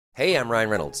Hey, I'm Ryan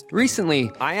Reynolds.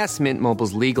 Recently, I asked Mint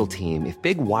Mobile's legal team if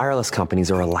big wireless companies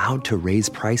are allowed to raise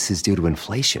prices due to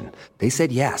inflation. They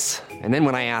said yes. And then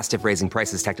when I asked if raising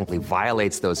prices technically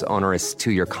violates those onerous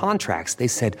 2-year contracts, they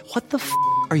said, "What the f***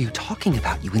 are you talking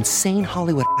about, you insane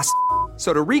Hollywood ass?"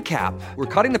 So to recap, we're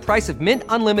cutting the price of Mint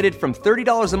Unlimited from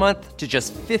 $30 a month to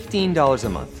just $15 a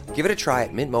month. Give it a try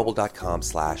at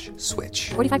mintmobile.com/switch.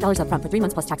 $45 up front for 3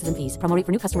 months plus taxes and fees. Promo rate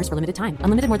for new customers for limited time.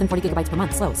 Unlimited more than 40 gigabytes per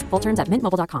month. Slows full terms at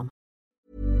mintmobile.com.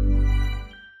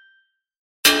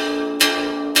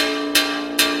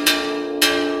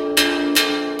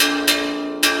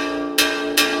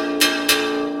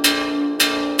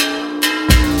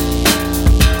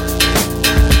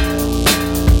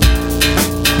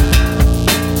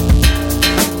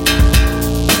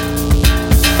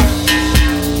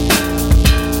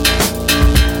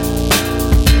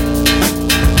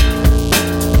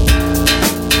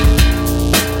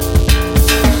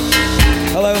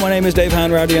 My name is Dave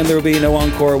Hanratty and there will be no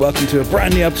encore. Welcome to a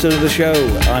brand new episode of the show.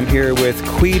 I'm here with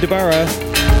Caoi de Barra.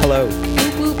 Hello.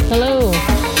 Hello.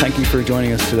 Thank you for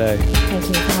joining us today. Thank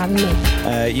you for having me.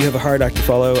 You have a hard act to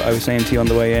follow. I was saying to you on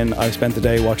the way in, I've spent the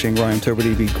day watching Ryan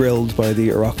Tubridy be grilled by the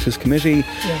Oireachtas Committee.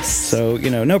 Yes. So,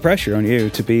 no pressure on you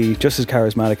to be just as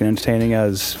charismatic and entertaining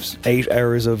as 8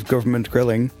 hours of government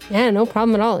grilling. Yeah, no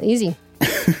problem at all. Easy.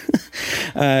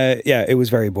 Yeah, it was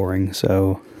very boring.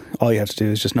 So all you have to do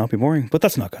is just not be boring. But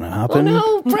that's not going to happen.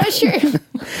 Oh no, pressure.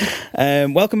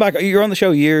 Welcome back. You were on the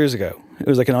show years ago. It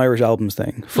was like an Irish albums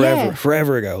thing.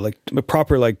 Forever ago. Like a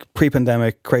proper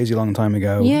pre-pandemic, crazy long time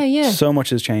ago. Yeah. So much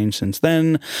has changed since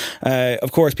then.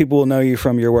 Of course, people will know you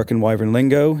from your work in Wyvern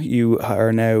Lingo. You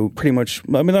are now pretty much,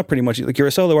 not pretty much, like you're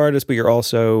a solo artist, but you're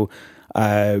also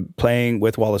playing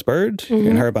with Wallace Bird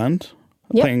in her band.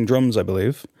 Yep. Playing drums, I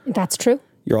believe. That's true.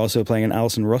 You're also playing in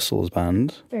Alison Russell's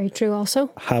band. Very true also.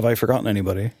 Have I forgotten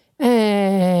anybody?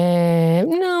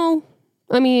 No.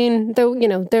 I mean,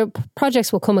 their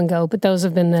projects will come and go, but those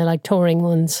have been the touring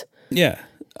ones. Yeah.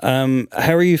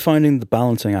 How are you finding the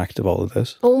balancing act of all of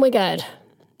this? Oh my God.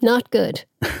 Not good.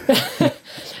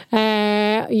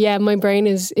 Yeah, my brain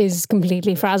is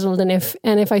completely frazzled, and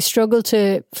if I struggle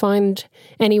to find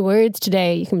any words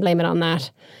today, you can blame it on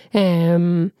that.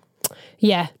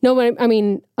 Yeah, no, I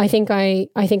mean, I think I'm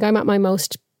at my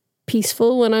most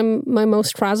peaceful when I'm my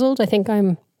most frazzled. I think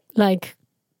I'm the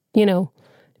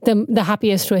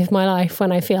happiest with my life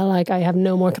when I feel like I have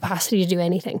no more capacity to do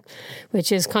anything,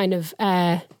 which is kind of,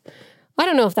 I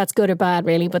don't know if that's good or bad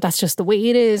really, but that's just the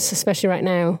way it is, especially right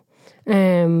now.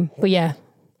 But yeah,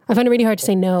 I find it really hard to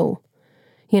say no.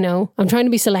 I'm trying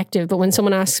to be selective, but when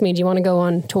someone asks me, do you want to go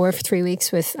on tour for 3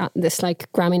 weeks with this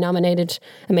Grammy nominated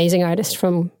amazing artist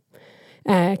from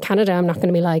Canada, I'm not going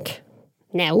to be like,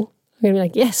 no. I'm going to be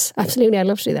like, yes, absolutely, I'd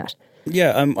love to do that.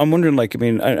 Yeah, I'm wondering, I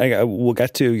we'll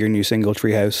get to your new single,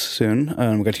 Treehouse, soon.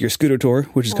 And we'll get to your scooter tour,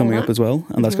 which is coming up as well.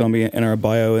 And that's going to be in our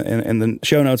bio. In the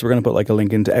show notes, we're going to put a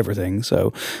link into everything.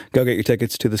 So go get your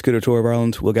tickets to the scooter tour of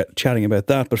Ireland. We'll get chatting about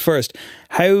that. But first,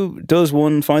 how does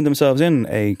one find themselves in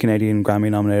a Canadian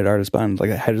Grammy-nominated artist band?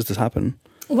 How does this happen?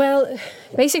 Well,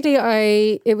 basically,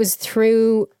 it was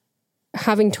through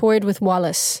having toured with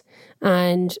Wallace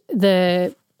and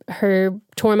her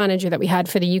tour manager that we had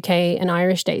for the UK and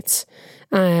Irish dates.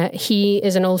 He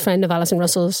is an old friend of Alison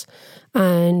Russell's,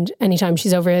 and anytime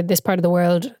she's over this part of the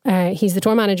world, he's the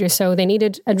tour manager. So they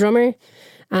needed a drummer,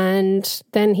 and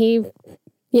then he,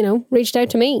 reached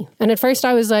out to me. And at first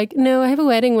I was like, no, I have a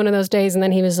wedding one of those days. And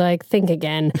then he was like, think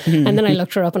again. And then I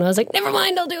looked her up and I was like, never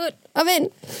mind, I'll do it. I'm in.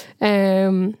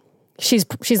 She's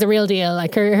the real deal.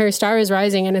 Her star is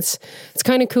rising, and it's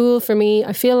kind of cool for me.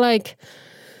 I feel like,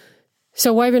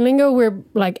 so Wyvern Lingo, we're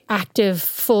active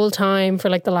full time for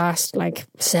the last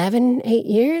 7-8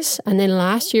 years. And then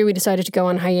last year we decided to go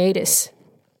on hiatus.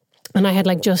 And I had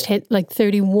just hit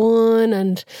 31.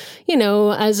 And,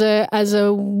 as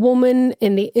a woman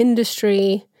in the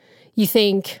industry, you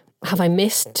think, have I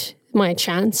missed my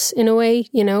chance in a way?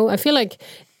 I feel like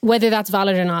whether that's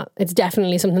valid or not, it's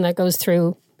definitely something that goes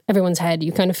through everyone's head.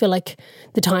 You kind of feel like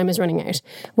the time is running out.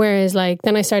 Whereas then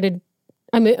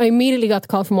I immediately got the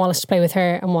call from Wallace to play with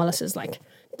her, and Wallace is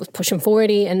was pushing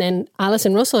 40, and then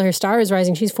Alison Russell, her star is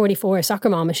rising. She's 44, soccer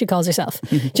mom, as she calls herself.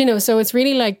 So it's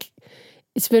really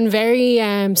it's been very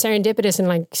serendipitous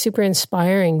and super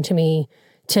inspiring to me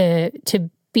to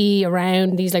be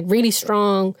around these really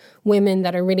strong women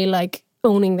that are really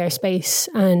owning their space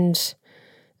and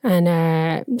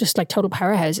just total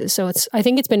powerhouses. So I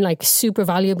think it's been super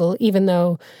valuable, even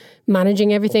though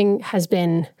managing everything has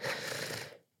been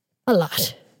a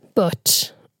lot,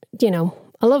 but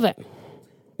I love it.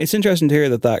 It's interesting to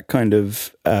hear that kind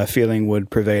of feeling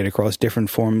would pervade across different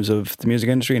forms of the music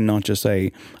industry and not just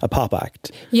a pop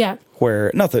act. Yeah. Where,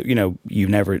 not that,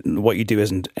 what you do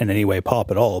isn't in any way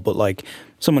pop at all, but like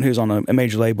someone who's on a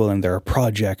major label and they're a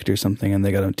project or something and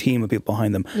they got a team of people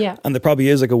behind them. Yeah. And there probably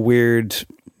is like a weird,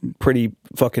 pretty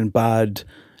fucking bad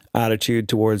attitude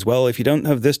towards, well, if you don't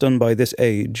have this done by this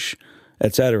age,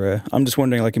 etc. I'm just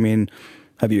wondering, like, I mean,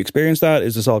 have you experienced that?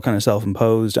 Is this all kind of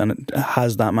self-imposed, and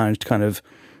has that managed to kind of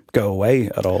go away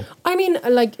at all? I mean,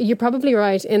 like, you're probably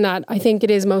right in that I think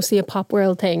it is mostly a pop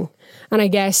world thing. And I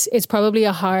guess it's probably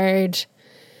a hard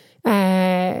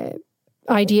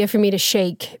idea for me to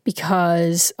shake,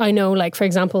 because I know, like, for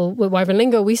example, with Wyvern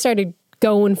Lingo, we started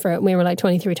going for it when we were like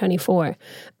 23, 24.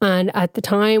 And at the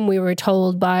time we were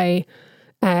told by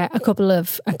a couple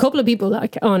of people,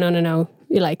 like, oh, no,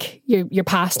 you're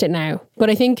past it now. But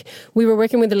I think we were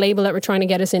working with a label that were trying to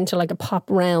get us into like a pop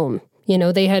realm. You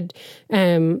know, they had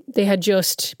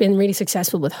just been really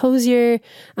successful with Hozier,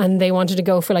 and they wanted to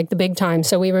go for like the big time.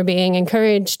 So we were being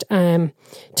encouraged to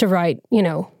write,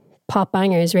 pop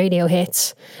bangers, radio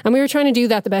hits. And we were trying to do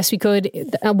that the best we could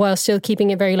while still keeping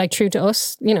it very like true to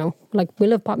us. Like, we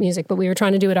love pop music, but we were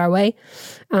trying to do it our way.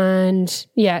 And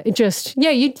yeah, it just,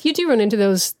 you do run into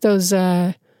those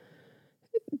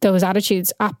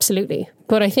attitudes. Absolutely.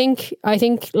 But I think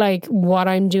like what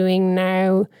I'm doing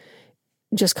now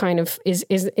just kind of is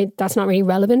that's not really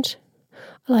relevant.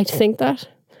 I like to think that.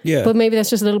 Yeah. But maybe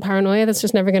that's just a little paranoia that's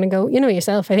just never going to go.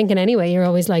 Yourself, I think in any way, you're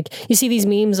always like, you see these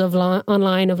memes of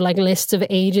online of like lists of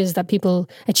ages that people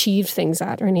achieved things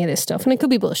at or any of this stuff. And it could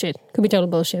be bullshit. Could be total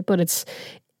bullshit. But it's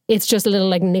just a little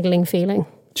like niggling feeling.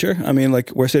 Sure. I mean,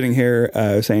 like, we're sitting here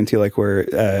saying to you, like, we're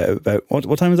about,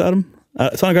 what time is it, Adam?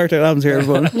 Sonic Arctic Adam's here,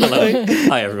 everyone. Hello.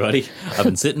 Hi, everybody. I've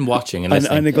been sitting watching and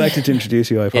listening. I neglected to introduce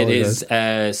you. I apologize. It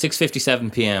is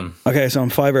 6:57 p.m. Okay, so I'm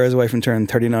 5 hours away from turning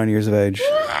 39 years of age.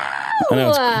 I know,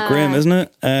 it's grim, isn't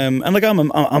it? And like, I'm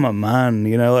a man,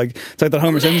 like, it's like that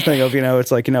Homer Simpson thing of,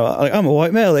 it's like, like, I'm a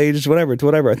white male, aged whatever to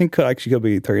whatever. I think could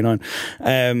be 39.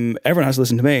 Everyone has to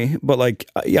listen to me, but like,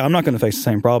 yeah, I'm not going to face the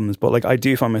same problems. But like, I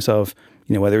do find myself,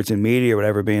 whether it's in media or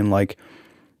whatever, being like,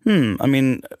 I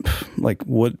mean, like,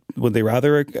 would they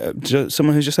rather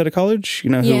someone who's just out of college, who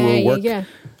will work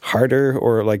harder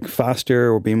or like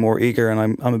faster or be more eager? And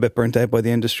I'm a bit burnt out by the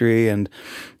industry. And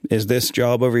is this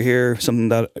job over here something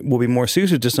that will be more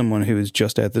suited to someone who is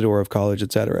just out the door of college,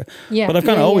 etc.? Yeah. But I've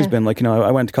kind of always been like, I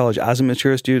went to college as a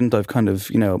mature student. I've kind of,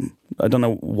 I don't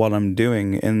know what I'm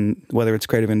doing in whether it's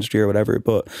creative industry or whatever.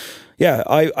 But yeah,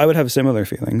 I would have similar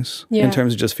feelings in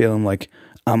terms of just feeling like,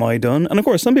 am I done? And of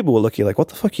course, some people will look at you like, what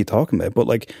the fuck are you talking about? But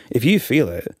like, if you feel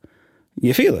it,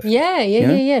 you feel it.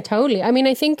 Yeah, totally. I mean,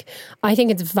 I think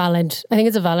it's valid. I think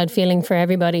it's a valid feeling for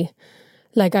everybody.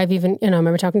 Like, I've even, I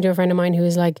remember talking to a friend of mine who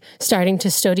was like starting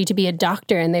to study to be a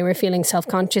doctor, and they were feeling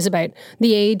self-conscious about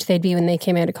the age they'd be when they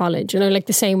came out of college. And I like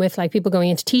the same with like people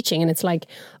going into teaching, and it's like,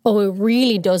 oh, it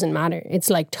really doesn't matter. It's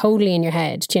like totally in your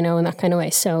head, in that kind of way.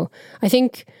 So I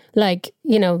think like,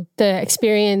 the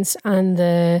experience and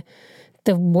the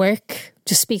work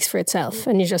just speaks for itself,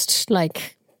 and you just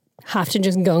like have to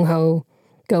just gung-ho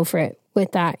go for it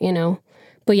with that,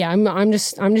 But yeah, I'm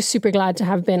just super glad to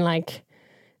have been like,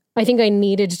 I think I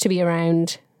needed to be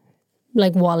around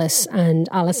like Wallace and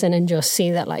Alison and just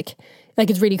see that like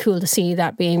it's really cool to see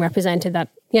that being represented, that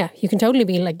you can totally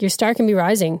be like, your star can be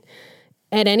rising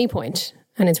at any point,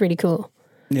 and it's really cool.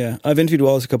 Yeah, I've interviewed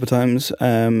Wallace a couple of times.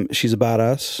 She's a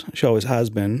badass. She always has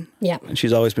been. Yeah. And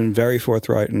she's always been very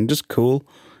forthright and just cool,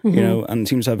 and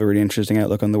seems to have a really interesting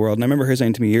outlook on the world. And I remember her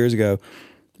saying to me years ago,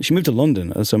 she moved to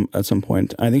London at some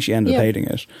point. I think she ended up hating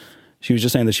it. She was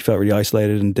just saying that she felt really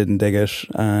isolated and didn't dig it.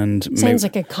 And sounds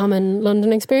like a common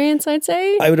London experience, I'd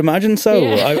say. I would imagine so.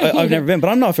 Yeah. I've never been, but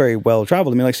I'm not very well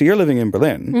travelled. I mean, like, so you're living in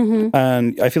Berlin,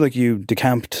 and I feel like you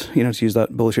decamped, to use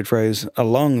that bullshit phrase, a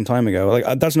long time ago.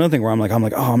 Like, that's another thing where I'm like,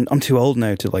 I'm too old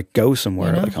now to like go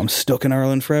somewhere. Like, I'm stuck in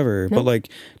Ireland forever. No. But like,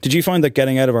 did you find that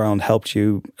getting out of Ireland helped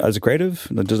you as a creative?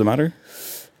 Does it matter?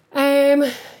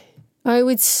 I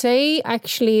would say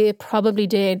actually it probably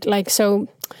did. Like, so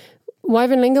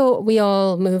Wyvern Lingo, we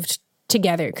all moved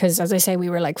together because, as I say, we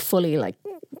were like fully like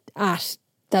at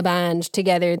the band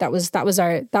together. That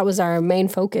was our main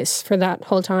focus for that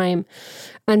whole time.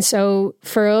 And so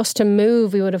for us to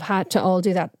move, we would have had to all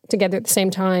do that together at the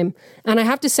same time. And I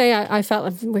have to say, I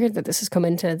felt weird that this has come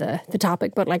into the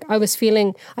topic, but like I was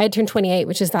feeling, I had turned 28,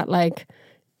 which is that like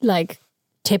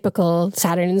typical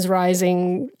Saturn's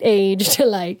rising age to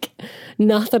like,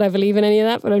 not that I believe in any of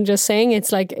that, but I'm just saying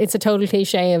it's like, it's a total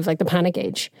cliche of like the panic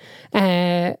age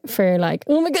for like,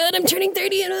 oh my God, I'm turning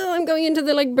 30 and I'm going into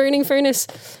the like burning furnace.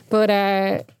 But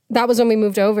that was when we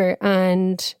moved over,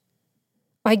 and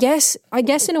I guess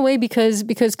in a way because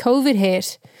COVID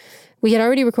hit, we had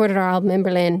already recorded our album in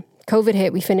Berlin. COVID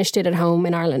hit, we finished it at home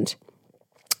in Ireland.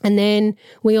 And then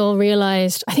we all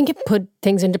realised, I think it put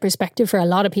things into perspective for a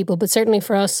lot of people, but certainly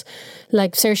for us,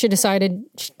 like Saoirse decided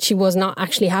she was not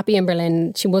actually happy in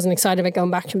Berlin. She wasn't excited about going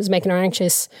back. She was making her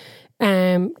anxious.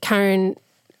 Karen,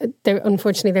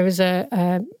 unfortunately, there was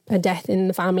a death in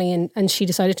the family, and she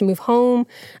decided to move home.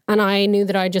 And I knew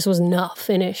that I just was not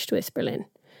finished with Berlin.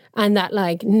 And that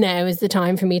like now is the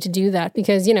time for me to do that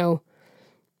because, you know,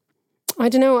 I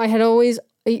don't know, I had always,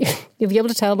 you'll be able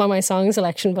to tell by my song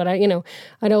selection, but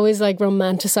I'd always like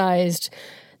romanticized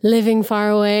living far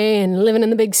away and living in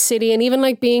the big city, and even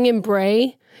like being in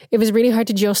Bray. It was really hard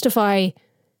to justify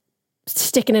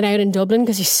sticking it out in Dublin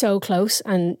because he's so close.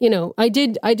 And, you know, I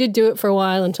did do it for a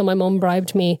while until my mum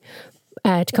bribed me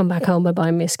to come back home by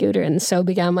buying me a scooter, and so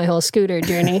began my whole scooter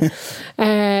journey.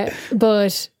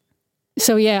 But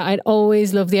so yeah, I'd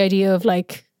always loved the idea of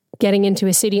like getting into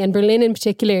a city, and Berlin in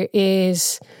particular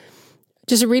is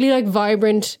just a really like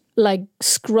vibrant, like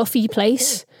scruffy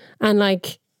place, and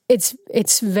like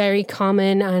it's very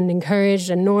common and encouraged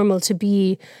and normal to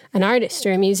be an artist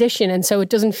or a musician, and so it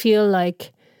doesn't feel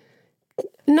like,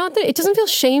 not that it doesn't feel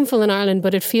shameful in Ireland,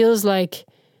 but it feels like,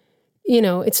 you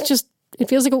know, it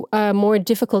feels like a more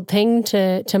difficult thing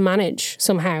to manage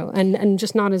somehow, and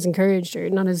just not as encouraged or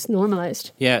not as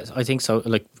normalised. Yeah, I think so.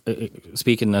 Like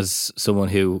speaking as someone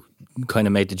who kind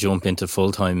of made the jump into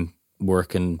full-time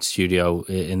work in studio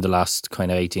in the last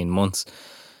kind of 18 months,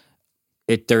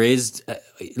 there is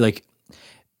like,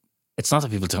 it's not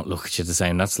that people don't look at you the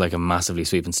same. That's like a massively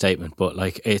sweeping statement, but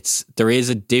like there is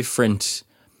a different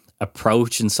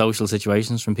approach in social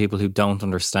situations from people who don't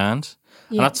understand.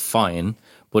 Yeah. And that's fine.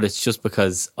 But it's just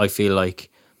because I feel like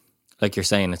you're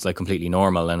saying, it's like completely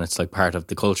normal and it's like part of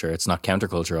the culture. It's not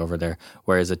counterculture over there.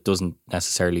 Whereas it doesn't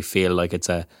necessarily feel like it's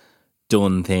a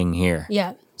done thing here.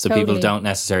 Yeah. So totally. People don't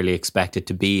necessarily expect it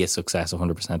to be a success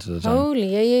 100% of the time.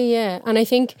 Totally, yeah. And I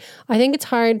think it's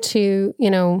hard to, you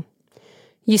know,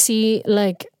 you see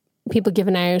like people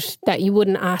giving out that you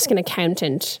wouldn't ask an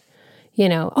accountant, you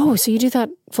know, oh, so you do that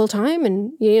full time,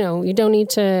 and you know, you don't need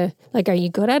to, like, are you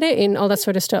good at it, and all that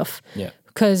sort of stuff. Yeah.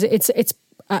 Because it's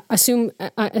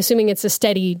assuming it's a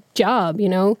steady job, you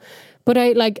know. But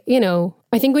I like, you know,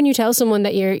 I think when you tell someone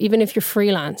that even if you're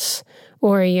freelance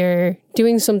or you're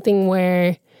doing something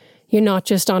where you're not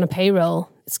just on a payroll,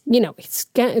 it's, you know, it's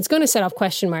going to set off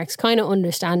question marks, kind of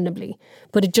understandably.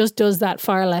 But it just does that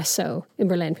far less so in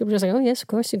Berlin. People are just like, oh yes, of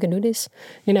course you can do this,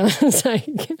 you know. It's like,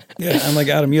 yeah. And like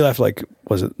Adam, you left, like,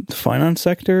 was it the finance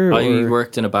sector? I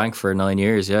worked in a bank for 9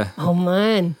 years. Yeah. Oh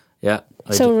man. Yeah.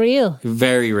 So real.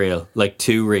 Very real. Like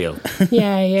too real.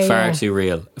 Yeah. Far too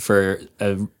real for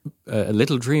a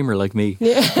little dreamer like me.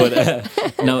 Yeah.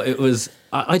 But no, it was,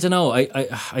 I don't know.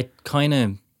 I kind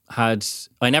of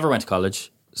I never went to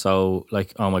college. So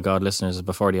like, oh my God, listeners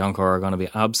before the encore are going to be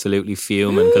absolutely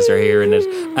fuming because they're hearing it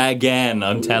again.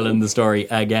 I'm telling the story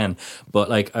again. But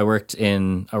like, I worked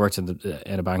in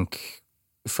a bank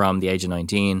from the age of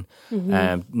 19.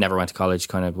 Mm-hmm. Never went to college,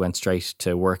 kind of went straight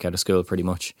to work out of school pretty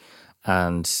much.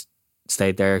 And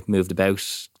stayed there, moved about,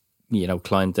 you know,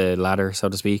 climbed the ladder, so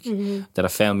to speak. Mm-hmm. That I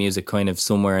found music kind of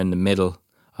somewhere in the middle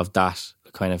of that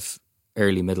kind of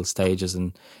early middle stages,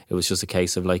 and it was just a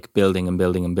case of like building and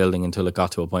building and building until it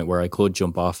got to a point where I could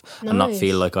jump off and not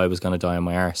feel like I was going to die on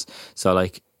my arse. So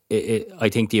like, I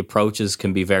think the approaches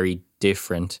can be very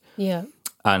different. Yeah.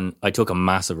 And I took a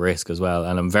massive risk as well,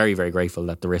 and I'm very, very grateful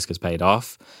that the risk has paid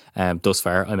off. Thus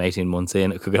far, I'm 18 months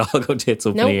in. It could all go tits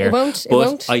up in a year. It won't.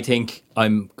 But I think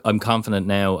I'm confident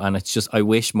now, and it's just, I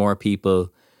wish more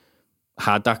people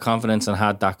had that confidence and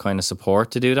had that kind of support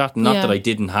to do that. Not that I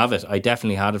didn't have it. I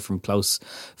definitely had it from close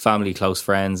family, close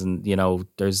friends, and you know,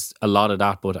 there's a lot of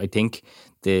that. But I think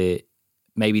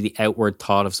maybe the outward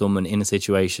thought of someone in a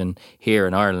situation here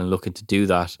in Ireland looking to do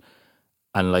that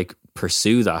and like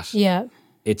pursue that. Yeah.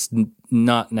 It's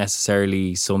not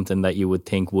necessarily something that you would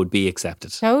think would be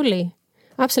accepted. Totally.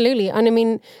 Absolutely. And I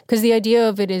mean, because the idea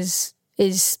of it is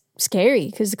scary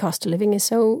because the cost of living is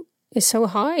so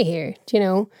high here, you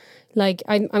know? Like,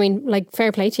 I mean, like,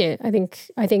 fair play to you. I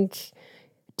think,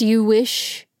 do you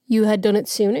wish you had done it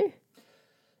sooner?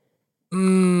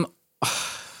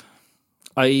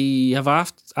 I have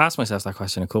asked myself that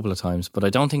question a couple of times, but I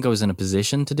don't think I was in a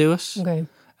position to do it. Okay.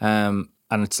 And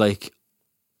it's like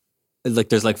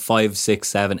there's like 5, 6,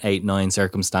 7, 8, 9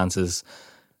 circumstances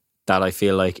that I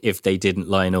feel like if they didn't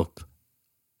line up,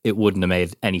 it wouldn't have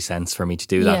made any sense for me to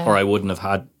do that, or I wouldn't have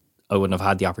had I wouldn't have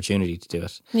had the opportunity to do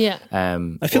it. Yeah.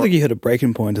 I feel like you hit a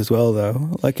breaking point as well,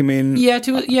 though. Like, I mean, I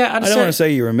don't want to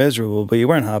say you were miserable, but you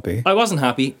weren't happy. I wasn't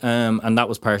happy, and that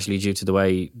was partially due to the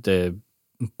way the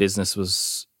business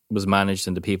was managed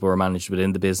and the people were managed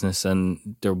within the business,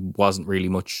 and there wasn't really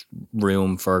much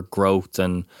room for growth.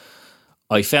 And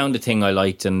I found a thing I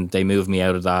liked, and they moved me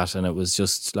out of that, and it was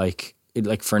just like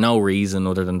for no reason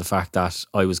other than the fact that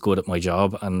I was good at my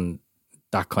job, and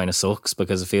that kind of sucks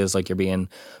because it feels like you're being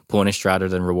punished rather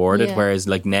than rewarded. Yeah. Whereas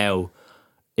like now,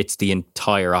 it's the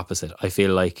entire opposite. I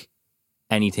feel like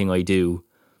anything I do,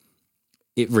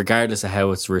 regardless of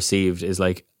how it's received, is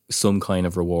like some kind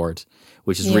of reward,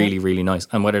 which is really, really nice.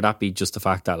 And whether that be just the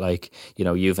fact that, like, you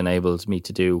know, you've enabled me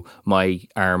to do my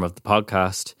arm of the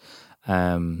podcast,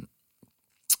 and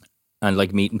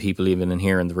like meeting people even in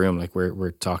here in the room, like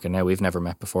we're talking now, we've never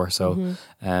met before. So,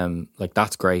 like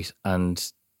that's great. And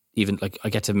even like I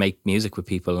get to make music with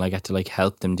people and I get to like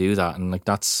help them do that. And like,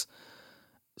 that's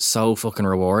so fucking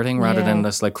rewarding rather than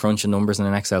just like crunching numbers in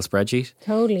an Excel spreadsheet.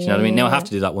 Totally. Do you know what I mean? Now I have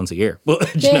to do that once a year, but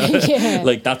do you know,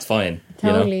 like that's fine.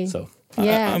 Totally. You know? So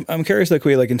Yeah. I'm curious, like,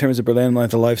 in terms of Berlin,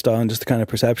 like the lifestyle and just the kind of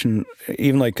perception,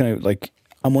 even like kind of like,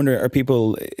 I'm wondering,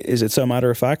 is it so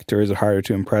matter of fact or is it harder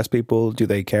to impress people? Do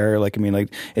they care? Like, I mean,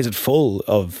 like, is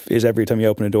every time you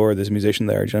open a door, there's a musician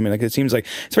there? Do you know what I mean? Like, it seems like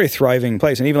it's a very thriving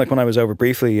place. And even like when I was over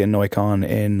briefly in Neukölln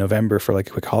in November for like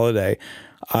a quick holiday,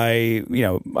 I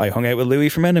hung out with Louis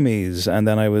from Enemies, and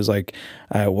then I was like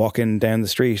walking down the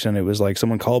street, and it was like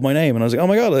someone called my name, and I was like, oh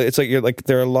my god! It's like you're like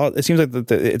there are a lot. It seems like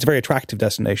it's a very attractive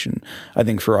destination, I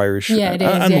think, for Irish,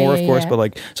 and more, of course. But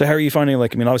like, so how are you finding?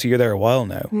 Like, I mean, obviously you're there a while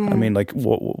now. I mean, like,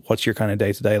 what's your kind of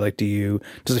day to day? Like,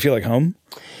 does it feel like home?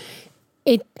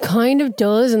 It kind of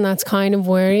does, and that's kind of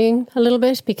worrying a little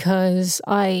bit because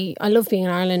I love being in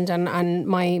Ireland, and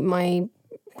my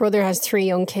brother has 3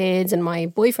 young kids, and my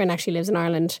boyfriend actually lives in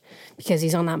Ireland because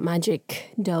he's on that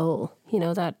Magic Dole, you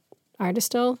know, that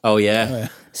artist dole. Oh yeah.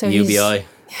 So UBI.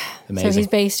 Amazing. So he's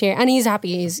based here, and he's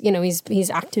happy. He's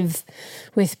active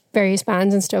with various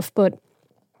bands and stuff. But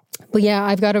yeah,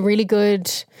 I've got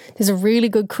there's a really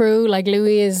good crew. Like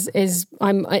Louis is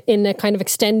I'm in a kind of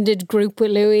extended group with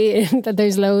Louis. That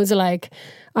there's loads of like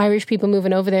Irish people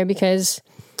moving over there because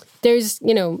there's,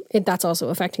 that's also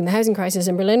affecting the housing crisis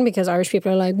in Berlin because Irish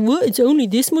people are like, what? It's only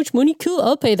this much money? Cool,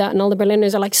 I'll pay that. And all the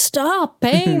Berliners are like, stop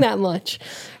paying that much.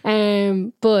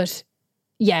 But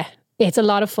yeah, it's a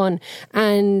lot of fun.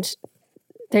 And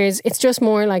it's just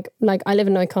more like I live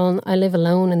in Neukölln. I live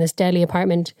alone in this deadly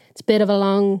apartment. It's a bit of a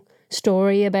long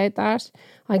story about that.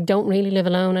 I don't really live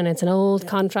alone, and it's an old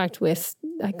contract with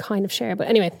I kind of share. But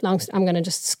anyway, I'm going to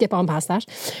just skip on past that.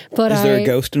 But is there a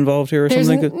ghost involved here or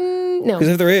something? No. Because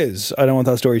if there is, I don't want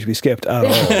that story to be skipped at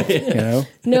all.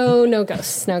 No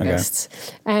ghosts. No ghosts.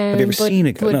 Have you ever seen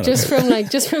a ghost? But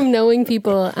just from knowing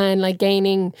people and like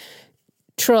gaining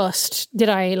trust, did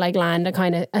I like land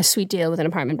a sweet deal with an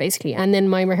apartment basically. And then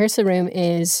my rehearsal room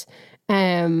is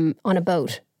on a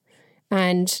boat,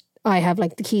 and I have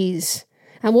like the keys.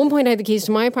 At one point I had the keys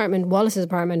to my apartment, Wallace's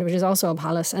apartment, which is also a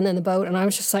palace, and then the boat, and I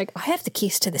was just like, I have the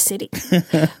keys to the city.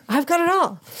 I've got it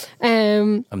all.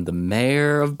 I'm the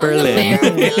mayor of Berlin.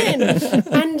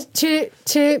 And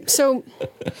so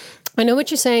I know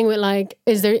what you're saying with like,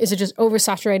 is it just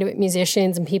oversaturated with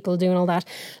musicians and people doing all that?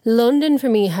 London for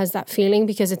me has that feeling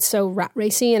because it's so rat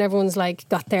racy and everyone's like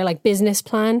got their like business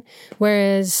plan,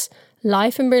 whereas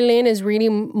life in Berlin is really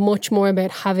much more about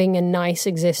having a nice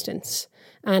existence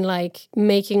and like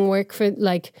making work for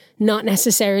like not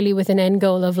necessarily with an end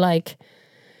goal of like,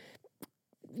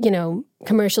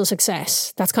 commercial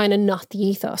success. That's kind of not the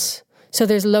ethos. So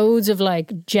there's loads of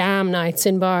like jam nights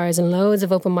in bars and loads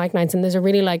of open mic nights, and there's a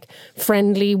really like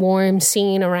friendly, warm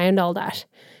scene around all that.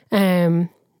 And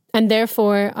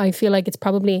therefore I feel like it's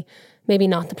probably maybe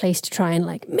not the place to try and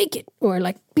like make it or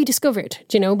like be discovered,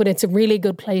 but it's a really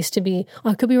good place to be.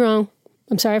 I could be wrong.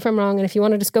 I'm sorry if I'm wrong. And if you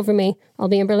want to discover me, I'll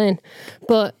be in Berlin.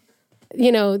 But,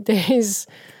 there's,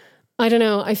 I don't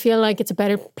know, I feel like it's a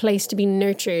better place to be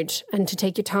nurtured and to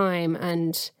take your time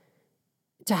and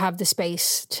to have the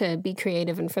space to be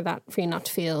creative and for you not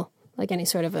to feel like any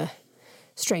sort of a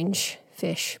strange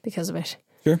fish because of it.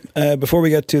 Sure. Before we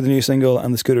get to the new single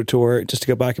and the Scooter tour, just to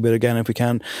go back a bit again, if we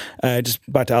can, just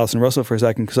back to Alison Russell for a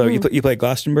second. So you played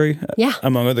Glastonbury,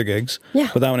 among other gigs. Yeah.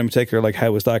 But that one in particular, like,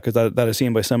 how was that? Because that is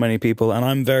seen by so many people, and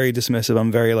I'm very dismissive.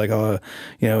 I'm very like,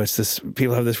 it's this.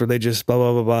 People have this religious blah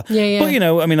blah blah blah. Yeah.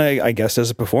 But I mean, I guess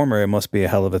as a performer, it must be a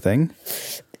hell of a thing.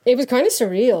 It was kind of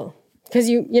surreal because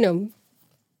you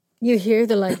hear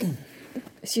the like,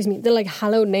 the like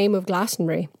hallowed name of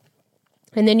Glastonbury.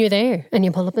 And then you're there and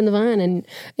you pull up in the van, and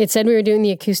it said we were doing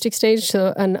the acoustic stage.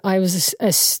 So, and I was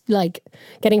like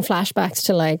getting flashbacks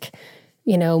to like,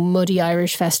 you know, muddy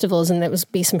Irish festivals, and there was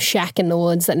be some shack in the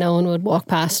woods that no one would walk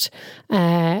past.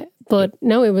 But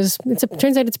no, it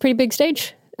turns out it's a pretty big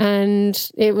stage, and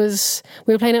we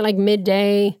were playing at like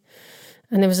midday,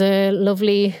 and there was a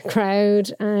lovely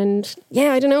crowd, and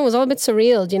yeah, I don't know, it was all a bit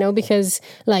surreal, you know, because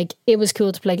like it was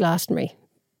cool to play Glastonbury,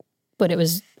 but it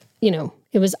was, you know,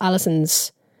 it was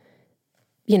Alison's,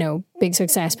 you know, big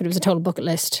success, but it was a total bucket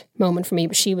list moment for me.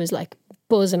 But she was like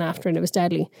buzzing after it. It was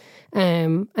deadly.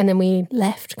 And then we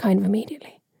left kind of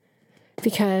immediately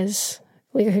because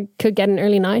we could get an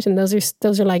early night, and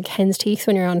those are like hen's teeth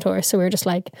when you're on tour. So we were just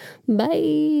like,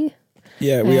 bye.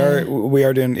 Yeah, we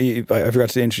are doing, I forgot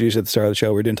to introduce at the start of the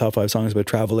show, we're doing top 5 songs about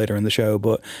travel later in the show,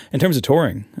 but in terms of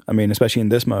touring, I mean, especially in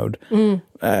this mode,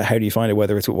 how do you find it,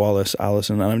 whether it's with Wallace,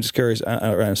 Alison, and I'm just curious,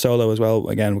 around solo as well,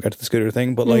 again, we got to the scooter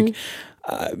thing, but like,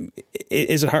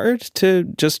 is it hard to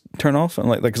just turn off? And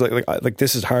like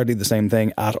this is hardly the same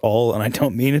thing at all, and I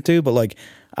don't mean it to, but like,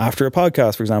 after a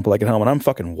podcast, for example, like at home, and I'm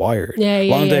fucking wired.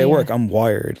 Long day at work, I'm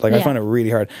wired. Like, I find it really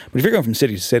hard. But if you're going from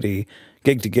city to city,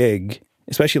 gig to gig,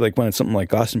 especially like when it's something like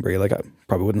Glastonbury, like I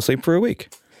probably wouldn't sleep for a week.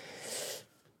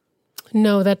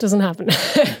 No, that doesn't happen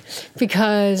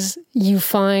because you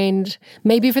find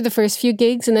maybe for the first few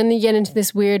gigs, and then you get into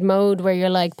this weird mode where you're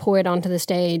like poured onto the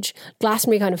stage.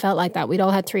 Glastonbury kind of felt like that. We'd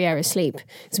all had 3 hours sleep.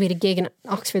 So we had a gig in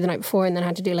Oxford the night before, and then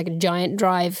had to do like a giant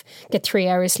drive, get 3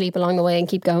 hours sleep along the way and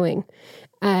keep going.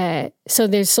 So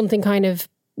there's something kind of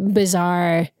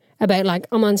bizarre about like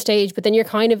I'm on stage, but then you're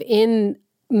kind of in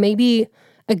maybe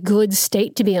a good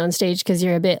state to be on stage because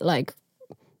you're a bit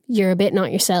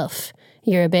not yourself.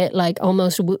 You're a bit like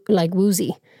almost like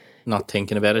woozy. Not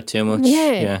thinking about it too much.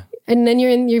 Yeah. And then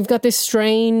you've got this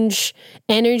strange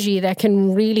energy that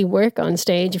can really work on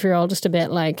stage if you're all just a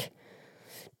bit like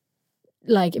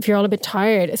if you're all a bit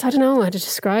tired. I don't know how to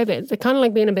describe it. It's kind of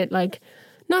like being a bit like,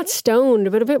 not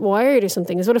stoned, but a bit wired or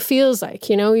something is what it feels like.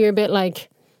 You know, you're a bit like,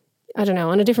 I don't know,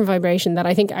 on a different vibration that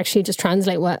I think actually just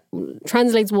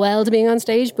translates well to being on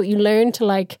stage. But you learn to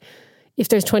like, if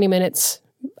there's 20 minutes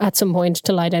at some point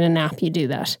to lie down and nap, you do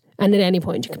that. And at any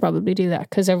point you could probably do that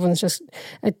because everyone's just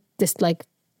at this like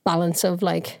balance of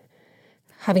like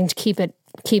having to keep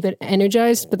it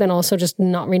energized, but then also just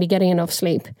not really getting enough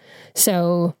sleep.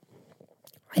 So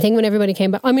I think when everybody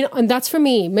came back, I mean, and that's for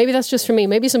me. Maybe that's just for me.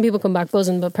 Maybe some people come back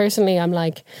buzzing, but personally, I'm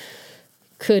like,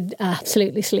 could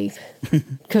absolutely sleep.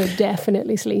 Could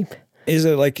definitely sleep. Is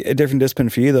it like a different discipline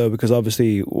for you though? Because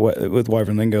obviously with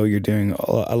Wyvern Lingo, you're doing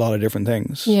a lot of different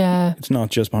things. Yeah. It's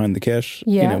not just behind the kit.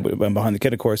 Yeah. You know, behind the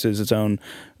kit, of course, is its own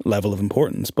level of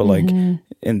importance. But like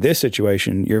in this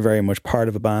situation, you're very much part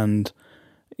of a band.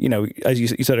 You know, as you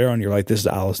said earlier on, you're like, this is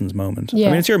Alison's moment. Yeah. I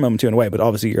mean, it's your moment too in a way, but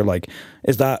obviously you're like,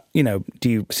 is that, you know, do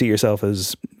you see yourself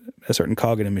as a certain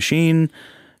cog in a machine?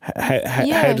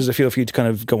 How does it feel for you to kind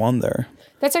of go on there?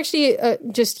 That's actually I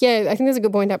think that's a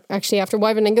good point. Actually, after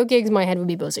Wyvern Lingo gigs, my head would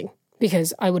be buzzing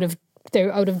because I would have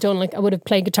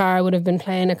played guitar, I would have been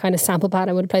playing a kind of sample pad,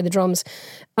 I would have played the drums,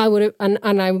 I would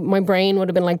have, my brain would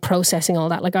have been like processing all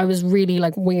that. Like I was really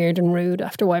like weird and rude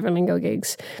after Wyvern Lingo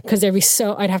gigs because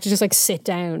I'd have to just like sit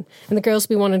down, and the girls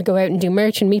would be wanting to go out and do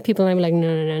merch and meet people, and I'd be like,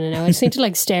 no, I just need to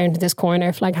like stare into this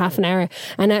corner for like half an hour.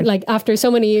 And like after so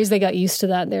many years, they got used to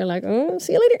that. They're like, oh,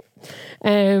 see you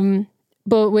later.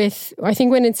 But I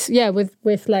think when it's with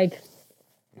with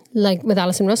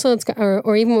Alison Russell,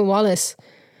 or even with Wallace,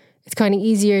 it's kind of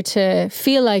easier to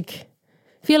feel like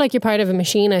you're part of a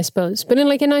machine, I suppose, but in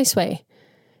like a nice way.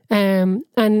 And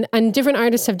different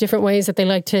artists have different ways that they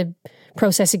like to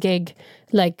process a gig.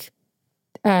 Like,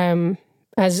 as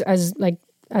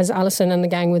Alison and the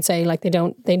gang would say, like they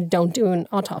don't do an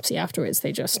autopsy afterwards.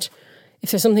 They just, if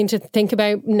there's something to think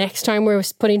about next time we're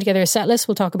putting together a set list,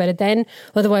 we'll talk about it then.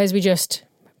 Otherwise, we just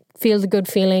feel the good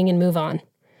feeling and move on,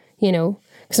 you know.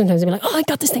 Sometimes they'll be like, oh, I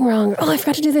got this thing wrong, or oh, I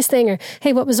forgot to do this thing, or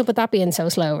hey, what was up with that being so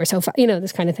slow, or so you know,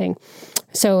 this kind of thing.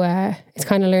 So it's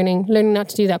kind of learning not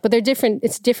to do that. But they're different.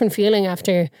 It's a different feeling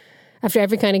after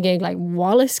every kind of gig. Like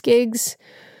Wallace gigs,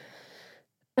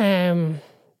 those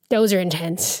are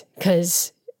intense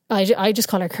because I just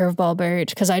call her Curveball Bird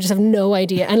because I just have no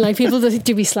idea. And like people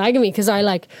do be slagging me because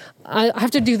I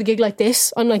have to do the gig like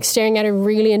this. I'm like staring at her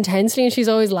really intensely, and she's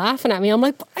always laughing at me. I'm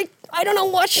like, I don't know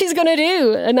what she's going to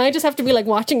do. And I just have to be like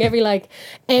watching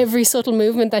every subtle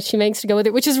movement that she makes to go with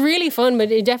it, which is really fun. But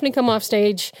you definitely come off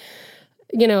stage,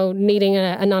 you know, needing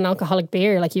a non-alcoholic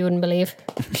beer like you wouldn't believe.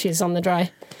 She's on the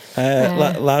dry.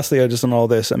 Lastly, just on all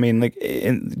this, I mean, like,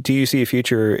 do you see a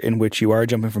future in which you are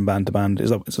jumping from band to band? Is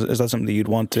that something that you'd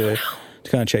want to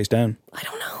kind of chase down? I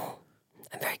don't know.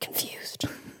 very confused.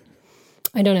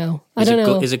 I don't know.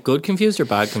 Is it good confused or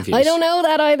bad confused? I don't know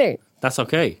that either. That's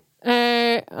okay.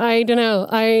 I don't know.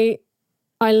 I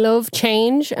love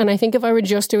change, and I think if I were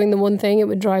just doing the one thing, it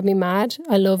would drive me mad.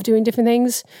 I love doing different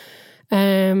things.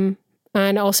 And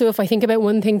also, if I think about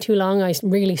one thing too long, I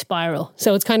really spiral.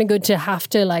 So it's kind of good to have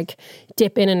to like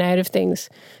dip in and out of things.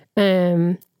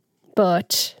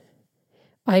 But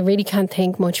I really can't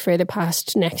think much further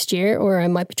past next year, or I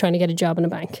might be trying to get a job in a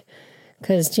bank.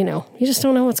 Because, you just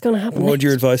don't know what's going to happen. What would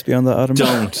your advice be on that, Adam?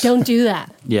 Don't do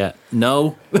that. Yeah.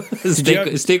 No.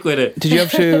 Stick with it. Did you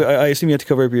have to, I assume you had to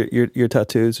cover up your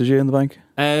tattoos, did you, in the bank?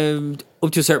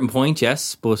 Up to a certain point,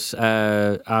 yes. But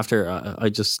after, I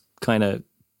just kind of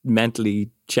mentally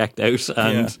checked out.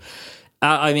 And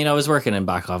I mean, I was working in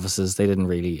back offices. They didn't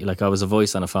really, I was a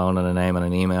voice on a phone and a name and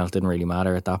an email. It didn't really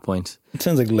matter at that point. It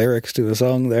sounds like lyrics to a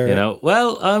song there.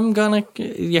 Well,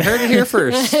 you heard it here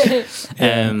first.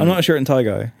 I'm not a shirt and tie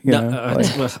guy.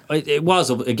 It was,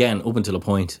 again, up until a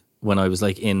point when I was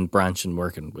in branch and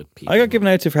working with people. I got given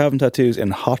out to for having tattoos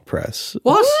in Hot Press.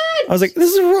 What? I was like,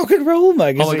 this is a rock and roll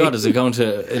magazine. Oh my God, is it going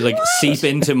to seep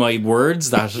into my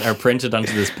words that are printed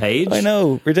onto this page? I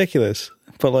know, ridiculous.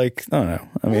 But I don't know.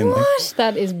 I mean, what?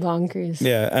 That is bonkers.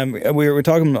 Yeah, we were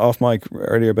talking off mic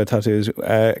earlier about tattoos.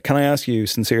 Can I ask you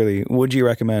sincerely, would you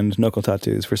recommend knuckle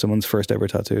tattoos for someone's first ever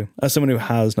tattoo? As someone who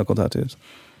has knuckle tattoos.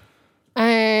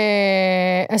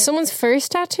 As someone's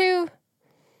first tattoo?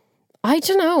 I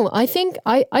don't know. I think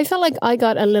I felt like I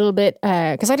got a little bit,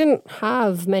 because I didn't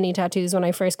have many tattoos when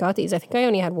I first got these. I think I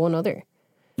only had one other.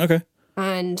 Okay.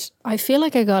 And I feel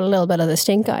like I got a little bit of the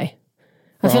stink eye.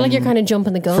 I feel like you're kind of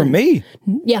jumping the gun. From me?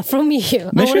 Yeah, from you.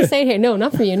 I want to say it here. No,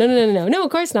 not from you. No. No, of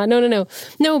course not. No.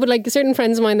 No, but certain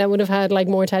friends of mine that would have had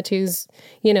more tattoos,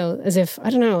 as if,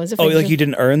 I don't know. As if you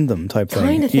didn't earn them type thing.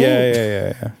 Kind of thing.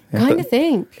 Yeah. Kind of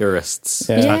thing. Purists.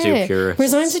 Yeah. Tattoo purists.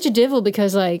 Whereas I'm such a divil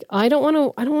because I don't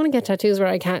want to get tattoos where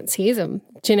I can't see them.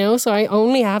 Do you know? So I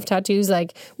only have tattoos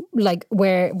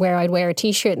where I'd wear a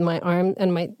t-shirt in my arm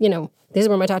and my, this is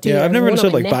where my tattoo. Yeah, I've never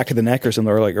understood back of the neck or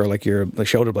something, or your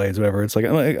shoulder blades, whatever. It's I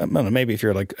don't know, maybe if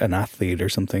you're an athlete or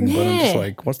something, but I'm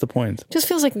just what's the point? Just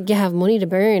feels like you have money to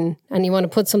burn and you want to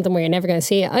put something where you're never going to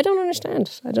see it. I don't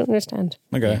understand.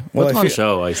 Okay, well, it's on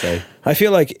show. I say. I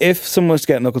feel like if someone was to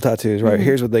get knuckle tattoos, right?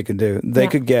 Here's what they could do. They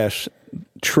could get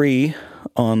tree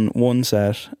on one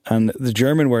set and the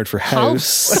German word for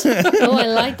house. Oh, I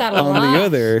like that a lot. On the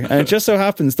other. And it just so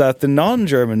happens that the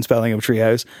non-German spelling of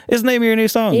treehouse is the name of your new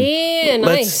song. Yeah, nice.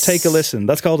 Let's take a listen.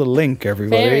 That's called a link,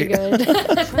 everybody. Very good.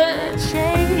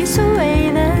 Chase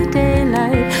away the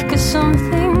daylight, 'cause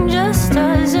something just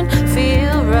doesn't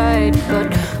feel right.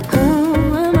 But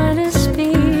who am I to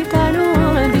speak? I don't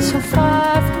want to be so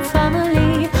far from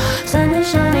family. Sun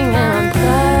is shining and I'm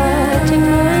cutting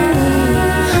my knee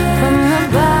from the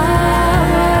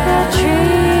bough of a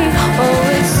tree.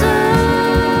 Oh, it's so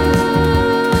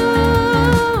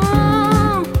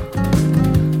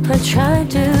I tried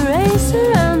to race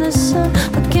around the sun,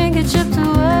 but can't catch up to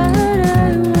what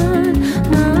I want.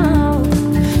 No,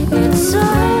 it's so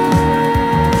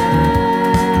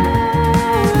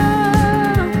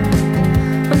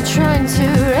I'm trying to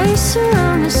race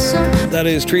around the sun. That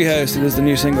is Treehouse. It is the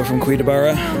new single from Caoi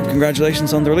Barra.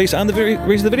 Congratulations on the release and the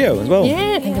release of the video as well.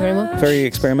 Yeah, thank you very much. Very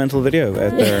experimental video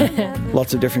out there.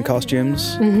 Lots of different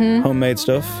costumes, homemade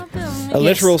stuff. A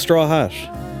literal straw hat.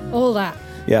 All that.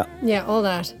 Yeah. Yeah, all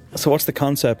that. So what's the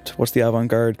concept? What's the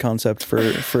avant-garde concept for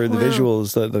the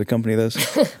visuals that accompany this?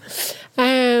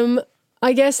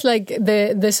 I guess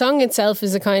the song itself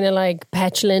is a kind of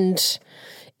petulant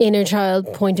inner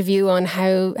child point of view on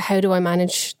how do I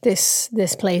manage this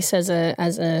place as a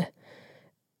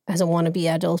wannabe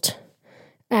adult.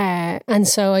 And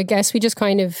so I guess we just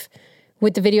kind of,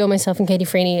 with the video, myself and Katie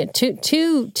Freeney,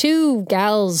 two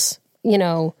gals,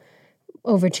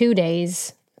 over 2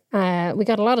 days, we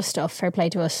got a lot of stuff, fair play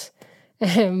to us.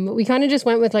 We kind of just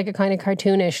went with a kind of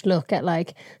cartoonish look at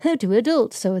how do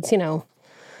adults. So it's,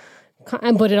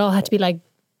 but it all had to be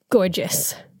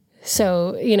gorgeous.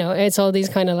 So, it's all these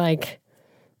kind of I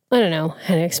don't know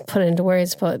how to put it into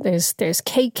words, but there's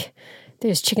cake,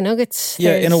 there's chicken nuggets.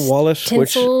 Yeah, in a wallet,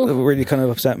 tinsel. Which really kind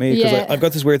of upset me because I've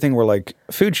got this weird thing where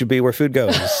food should be where food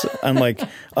goes. And I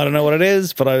don't know what it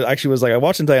is, but I actually was I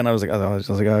watched it today and I was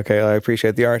okay, I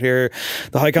appreciate the art here,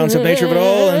 the high concept nature of it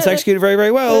all, and it's executed very,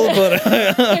 very well. But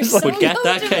I was but get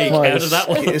that cake out of that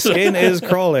one. Skin is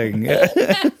crawling.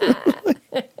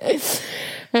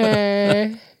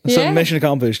 So Yeah. mission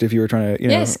accomplished if you were trying to,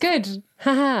 Yes, good.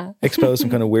 Haha. expose some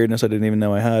kind of weirdness I didn't even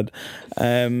know I had.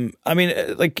 I mean,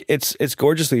 like it's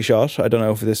gorgeously shot. I don't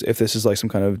know if this is like some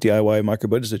kind of DIY micro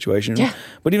budget situation. Yeah.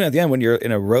 But even at the end, when you're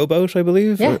in a rowboat, I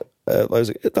believe, Yeah. I was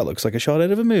like, that looks like a shot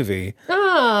out of a movie.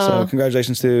 Oh, So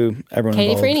congratulations to everyone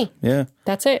Katie involved. Freeney. Yeah,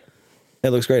 that's it. it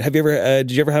looks great. Have you ever?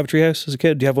 Did you ever have a treehouse as a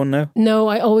kid? Do you have one now? No,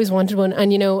 I always wanted one.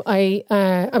 And,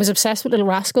 I was obsessed with Little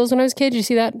Rascals when I was a kid. Did you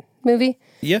see that movie?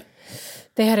 Yeah.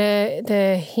 They had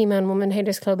the He-Man Woman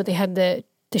Haters Club, but they had the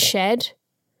shed.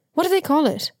 What do they call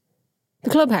it? The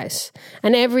clubhouse.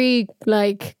 And every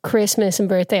Christmas and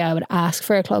birthday, I would ask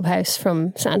for a clubhouse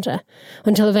from Santa,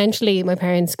 until eventually my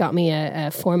parents got me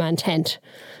a 4-man tent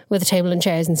with a table and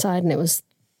chairs inside, and it was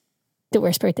the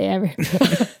worst birthday ever.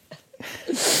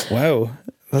 Wow,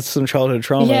 that's some childhood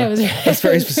trauma. Yeah, it was, that's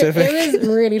very specific. It was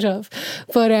really tough.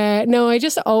 But no, I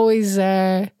just always,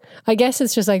 I guess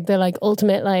it's just the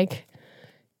ultimate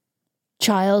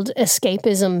child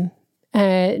escapism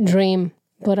dream.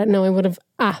 But no, I would have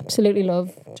absolutely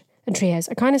loved a treehouse.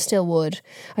 I kind of still would.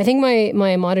 I think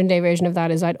my modern day version of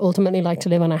that is I'd ultimately like to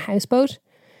live on a houseboat.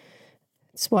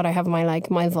 It's what I have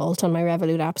my vault on my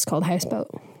Revolut app is called Houseboat.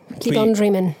 Keep on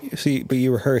dreaming. See, but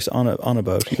you rehearse on a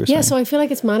boat. You were Yeah, saying. so I feel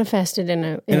like it's manifested in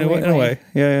a way.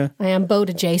 Yeah. I am boat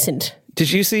adjacent.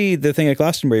 Did you see the thing at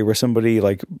Glastonbury where somebody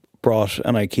brought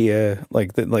an IKEA,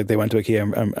 they went to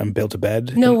IKEA and built a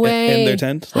bed? No in way. their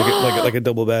tent, like a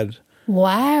double bed.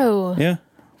 Wow. Yeah,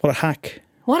 what a hack!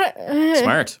 What a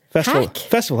Smart.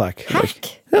 Festival hack.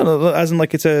 Hack? No, as in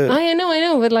it's a. I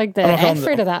know, but the I'm not calling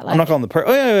effort of that, I'm not calling the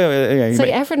Oh yeah. it's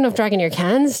effort enough dragging your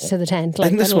cans to the tent, I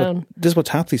think let alone. this is what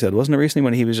Tapley said, wasn't it? Recently,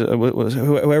 when he was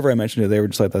whoever I mentioned it, they were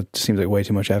just like, that seems like way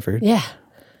too much effort. Yeah,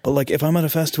 But if I'm at a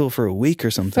festival for a week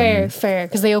or something, fair,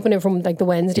 because they open it from the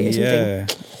Wednesday or something. yeah.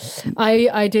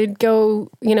 I did go,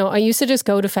 I used to just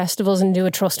go to festivals and do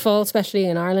a trust fall, especially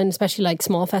in Ireland, especially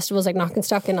small festivals like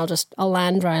Knockenstock, and I'll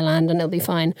land where I land and it'll be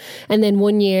fine. And then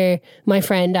one year my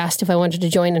friend asked if I wanted to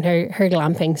join in her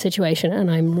glamping situation,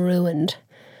 and I'm ruined.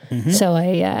 Mm-hmm. So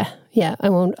I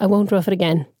won't rough it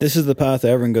again. This is the path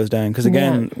everyone goes down, because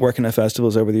again, working at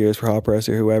festivals over the years for Hot Press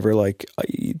or whoever,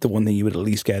 the one thing you would at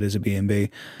least get is a B&B.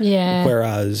 Yeah.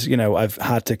 Whereas, I've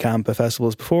had to camp at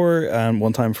festivals before, and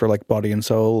one time for Body and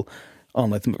Soul on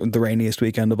the rainiest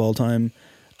weekend of all time.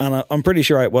 And I'm pretty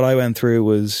sure what I went through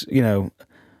was,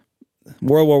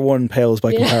 World War One pales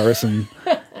by comparison.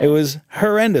 It was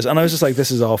horrendous. And I was just like, this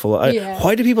is awful.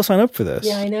 Why do people sign up for this?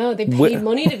 Yeah, I know. They paid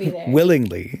money to be there.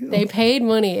 Willingly. They paid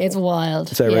money. It's wild.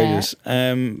 It's outrageous.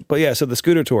 Yeah. But yeah, so the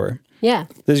scooter tour. Yeah.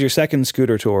 This is your second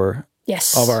scooter tour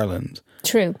Yes. of Ireland.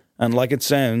 True. And like it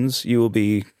sounds, you will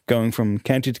be going from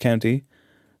county to county,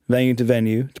 venue to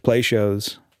venue, to play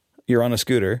shows. You're on a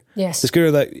scooter. Yes. The scooter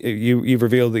that you've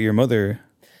revealed that your mother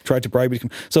tried to bribe you to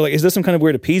come. So is this some kind of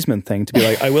weird appeasement thing to be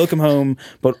I will come home,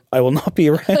 but I will not be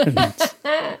around?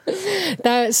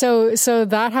 So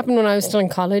that happened when I was still in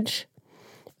college.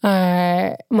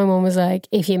 My mum was like,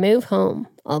 if you move home,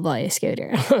 I'll buy a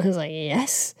scooter. I was like,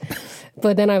 yes.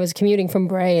 But then I was commuting from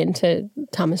Bray into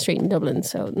Thomas Street in Dublin.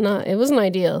 So it wasn't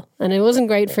ideal. And it wasn't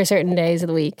great for certain days of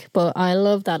the week. But I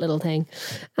loved that little thing.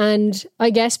 And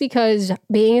I guess because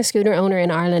being a scooter owner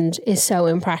in Ireland is so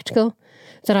impractical,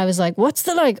 that I was like, what's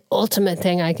the ultimate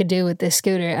thing I could do with this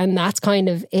scooter? And that's kind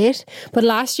of it. But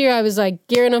last year I was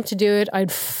gearing up to do it.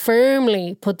 I'd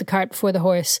firmly put the cart before the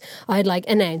horse. I'd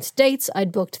announced dates.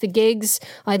 I'd booked the gigs.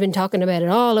 I'd been talking about it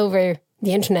all over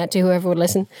the internet to whoever would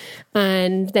listen.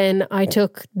 And then I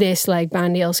took this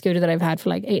bandy old scooter that I've had for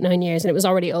 8-9 years, and it was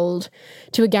already old,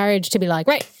 to a garage to be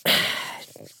right,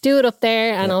 do it up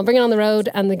there and I'll bring it on the road.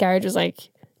 And the garage was like,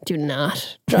 do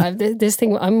not drive this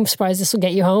thing. I'm surprised this will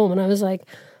get you home. And I was like,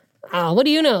 what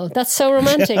do you know? That's so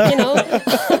romantic,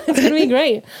 It's going to be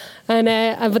great. And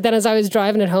but then as I was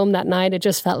driving it home that night, it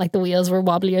just felt like the wheels were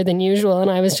wobblier than usual.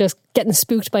 And I was just getting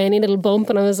spooked by any little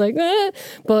bump. And I was like,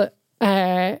 But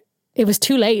it was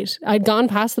too late. I'd gone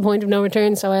past the point of no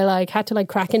return. So I had to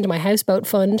crack into my houseboat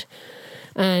fund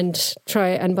and try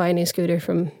and buy a new scooter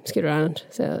from Scooter Island.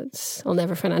 So I'll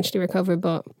never financially recover,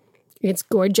 but it's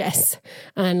gorgeous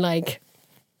and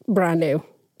brand new.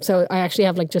 So I actually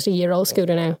have just a year old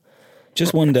scooter now.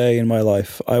 Just one day in my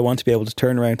life, I want to be able to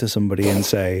turn around to somebody and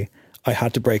say, I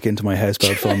had to break into my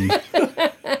houseboat fund.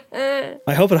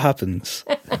 I hope it happens.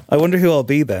 I wonder who I'll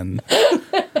be then.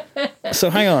 So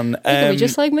hang on. Be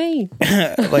just like me.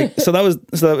 So that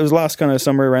was last kind of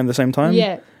summer around the same time?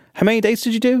 Yeah. How many dates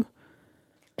did you do?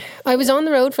 I was on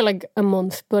the road for a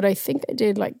month, but I think I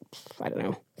did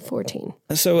 14.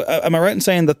 So am I right in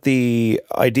saying that the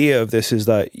idea of this is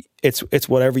that it's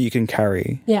whatever you can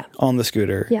carry Yeah. on the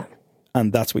scooter? Yeah.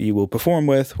 and that's what you will perform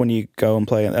with when you go and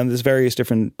play. And there's various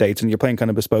different dates, and you're playing kind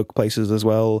of bespoke places as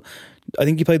well. I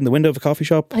think you played in the window of a coffee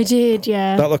shop. I did,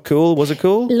 yeah. That looked cool. Was it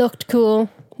cool? Looked cool.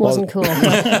 Wasn't cool. No,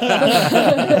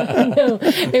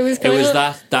 it was. It was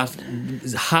that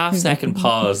half second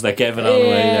pause that gave it all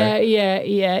away there.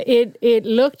 Yeah. It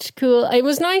looked cool. It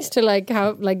was nice to like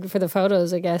have like for the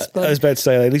photos, I guess. But I was about to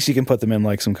say, at least you can put them in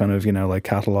like some kind of, you know, like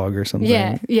catalog or something.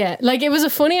 Yeah. Like it was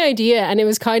a funny idea, and it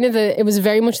was kind of it was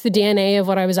very much the DNA of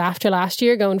what I was after last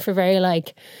year, going for very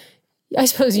like, I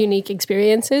suppose, unique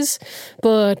experiences.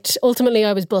 But ultimately,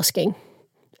 I was busking,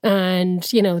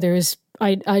 and you know,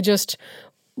 I just.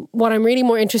 What I'm really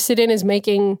more interested in is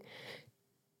making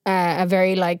a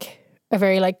very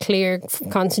clear,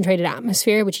 concentrated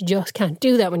atmosphere, which you just can't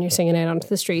do that when you're singing out onto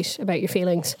the street about your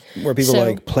feelings. Where people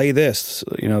like play this,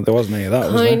 you know, there wasn't any of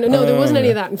that. Was there? No, there wasn't any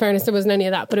of that. In fairness, there wasn't any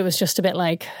of that. But it was just a bit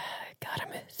like, God,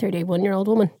 I'm a 31-year-old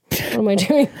woman. What am I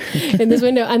doing in this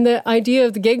window? And the idea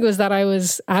of the gig was that I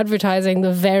was advertising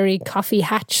the very coffee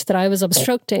hatch that I was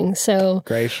obstructing. So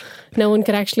great. No one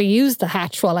could actually use the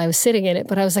hatch while I was sitting in it.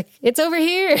 But I was like, it's over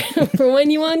here for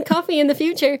when you want coffee in the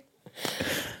future.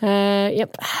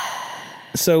 Yep.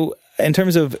 So in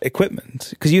terms of equipment,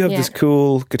 because you have this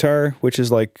cool guitar, which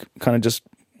is like kind of just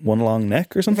one long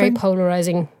neck or something. Very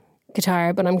polarizing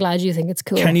guitar, but I'm glad you think it's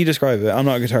cool. Can you describe it? I'm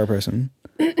not a guitar person.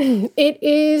 It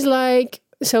is like,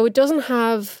 so it doesn't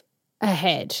have a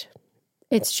head.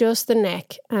 It's just the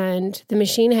neck, and the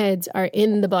machine heads are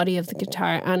in the body of the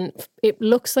guitar, and it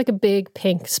looks like a big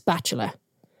pink spatula.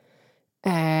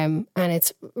 And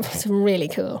it's really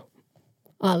cool.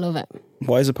 I love it.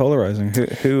 Why is it polarizing?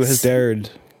 Who has dared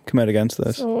come out against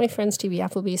this? So my friend Stevie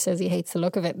Appleby says he hates the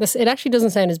look of it. It actually doesn't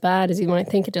sound as bad as you might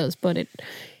think it does, but it,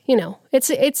 you know,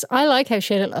 it's. I like how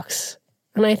shit it looks,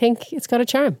 and I think it's got a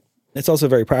charm. It's also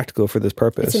very practical for this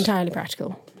purpose. It's entirely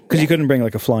practical. Because you couldn't bring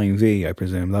like a flying V, I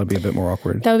presume. That would be a bit more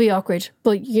awkward. That would be awkward.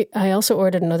 But I also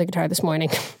ordered another guitar this morning.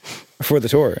 For the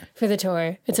tour? For the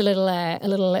tour. It's a little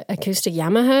acoustic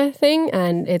Yamaha thing,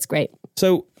 and it's great.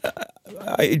 So,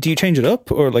 do you change it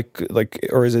up, or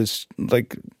or is it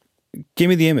like? Give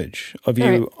me the image of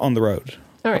you on the road.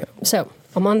 All right. So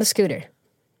I'm on the scooter.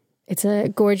 It's a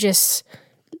gorgeous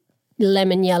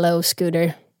lemon yellow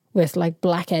scooter with like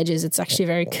black edges. It's actually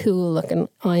very cool looking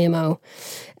IMO.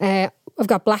 I've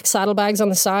got black saddlebags on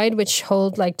the side, which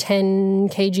hold like 10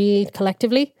 kg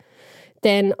collectively.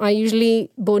 Then I usually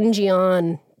bungee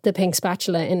on the pink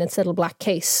spatula in its little black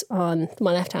case on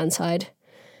my left-hand side.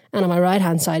 And on my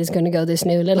right-hand side is going to go this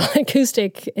new little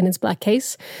acoustic in its black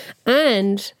case.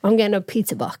 And I'm getting a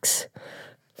pizza box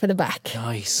for the back.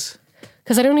 Nice.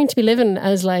 Because I don't need to be living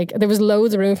as like, there was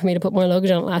loads of room for me to put more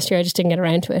luggage on it last year. I just didn't get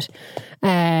around to it.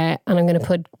 And I'm going to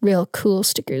put real cool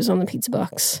stickers on the pizza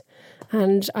box.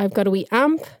 And I've got a wee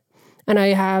amp. And I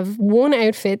have one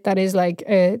outfit that is like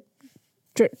a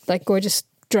gorgeous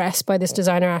dress by this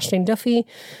designer, Aisling Duffy.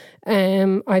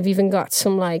 I've even got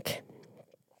some like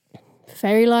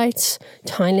fairy lights,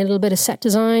 tiny little bit of set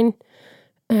design.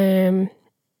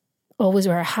 Always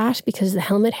wear a hat because the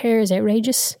helmet hair is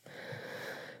outrageous.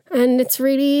 And it's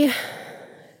really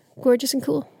gorgeous and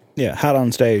cool. Yeah, hat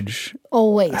on stage.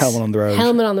 Always. Helmet on the road.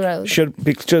 Helmet on the road. Should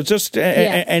be just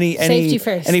any safety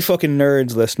first. Any fucking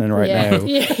nerds listening right now.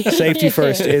 Safety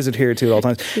first is adhered to at all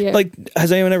times. Yeah. Like,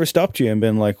 has anyone ever stopped you and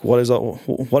been like, "What is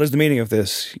the meaning of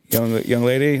this, young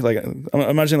lady?" Like, I'm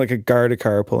imagining like a Garda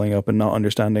car pulling up and not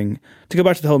understanding. To go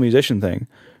back to the whole musician thing.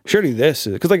 Surely this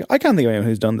is, because like I can't think of anyone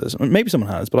who's done this. Maybe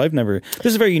someone has, but I've never. This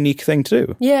is a very unique thing to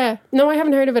do. Yeah, no, I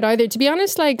haven't heard of it either. To be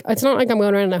honest, like it's not like I'm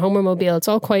going around in a Homermobile. It's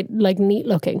all quite like neat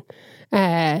looking.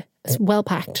 It's well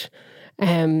packed.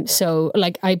 So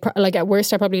like at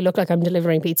worst I probably look like I'm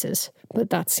delivering pizzas,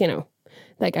 but that's, you know,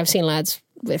 like I've seen lads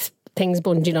with things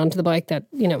bungeed onto the bike that,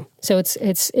 you know. So it's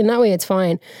in that way it's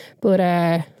fine, but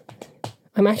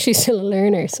I'm actually still a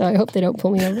learner, so I hope they don't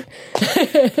pull me over.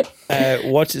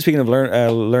 Speaking of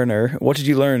learner, what did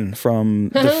you learn from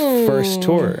the first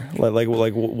tour? Like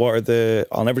what are the?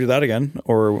 I'll never do that again,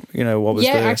 or you know what was?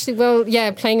 Yeah, actually, well,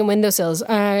 yeah, playing in windowsills.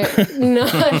 Not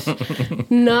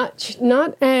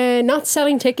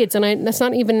selling tickets, and that's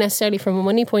not even necessarily from a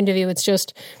money point of view. It's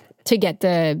just to get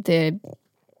the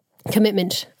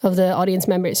commitment of the audience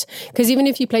members, because even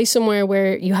if you play somewhere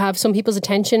where you have some people's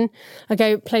attention, like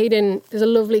I played in, there's a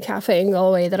lovely cafe in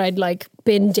Galway that I'd like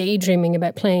been daydreaming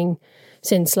about playing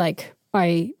since like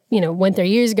I, you know, went there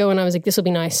years ago, and I was like, this will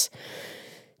be nice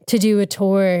to do a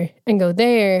tour and go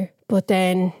there, but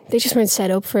then they just weren't set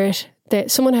up for it.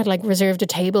 Someone had like reserved a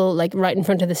table like right in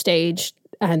front of the stage,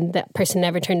 and that person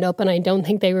never turned up, and I don't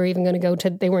think they were even going to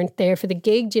they weren't there for the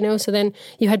gig, you know? So then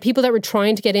you had people that were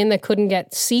trying to get in that couldn't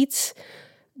get seats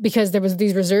because there was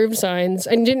these reserved signs,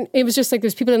 and it was just like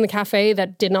there's people in the cafe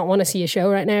that did not want to see a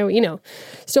show right now, you know,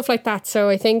 stuff like that. So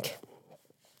I think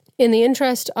in the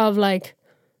interest of like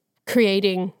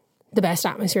creating the best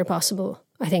atmosphere possible,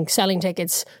 I think selling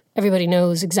tickets, everybody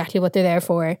knows exactly what they're there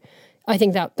for. I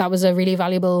think that was a really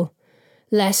valuable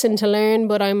lesson to learn,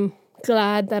 but I'm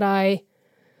glad that I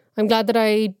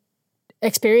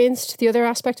experienced the other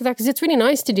aspect of that, because it's really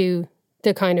nice to do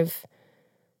the kind of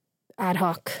ad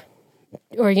hoc,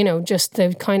 or, you know, just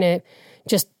the kind of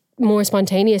just more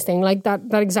spontaneous thing, like that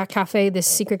exact cafe, this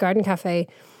Secret Garden cafe.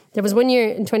 There was one year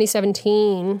in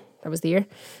 2017, that was the year,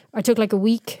 I took like a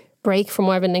week break from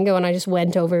Marvin Lingo, and I just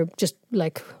went over to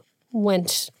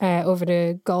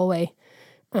Galway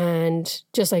and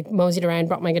just like moseyed around,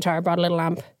 brought my guitar, brought a little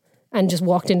amp, and just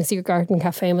walked into Secret Garden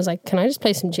Cafe and was like, can I just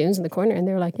play some tunes in the corner? And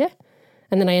they were like, yeah.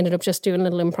 And then I ended up just doing a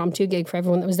little impromptu gig for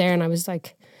everyone that was there, and I was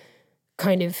like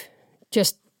kind of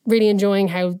just really enjoying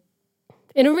how,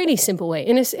 in a really simple way,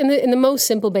 in the most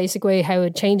simple, basic way, how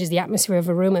it changes the atmosphere of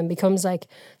a room and becomes like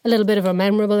a little bit of a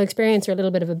memorable experience, or a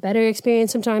little bit of a better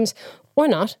experience sometimes, or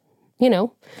not, you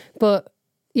know. But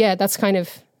yeah, that's kind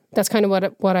of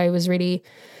what I was really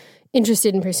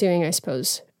interested in pursuing, I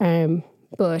suppose.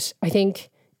 But I think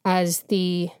as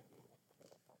I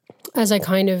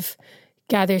kind of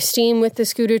gather steam with the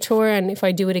scooter tour, and if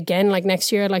I do it again, like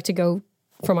next year, I'd like to go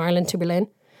from Ireland to Berlin.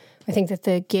 I think that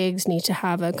the gigs need to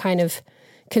have a kind of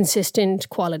consistent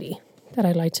quality that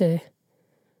I'd like to,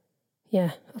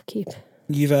 upkeep.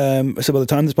 You've so by the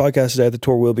time this podcast is out, the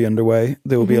tour will be underway.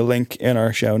 There will be a link in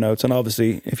our show notes, and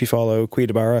obviously, if you follow Caoi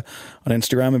Barra on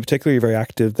Instagram in particular, you're very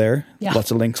active there. Yeah. Lots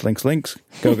of links.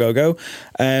 Go.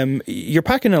 You're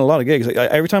packing in a lot of gigs. Like,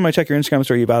 every time I check your Instagram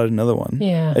story, you've added another one.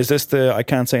 Yeah. Is this the I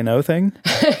can't say no thing?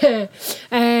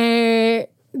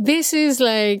 This is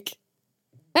like,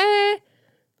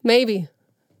 maybe.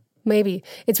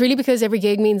 It's really because every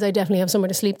gig means I definitely have somewhere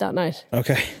to sleep that night.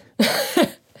 Okay.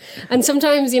 And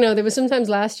sometimes, you know, there was sometimes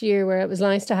last year where it was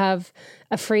nice to have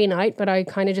a free night, but I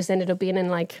kind of just ended up being in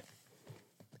like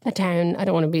a town. I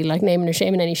don't want to be like naming or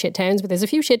shaming any shit towns, but there's a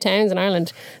few shit towns in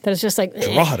Ireland that is just like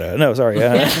Drogheda. No, sorry.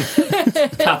 Yeah.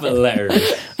 Capital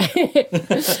letters.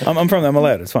 I'm from them. I'm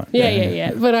allowed. It's fine.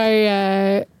 Yeah. But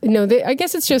I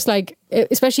guess it's just like,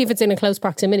 especially if it's in a close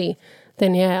proximity,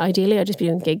 then yeah, ideally I'd just be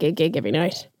doing gig every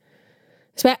night.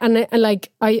 And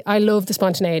I love the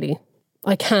spontaneity.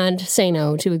 I can't say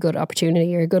no to a good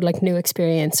opportunity or a good like new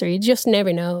experience, or you just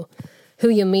never know who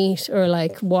you meet or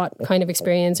like what kind of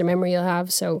experience or memory you'll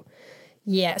have. So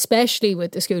yeah, especially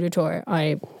with the scooter tour,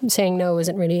 saying no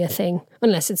isn't really a thing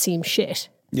unless it seems shit.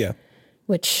 Yeah.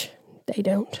 Which they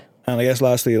don't. And I guess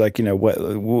lastly, like, you know,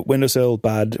 windowsill,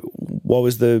 bad. What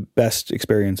was the best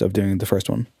experience of doing the first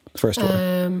tour?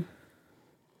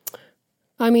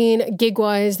 I mean,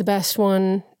 gig-wise, the best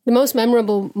one, the most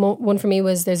memorable one for me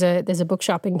was there's a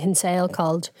bookshop in Kinsale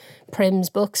called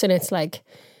Prim's Books, and it's like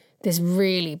this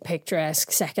really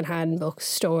picturesque secondhand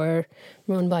bookstore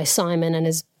run by Simon and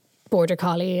his border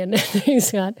collie, and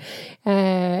he's got.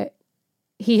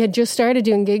 He had just started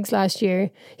doing gigs last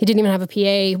year. He didn't even have a PA.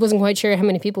 He wasn't quite sure how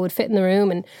many people would fit in the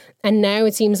room, and now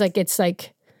it seems like it's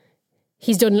like.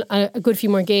 He's done a good few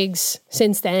more gigs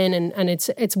since then, and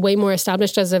it's way more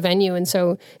established as a venue, and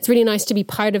so it's really nice to be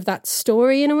part of that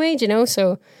story in a way, you know.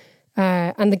 So,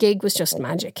 and the gig was just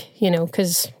magic, you know,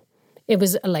 because it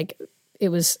was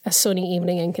a sunny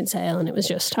evening in Kinsale, and it was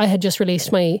just I had just released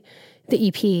the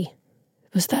EP.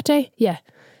 Was it that day? Yeah.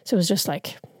 So it was just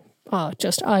like,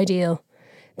 just ideal.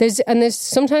 There's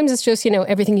sometimes it's just, you know,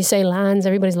 everything you say lands,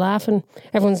 everybody's laughing,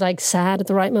 everyone's like sad at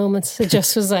the right moments. It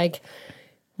just was like.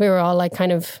 We were all like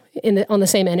kind of on the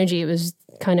same energy. It was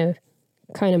kind of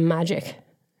magic,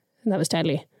 and that was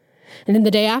deadly. And then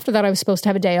the day after that, I was supposed to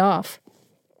have a day off,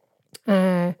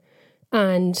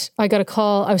 and I got a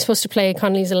call. I was supposed to play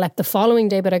Connolly's Alep the following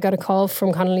day, but I got a call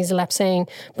from Connolly's Alep saying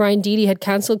Brian Deedy had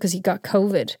cancelled because he got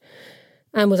COVID.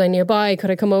 And was I nearby? Could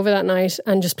I come over that night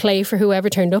and just play for whoever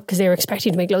turned up? Because they were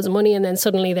expecting to make loads of money, and then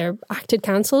suddenly their act had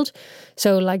cancelled.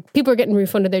 So like people were getting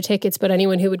refunded their tickets, but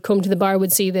anyone who would come to the bar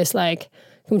would see this like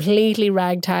completely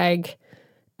ragtag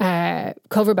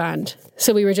cover band.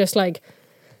 So we were just like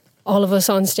all of us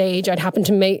on stage. I'd happened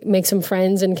to make some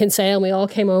friends in Kinsale, and we all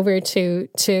came over to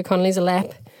Connolly's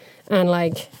Alep and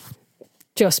like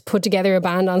just put together a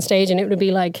band on stage, and it would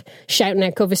be like shouting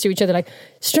out covers to each other like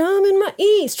strumming my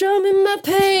E, strumming my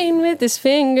pain with his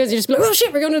fingers. You just be like, oh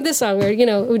shit, we're going to this song, or you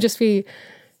know, it would just be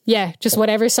just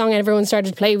whatever song everyone started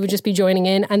to play, we would just be joining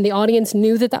in, and the audience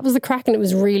knew that was the crack, and it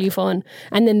was really fun.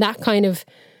 And then that kind of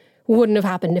wouldn't have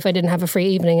happened if I didn't have a free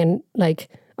evening, and like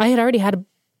I had already had a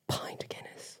pint of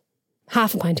Guinness,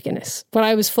 half a pint of Guinness. But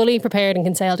I was fully prepared and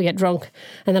Kinsale to get drunk.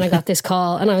 And then I got this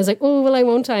call and I was like, oh, well, I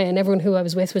won't I? And everyone who I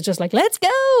was with was just like, let's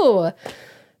go.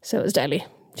 So it was deadly.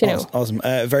 Do you know? Awesome.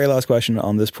 Very last question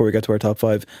on this before we get to our top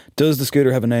 5. Does the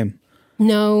scooter have a name?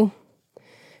 No.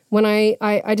 When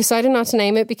I decided not to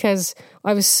name it because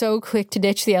I was so quick to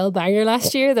ditch the old banger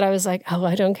last year that I was like, oh,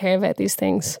 I don't care about these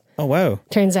things. Oh, wow.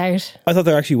 Turns out. I thought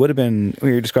there actually would have been, when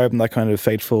you were describing that kind of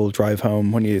fateful drive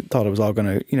home when you thought it was all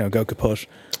going to, go kaput.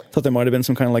 I thought there might have been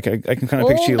some kind of like, I can kind of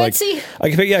picture you Betsy.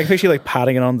 like, I can picture you like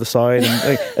patting it on the side and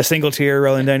like a single tear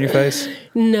rolling down your face.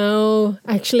 No,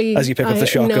 actually. As you pick up the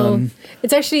shotgun. No.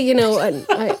 It's actually, no,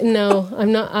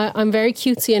 I'm not, I'm very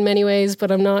cutesy in many ways,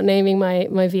 but I'm not naming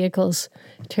my vehicles.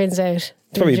 Turns out.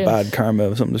 It's probably bad karma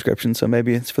of some description, so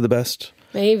maybe it's for the best.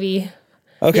 Maybe.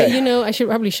 Okay. Yeah, I should.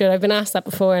 I've been asked that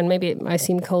before and maybe I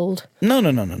seem cold. No.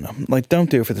 Like, don't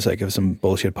do it for the sake of some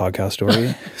bullshit podcast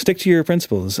story. Stick to your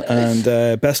principles and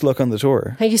best luck on the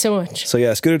tour. Thank you so much. So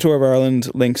yeah, Scooter Tour of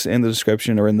Ireland, links in the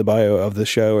description or in the bio of the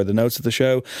show or the notes of the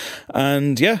show.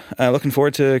 And yeah, looking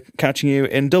forward to catching you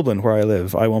in Dublin where I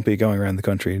live. I won't be going around the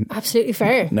country. Absolutely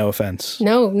fair. No offence.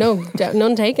 No,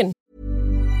 none taken.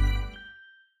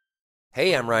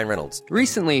 Hey, I'm Ryan Reynolds.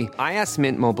 Recently, I asked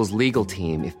Mint Mobile's legal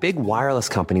team if big wireless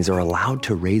companies are allowed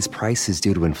to raise prices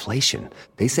due to inflation.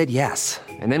 They said yes.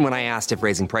 And then when I asked if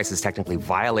raising prices technically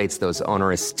violates those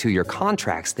onerous 2-year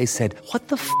contracts, they said, what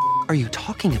the f*** are you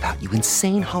talking about, you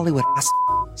insane Hollywood ass f-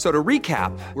 So to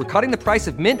recap, we're cutting the price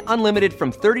of Mint Unlimited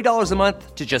from $30 a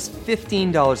month to just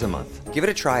 $15 a month. Give it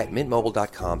a try at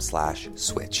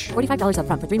mintmobile.com/switch. $45 up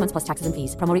front for 3 months plus taxes and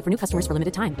fees. Promo rate for new customers for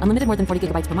limited time. Unlimited more than 40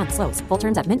 gigabytes per month. Slows full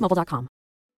terms at mintmobile.com.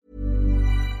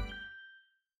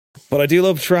 But I do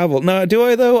love travel. No, do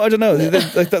I though? I don't know.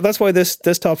 That's why this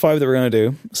top 5 that we're going to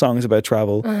do, songs about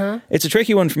travel, it's a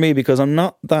tricky one for me because I'm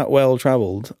not that well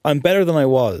travelled. I'm better than I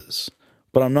was,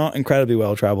 but I'm not incredibly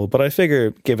well travelled. But I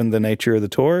figure, given the nature of the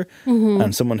tour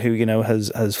and someone who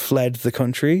has fled the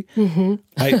country,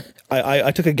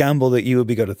 I took a gamble that you would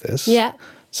be good at this. Yeah.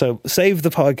 So save the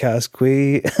podcast,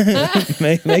 Quee.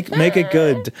 make it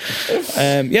good.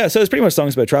 So it's pretty much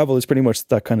songs about travel. It's pretty much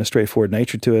that kind of straightforward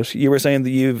nature to it. You were saying that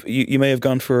you may have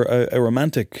gone for a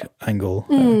romantic angle,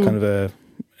 kind of a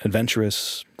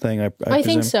adventurous thing. I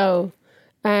think so.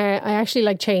 I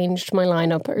actually changed my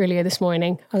lineup earlier this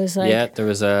morning. I was like, yeah, there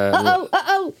was a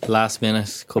last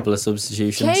minute couple of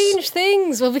substitutions. Change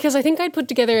things. Well, because I think I'd put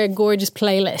together a gorgeous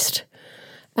playlist.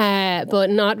 But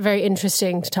not very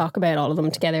interesting to talk about all of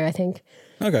them together, I think.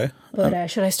 Okay. But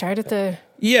should I start at the...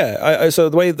 Yeah, so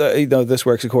the way that this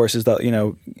works, of course, is that,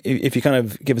 if you kind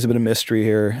of give us a bit of mystery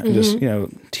here and just,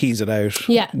 tease it out,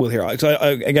 we'll hear. So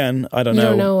I don't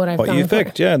know what you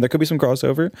picked. Yeah, there could be some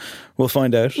crossover. We'll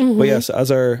find out. But yes,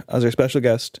 as our special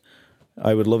guest,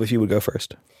 I would love if you would go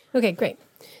first. Okay, great.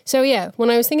 So yeah, when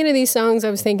I was thinking of these songs, I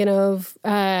was thinking of...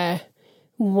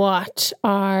 what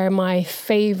are my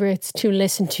favorites to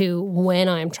listen to when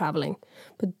I'm traveling?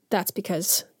 But that's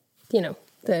because,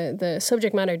 the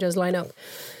subject matter does line up.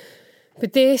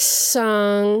 But this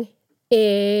song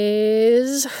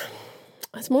it's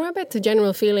more about the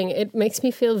general feeling. It makes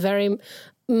me feel very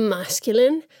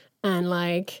masculine and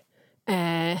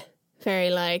very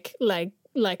like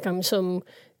I'm some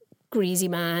greasy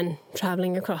man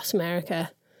traveling across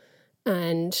America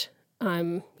and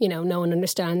I'm, no one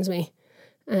understands me.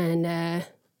 And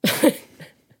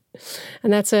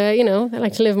and that's I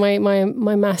like to live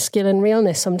my masculine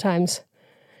realness sometimes.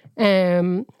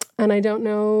 And I don't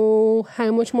know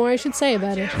how much more I should say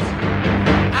about it.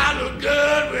 I look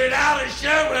good without a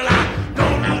shirt. Well, I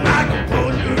don't look like a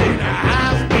poser in a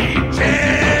high-speed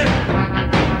jet.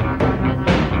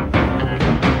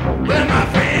 Well, my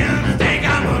friends think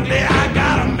I'm ugly. I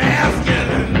got a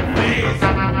masculine face.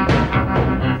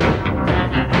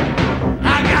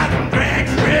 I got some drag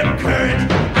strip courage.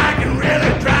 I can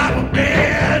really drive a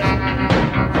bed.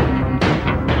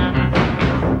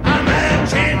 I might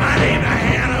change my name to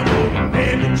Hannibal,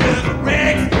 maybe just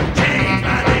Rex. Change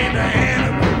my name to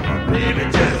Hannibal, maybe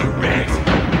just Rex.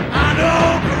 I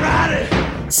know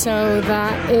karate. So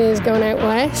that is Going Out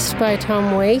West by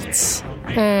Tom Waits.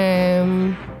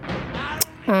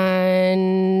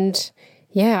 And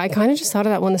yeah, I kind of just thought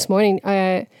of that one this morning.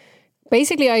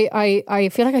 Basically, I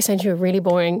feel like I sent you a really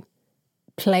boring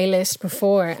playlist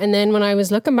before. And then when I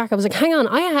was looking back, I was like, hang on,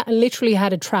 I literally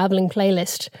had a traveling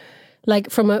playlist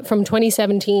from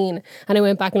 2017. And I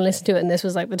went back and listened to it. And this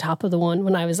was the top of the one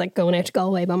when I was going out to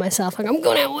Galway by myself. I'm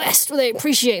going out west where they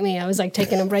appreciate me. I was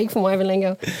taking a break from Wyvern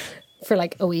Lingo for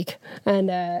a week. And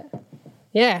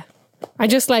yeah, I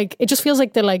just it just feels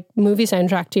like the movie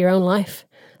soundtrack to your own life.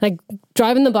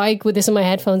 Driving the bike with this in my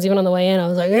headphones, even on the way in, I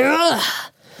was like, ugh.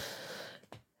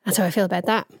 That's how I feel about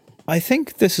that. I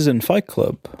think this is in Fight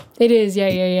Club. It is,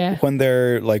 yeah. When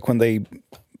they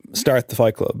start the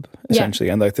Fight Club, essentially,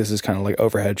 and like this is kind of like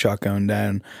overhead shot going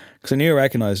down. Because I knew I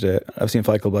recognized it. I've seen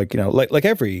Fight Club like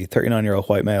every 39-year-old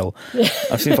white male.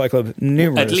 I've seen Fight Club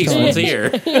numerous At least times. once a year.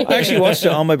 I actually watched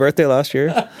it on my birthday last year.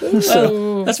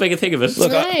 Well, let's make a thing of it.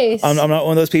 Look, Nice. I'm not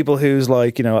one of those people who's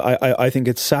like, I think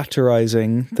it's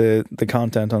satirizing the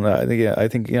content on that. I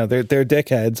think they're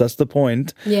dickheads. That's the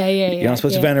point. Yeah. You're not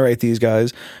supposed to venerate these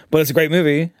guys, but it's a great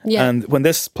movie. Yeah. And when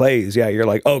this plays, you're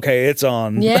like, okay, it's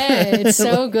on. Yeah, it's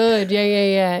so good.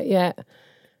 Yeah.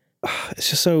 It's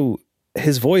just so.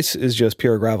 His voice is just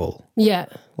pure gravel. Yeah.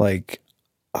 Like,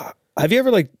 have you ever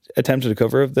like attempted a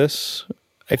cover of this?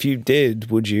 If you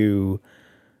did, would you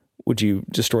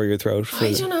destroy your throat?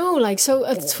 I don't know. Like, so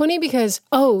it's funny because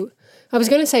I was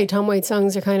going to say Tom Waits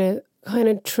songs are kind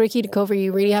of tricky to cover.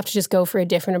 You really have to just go for a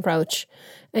different approach.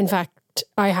 In fact,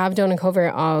 I have done a cover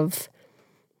of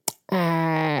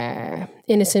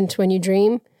 "Innocent When You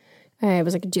Dream." It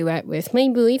was like a duet with my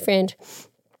boyfriend,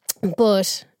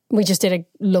 but we just did a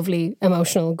lovely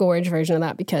emotional gorge version of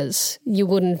that because you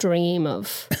wouldn't dream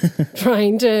of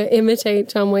trying to imitate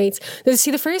Tom Waits.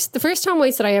 See, the first Tom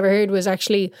Waits that I ever heard was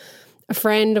actually a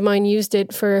friend of mine used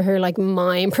it for her like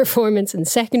mime performance in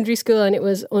secondary school, and it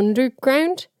was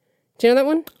Underground. Do you know that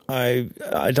one?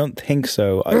 I don't think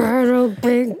so.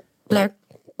 Big black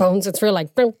bones. It's real like.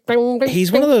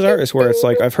 He's one of those artists where it's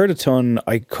like I've heard a ton.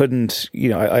 I couldn't,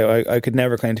 I could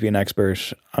never claim to be an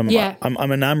expert. I'm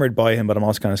enamored by him, but I'm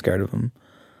also kind of scared of him.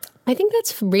 I think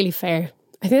that's really fair.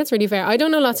 I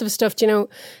don't know lots of his stuff. Do you know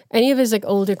any of his like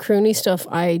older croony stuff?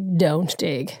 I don't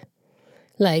dig.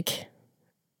 Like,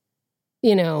 do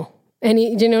you know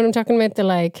what I'm talking about? The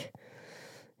like,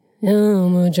 how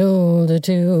much older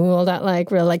too, all that like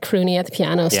real like croony at the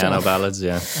piano stuff. Piano ballads,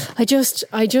 yeah. I just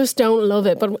don't love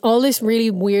it. But all this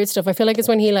really weird stuff, I feel like it's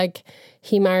when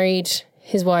he married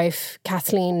his wife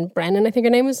Kathleen Brennan, I think her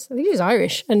name was. I think she was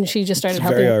Irish, and she just started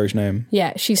helping. Very Irish name.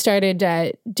 Yeah, she started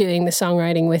doing the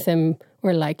songwriting with him,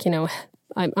 or like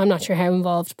I'm not sure how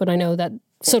involved, but I know that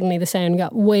suddenly the sound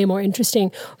got way more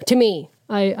interesting to me.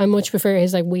 I much prefer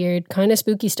his like weird kind of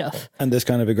spooky stuff and this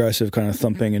kind of aggressive kind of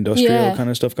thumping industrial kind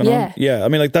of stuff going on. Yeah, I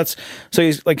mean like that's so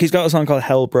he's got a song called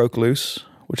Hell Broke Loose,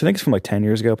 which I think is from like 10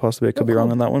 years ago possibly. I could be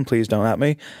wrong on that one, please don't at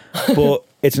me, but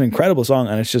it's an incredible song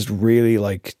and it's just really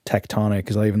like tectonic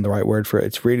is not even the right word for it.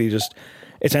 It's really just,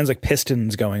 it sounds like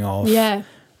pistons going off,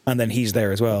 and then he's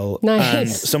there as well. Nice. And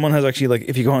someone has actually, like,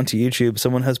 if you go onto YouTube,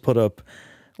 someone has put up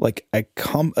like a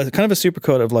kind of a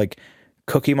supercut of like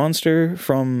Cookie Monster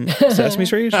from Sesame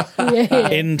Street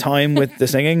in time with the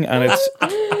singing, and it's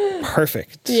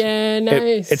perfect. Yeah,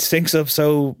 nice. It syncs up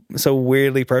so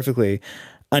weirdly perfectly.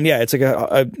 And yeah, it's like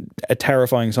a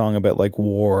terrifying song about like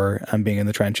war and being in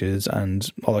the trenches and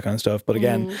all that kind of stuff. But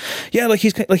again,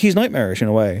 he's nightmarish in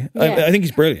a way. Yeah. I think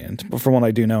he's brilliant, but from what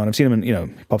I do know, and I've seen him in,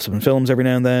 he pops up in films every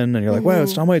now and then, and you're like, wow,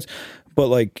 it's Tom Waits. But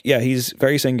like, yeah, he's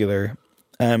very singular.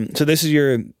 So this is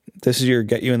your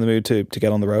get you in the mood to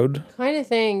get on the road kind of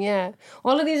thing. Yeah,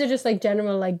 all of these are just like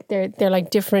general, like they're like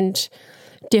different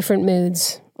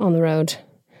moods on the road.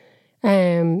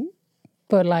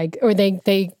 But like, or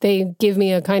they give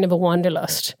me a kind of a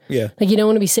wanderlust. Yeah, like you don't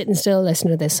want to be sitting still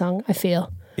listening to this song. I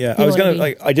feel. Yeah, I was gonna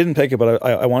like, I didn't pick it, but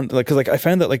I want like, because like I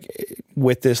found that like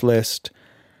with this list,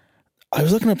 I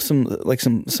was looking up some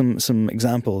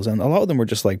examples, and a lot of them were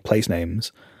just like place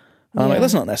names. And I'm like,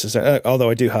 that's not necessary. Although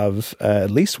I do have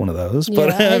at least one of those, but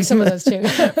I have some of those too.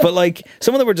 But like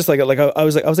some of them were just like I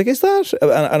was like, is that?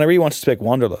 And I really wanted to pick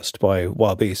Wanderlust by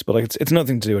Wild Beast, but like it's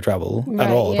nothing to do with travel at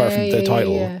all, apart from the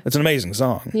title. Yeah. It's an amazing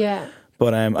song. Yeah.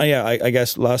 But I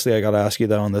guess lastly, I got to ask you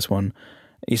though on this one.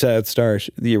 You said at the start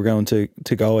that you were going to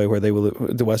Caoi, where they will,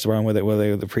 the West of Ireland, where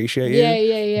they would appreciate you.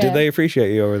 Yeah. Did they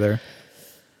appreciate you over there?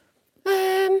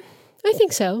 I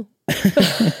think so.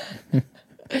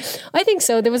 I think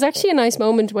so. There was actually a nice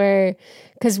moment where,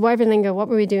 because Wyverlinga, what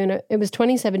were we doing? It was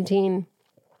 2017.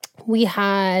 We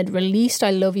had released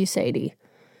I Love You, Sadie.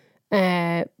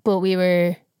 But we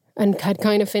were, and had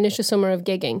kind of finished a summer of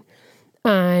gigging.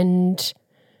 And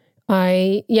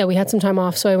we had some time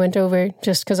off. So I went over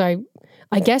just because I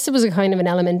guess it was a kind of an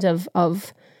element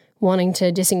of wanting to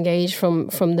disengage from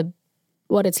the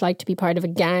what it's like to be part of a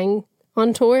gang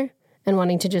on tour and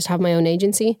wanting to just have my own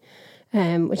agency.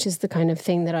 Which is the kind of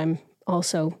thing that I'm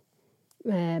also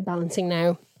balancing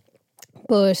now.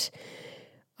 But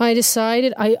on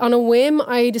a whim,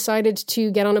 I decided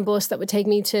to get on a bus that would take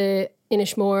me to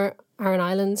Inishmore, Aran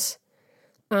Islands.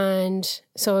 And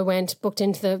so I booked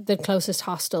into the closest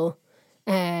hostel.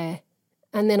 And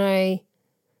then I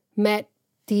met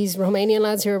these Romanian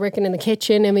lads who were working in the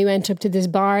kitchen, and we went up to this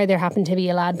bar. There happened to be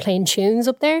a lad playing tunes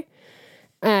up there.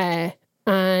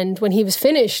 And when he was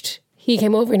finished, he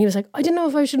came over and he was like, I didn't know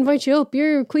if I should invite you up.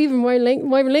 You're Cuivan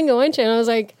Wyverlingo, aren't you? And I was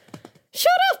like, shut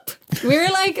up. We were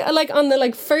like on the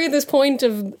like furthest point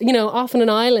of, you know, off on an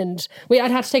island.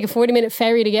 I'd had to take a 40-minute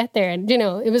ferry to get there. And, you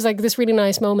know, it was like this really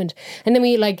nice moment. And then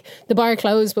we like, the bar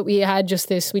closed, but we had just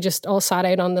this, we just all sat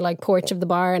out on the like porch of the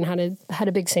bar and had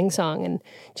a big sing-song. And,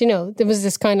 you know, there was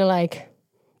this kind of like,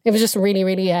 it was just a really,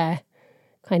 really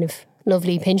kind of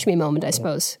lovely pinch me moment, I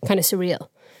suppose. Kind of surreal.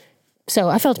 So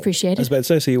I felt appreciated. I was about to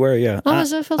say, so you were, yeah. I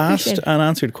felt asked appreciated. and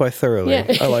answered quite thoroughly. Yeah.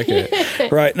 I like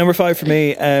it. Right, number 5 for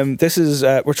me. This is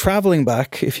we're travelling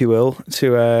back, if you will,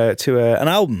 to an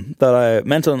album that I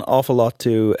meant an awful lot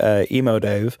to emo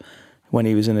Dave when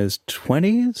he was in his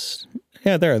 20s.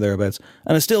 Yeah, thereabouts,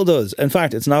 and it still does. In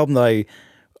fact, it's an album that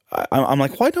I'm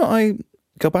like, why don't I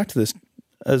go back to this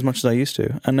as much as I used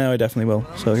to? And now I definitely will.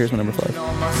 So here's my number 5.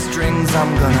 On my strings,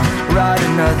 I'm gonna write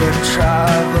another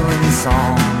traveling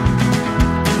song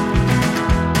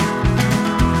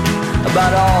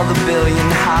about all the billion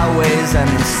highways and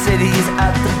the cities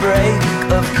at the break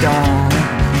of dawn.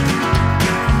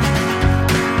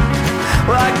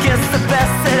 Well, I guess the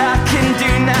best that I can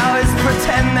do now is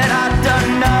pretend that I've done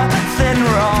nothing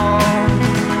wrong.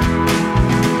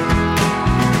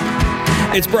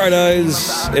 It's Bright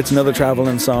Eyes. It's another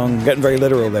travelling song. Getting very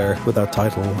literal there with that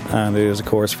title. And it is, of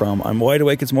course, from I'm Wide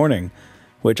Awake It's Morning,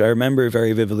 which I remember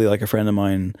very vividly, like a friend of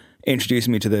mine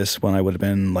introducing me to this when I would have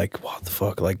been like, what the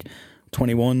fuck, like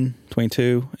 21,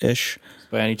 22-ish.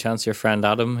 By any chance your friend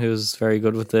Adam, who's very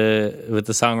good with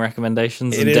the song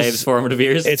recommendations It in is. Dave's formative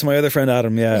years? It's my other friend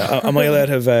Adam, yeah. Am I allowed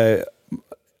to have...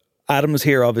 Adam's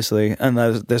here, obviously, and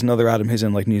there's another Adam who's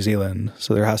in like New Zealand,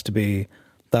 so there has to be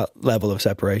that level of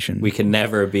separation. We can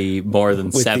never be more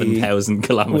than 7,000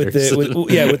 kilometres.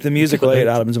 With the music related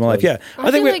Adams in my life, yeah.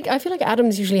 I feel like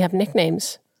Adams usually have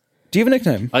nicknames. Do you have a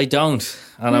nickname? I don't,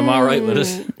 and I'm all right with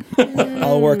it.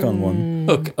 I'll work on one.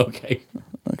 Okay.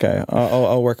 Okay,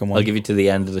 I'll work on one. I'll give you to the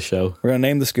end of the show. We're going to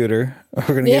name the scooter. We're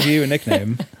going to give you a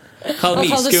nickname. Call me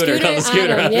Scooter. Call the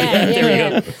Scooter. Adam.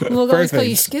 Yeah. We'll go Perfect. call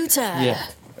you Scooter. Yeah.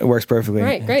 It works perfectly.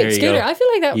 Right, There great. you Scooter. go. I feel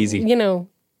like that, Easy. you know,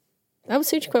 that would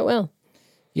suit you quite well.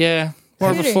 Yeah,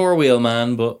 more of a Scooter. four-wheel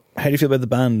man, but... How do you feel about the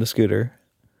band, The Scooter?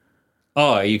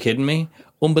 Oh, are you kidding me?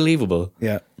 Unbelievable.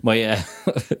 Yeah. My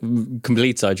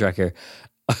complete sidetrack here.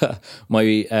 My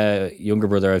younger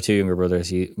brother, I have two younger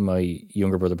brothers. My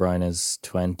younger brother Brian is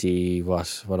 20.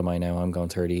 What am I now? I'm going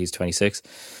 30. He's 26.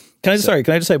 Can I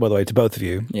just say, by the way, to both of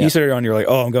you, Yeah. you started on, you're like,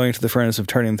 oh, I'm going to the furnace of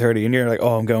turning 30, and you're like,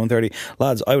 oh, I'm going 30.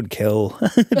 Lads, I would kill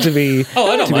to be,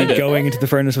 Oh, I don't mind it. going into the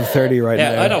furnace of 30 right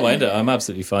now. Yeah, I don't mind it. I'm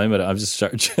absolutely fine with it. I'm just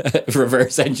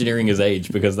reverse engineering his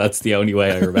age because that's the only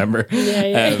way I remember.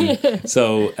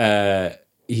 So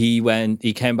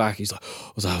he came back. He's like,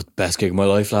 was that the best gig of my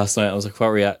life last night? I was like, what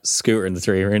were you at? Scooter in the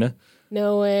 3 Arena.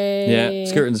 No way. Yeah,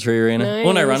 Scooter in the 3 Arena. Nice.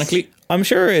 Unironically, I'm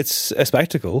sure it's a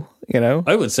spectacle, you know?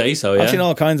 I would say so, yeah. I've seen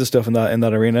all kinds of stuff in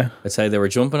that arena. I'd say they were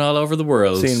jumping all over the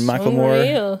world. Seen Macklemore,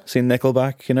 Unreal. seen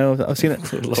Nickelback, you know, I've seen it.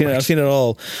 I've seen it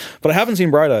all. But I haven't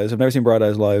seen Bright Eyes. I've never seen Bright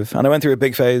Eyes live. And I went through a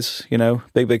big phase, you know,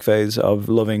 big phase of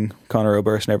loving Conor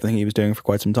Oberst and everything he was doing for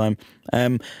quite some time.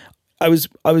 I was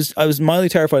mildly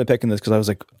terrified of picking this because I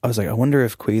was like, I wonder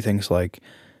if Quee thinks like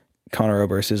Conor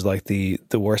Oberst is like the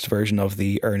worst version of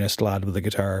the earnest lad with the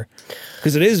guitar,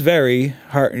 because it is very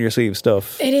heart in your sleeve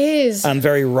stuff. It is. And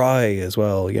very wry as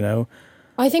well, you know.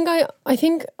 I think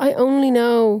I only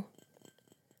know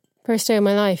First Day of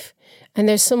My Life, and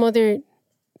there's some other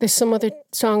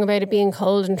song about it being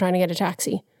cold and trying to get a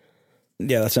taxi.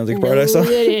 Yeah, that sounds like a Bright Eyes song.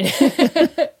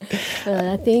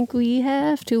 I think we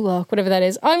have to walk, whatever that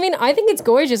is. I mean, I think it's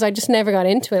gorgeous. I just never got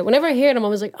into it. Whenever I hear it, I'm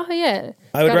always like, oh yeah.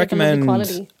 I would Got, like, a lovely recommend.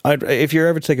 quality. If you're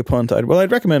ever to take a punt, I'd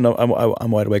recommend.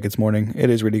 I'm Wide Awake It's Morning. It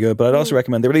is really good, but I'd also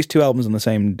recommend. They released 2 albums on the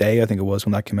same day, I think it was,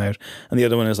 when that came out, and the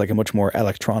other one is like a much more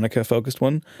electronica focused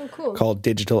one called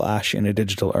Digital Ash in a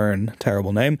Digital Urn.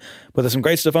 Terrible name, but there's some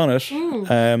great stuff on it.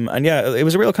 And yeah, it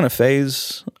was a real kind of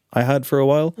phase I had for a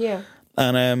while. Yeah.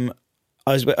 And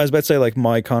I was about to say like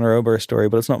my Conor Oberst story,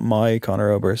 but it's not my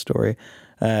Conor Oberst story.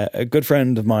 A good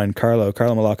friend of mine, Carlo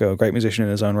Malacco, a great musician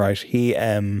in his own right. He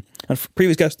and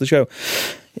previous guest of the show.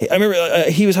 I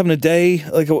remember he was having a day,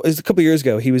 like it was a couple of years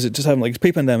ago. He was just having like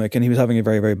pre-pandemic, and he was having a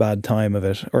very, very bad time of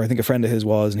it. Or I think a friend of his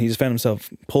was, and he just found himself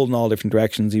pulled in all different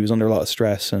directions. He was under a lot of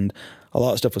stress, and a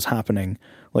lot of stuff was happening.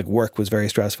 Like work was very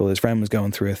stressful. His friend was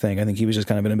going through a thing. I think he was just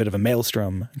kind of in a bit of a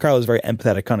maelstrom. Carlo's a very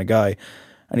empathetic kind of guy.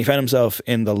 And he found himself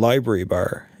in the Library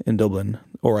Bar in Dublin,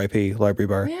 RIP, Library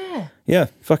Bar. Yeah. Yeah,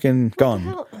 fucking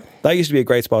gone. That used to be a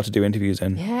great spot to do interviews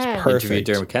in. Yeah. It's perfect. Interviewed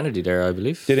Dermot Kennedy there, I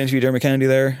believe. Did interview Dermot Kennedy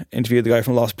there. Interviewed the guy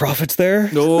from Lost Prophets there.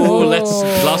 No, let's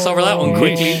gloss over that one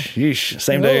quickly. Yeesh.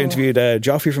 Same day I interviewed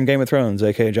Joffrey from Game of Thrones,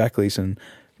 aka Jack Gleeson.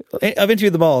 I've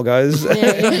interviewed them all, guys.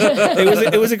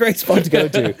 It was a great spot to go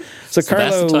to. So Carlo,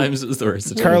 best of times, it was the worst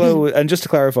of times. Carlo, and just to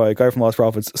clarify, guy from Lost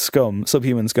Prophets, scum,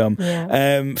 subhuman scum.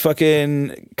 Yeah.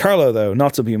 Fucking Carlo though,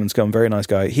 not subhuman scum, very nice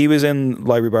guy. He was in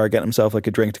Library Bar getting himself like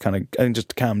a drink to kind of, I think, just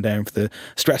to calm down for the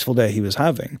stressful day he was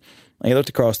having. And he looked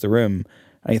across the room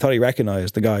and he thought he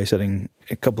recognised the guy sitting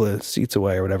a couple of seats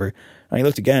away or whatever. And he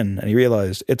looked again and he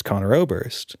realised it's Conor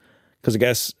Oberst. Because I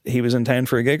guess he was in town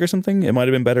for a gig or something. It might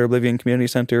have been Better Oblivion Community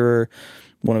Centre or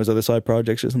one of his other side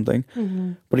projects or something.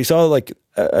 Mm-hmm. But he saw like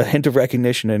a hint of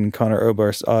recognition in Conor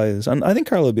Oberst's eyes. And I think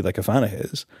Carlo would be like a fan of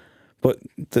his. But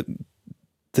the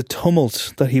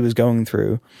tumult that he was going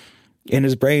through, in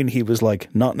his brain, he was like,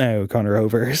 not now, Conor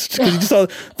Oberst. Because he just saw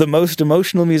the most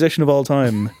emotional musician of all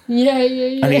time. Yeah.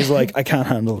 And he's like, I can't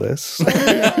handle this.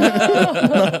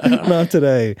 not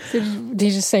today. Did he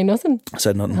just say nothing? I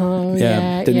said nothing. Oh,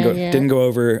 Didn't go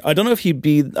over. I don't know if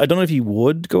he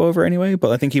would go over anyway, but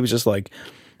I think he was just like,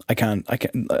 I can't,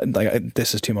 like,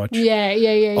 this is too much. Yeah.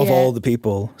 Of all the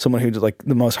people, someone who's like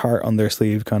the most heart on their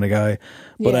sleeve kind of guy.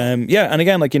 But and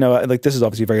again, like, you know, like this is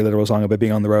obviously a very literal song about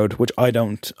being on the road, which I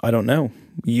don't know.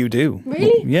 You do.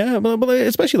 Really? Yeah, but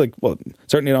especially like, well,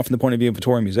 certainly not from the point of view of a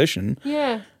touring musician.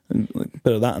 Yeah. Like, a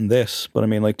bit of that and this. But I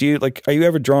mean, like, are you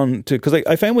ever drawn to, because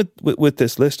I found with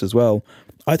this list as well,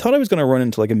 I thought I was going to run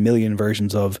into like a million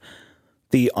versions of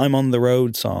the I'm on the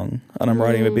road song and I'm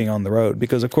writing about being on the road,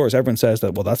 because of course everyone says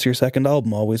that, well, that's your second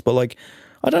album always, but like,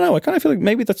 I don't know, I kind of feel like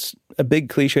maybe that's a big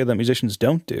cliche that musicians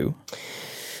don't do.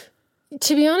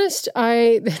 To be honest,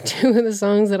 two of the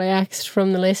songs that I axed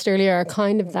from the list earlier are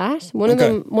kind of that. One of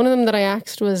them that I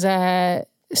axed was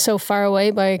So Far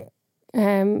Away by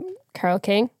Carole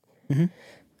King. Mm-hmm.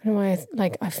 I don't know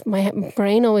why, my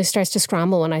brain always starts to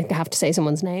scramble when I have to say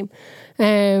someone's name.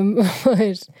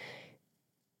 But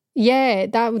yeah,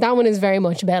 that one is very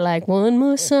much about like one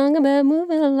more song about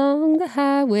moving along the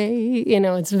highway. You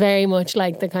know, it's very much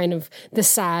like the kind of the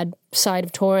sad side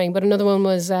of touring. But another one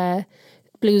was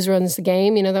Blues Runs the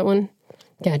Game. You know that one?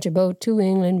 Got your boat to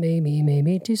England,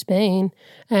 maybe to Spain.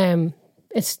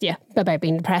 It's about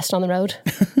being depressed on the road.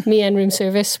 Me and Room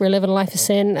Service, we're living a life of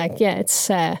sin. Like, yeah,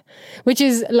 it's which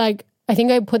is like, I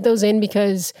think I put those in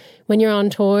because when you're on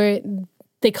tour,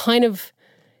 you kind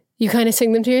of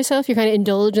sing them to yourself. You kind of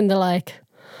indulge in the like,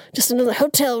 just another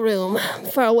hotel room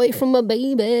far away from my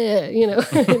baby, you know.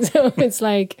 So it's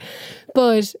like,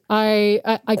 but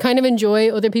I kind of enjoy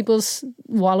other people's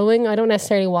wallowing. I don't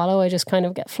necessarily wallow. I just kind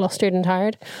of get flustered and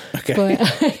tired. Okay. But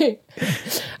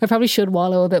I probably should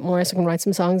wallow a bit more so I can write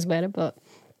some songs about it. But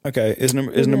okay, is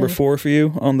number 4 for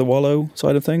you on the wallow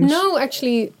side of things? No,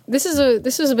 actually, this is a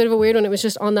bit of a weird one. It was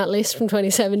just on that list from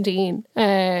 2017.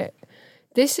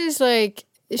 This is like,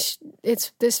 it's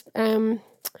this a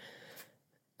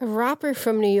rapper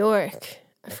from New York.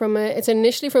 It's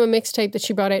initially from a mixtape that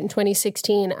she brought out in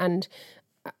 2016, and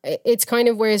it's kind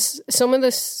of where some of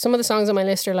the songs on my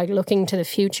list are like looking to the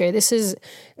future. This is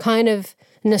kind of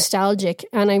nostalgic,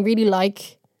 and I really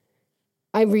like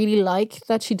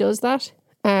that she does that.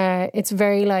 It's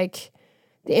very like,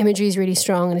 the imagery is really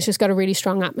strong, and it's just got a really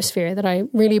strong atmosphere that I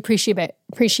really appreciate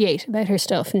about her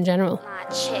stuff in general,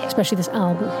 especially this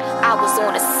album. I was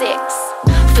on a 6.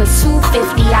 For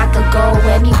 $2.50 I could go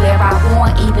anywhere I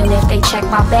want, even if they check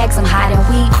my bags. I'm hiding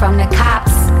weed from the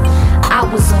cops. I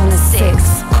was on a 6.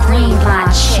 Green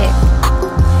line chick.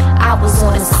 I was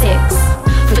on a 6.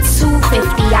 For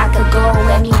 $2.50 I could go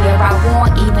anywhere I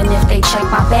want, even if they check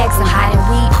my bags. I'm hiding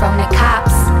weed from the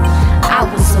cops. I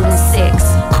was on a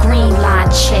 6. Green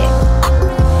line chick.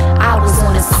 I was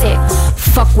on a 6.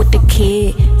 Fuck with the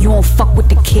kid, you don't fuck with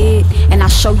the kid. And I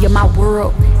show you my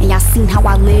world, and y'all seen how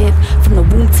I live. From the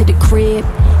womb to the crib,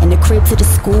 and the crib to the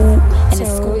school, and the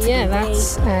school to the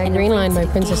that's Green Line by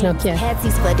Princess Nokia.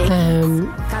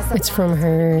 It's from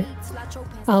her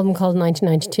album called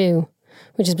 1992,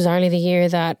 which is bizarrely the year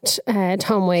that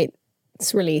Tom Waits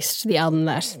released the album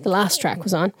that the last track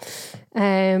was on.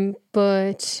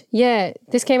 But yeah,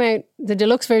 this came out, the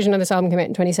deluxe version of this album came out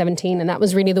in 2017, and that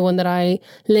was really the one that I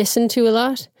listened to a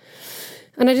lot.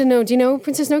 And I didn't know, do you know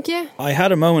Princess Nokia? I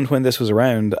had a moment when this was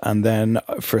around, and then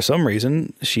for some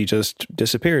reason she just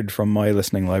disappeared from my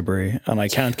listening library, and I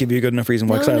can't give you a good enough reason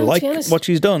why, because I like what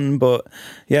she's done, but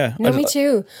yeah. No, me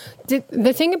too.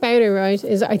 The thing about her, right,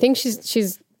 is I think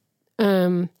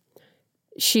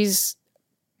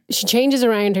she changes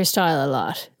around her style a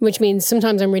lot, which means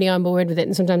sometimes I'm really on board with it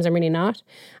and sometimes I'm really not.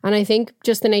 And I think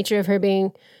just the nature of her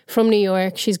being from New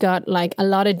York, she's got like a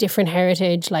lot of different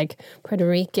heritage, like Puerto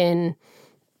Rican,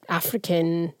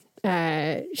 African.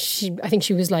 I think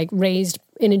she was like raised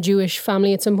in a Jewish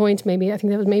family at some point. Maybe I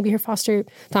think that was maybe her foster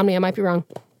family. I might be wrong,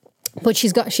 but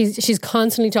she's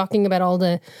constantly talking about all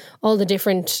the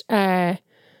different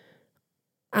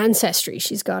ancestry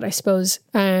she's got, I suppose.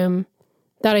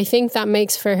 That I think that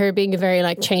makes for her being a very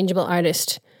like changeable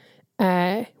artist,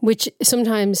 which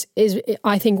sometimes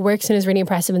I think works and is really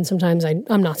impressive, and sometimes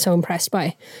I'm not so impressed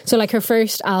by. So like her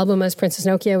first album as Princess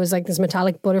Nokia was like this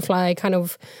metallic butterfly kind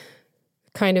of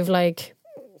like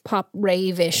pop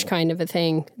rave-ish kind of a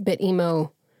thing, bit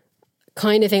emo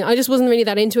kind of thing. I just wasn't really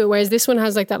that into it, whereas this one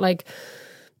has like that like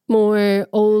more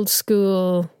old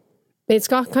school, it's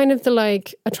got kind of the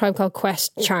like A Tribe Called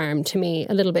Quest charm to me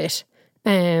a little bit.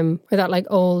 Or that like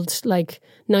old like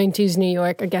 90s New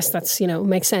York. I guess that's,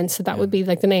 makes sense that would be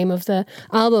like the name of the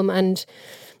album. And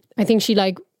I think she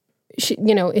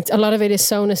it's a lot of it is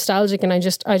so nostalgic, and I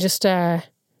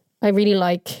really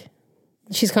like,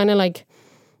 she's kind of like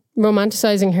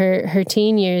romanticizing her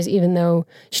teen years, even though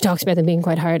she talks about them being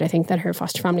quite hard. I think that her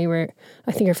foster family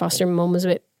I think her foster mum was a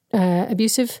bit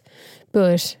abusive,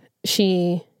 but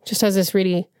she just has this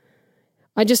really,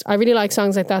 I really like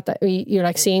songs like that you're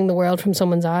like seeing the world from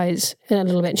someone's eyes in a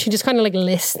little bit. And she just kind of like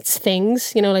lists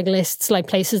things, like lists like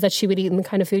places that she would eat and the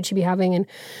kind of food she'd be having. And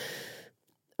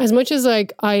as much as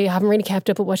like I haven't really kept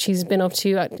up with what she's been up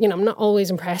to, I'm not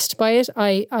always impressed by it.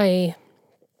 I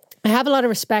have a lot of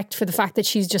respect for the fact that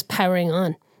she's just powering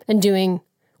on and doing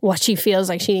what she feels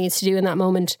like she needs to do in that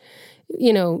moment.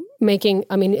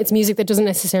 It's music that doesn't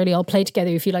necessarily all play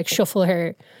together. If you like shuffle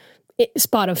her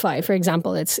Spotify, for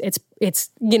example, it's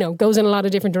goes in a lot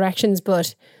of different directions,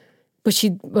 but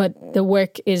the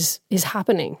work is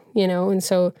happening, and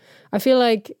so I feel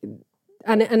like,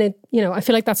 and it, I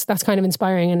feel like that's kind of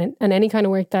inspiring, and any kind of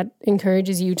work that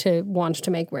encourages you to want to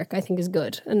make work, I think is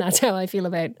good, and that's how I feel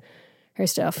about her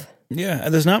stuff. Yeah,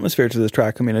 and there's an atmosphere to this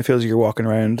track. I mean, it feels like you're walking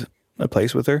around a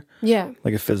place with her. Yeah,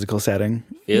 like a physical setting.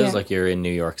 Feels like you're in New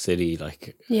York City,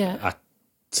 like at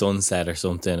sunset or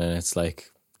something, and it's like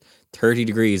 30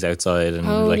 degrees outside, and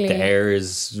like the air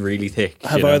is really thick.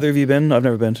 Have either of you been? I've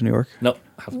never been to New York. No,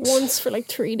 haven't. Once for like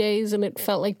 3 days, and it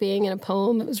felt like being in a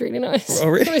poem. It was really nice. Oh,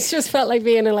 really? It just felt like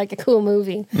being in like a cool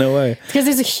movie. No way. Because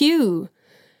there's a hue.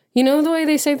 You know the way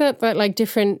they say that like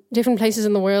different places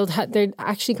in the world they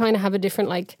actually kind of have a different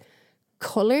like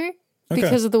color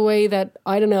because of the way that,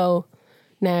 I don't know.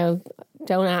 Now,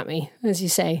 don't at me, as you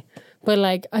say, but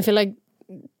like I feel like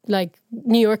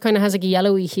New York kind of has like a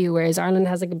yellowy hue, whereas Ireland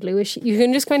has like a bluish. You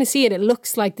can just kind of see it. It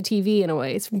looks like the TV in a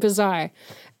way. It's bizarre.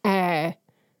 But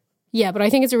I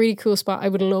think it's a really cool spot. I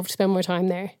would love to spend more time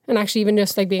there. And actually, even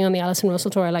just like being on the Alison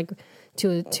Russell tour, like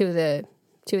two of the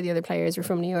other players were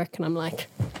from New York, and I'm like,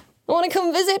 I want to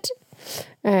come visit.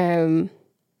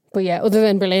 But yeah, other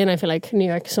than Berlin, I feel like New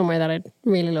York is somewhere that I'd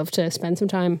really love to spend some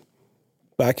time.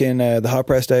 Back in the Hot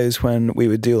Press days, when we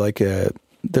would do like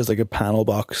there's like a panel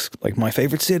box, like my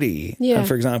favorite city. Yeah. And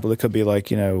for example, it could be like,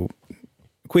 we don't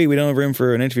have room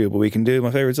for an interview, but we can do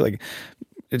my favorites. Like,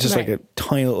 it's just like a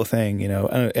tiny little thing,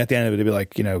 and at the end of it, it'd be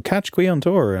like, catch Caoi on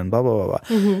tour and blah, blah, blah, blah.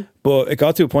 Mm-hmm. But it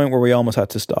got to a point where we almost had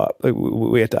to stop. Like,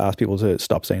 we had to ask people to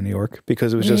stop saying New York,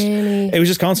 because it was just, it was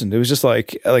just constant. It was just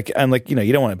like, and like, you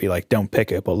don't want to be like, don't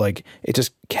pick it, but like, it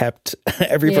just kept,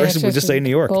 every person would just say New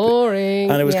York. Boring.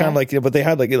 And it was kind of like, but they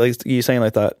had like you saying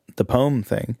like that, the poem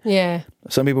thing. Yeah.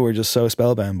 Some people were just so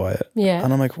spellbound by it. Yeah.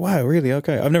 And I'm like, wow, really?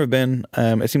 Okay. I've never been.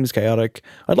 It seems chaotic.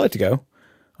 I'd like to go.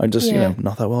 I'm just,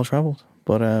 not that well traveled.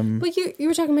 But you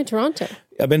were talking about Toronto.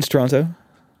 I've been to Toronto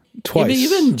twice.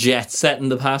 You've been jet setting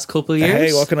the past couple of years.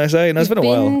 Hey, what can I say? No, it's been a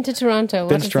while. Been to Toronto.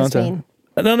 What does this mean?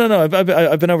 No.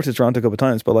 I've been over to Toronto a couple of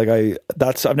times, but like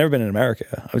I've never been in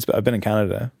America. I've been in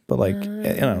Canada, but like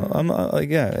I'm like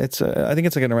it's I think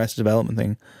it's like an Arrested Development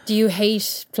thing. Do you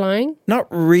hate flying? Not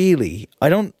really. I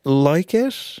don't like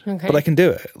it, but I can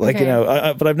do it. Like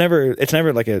but I've never. It's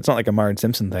never like it's not like a Marge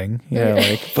Simpson thing,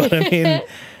 like. But I mean.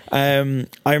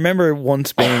 I remember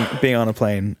once being on a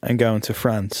plane and going to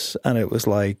France, and it was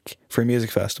like for a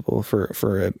music festival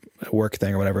for a work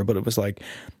thing or whatever, but it was like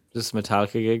just a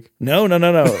Metallica gig. No.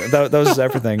 That was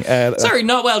everything. Sorry,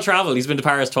 not well traveled. He's been to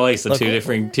Paris twice on two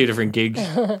different gig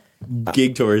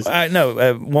tours.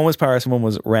 No, one was Paris and one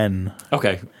was Rennes.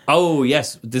 Okay. Oh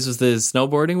yes, this was the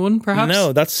snowboarding one, perhaps.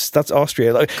 No, that's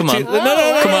Austria. Like, come on,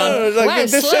 no. Come on.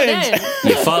 Like, this slow down.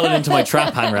 You've fallen into my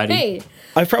trap, Hanratty. Hey.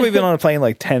 I've probably been on a plane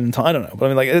like 10 times. I don't know, but I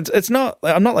mean, like it's not.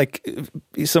 I'm not like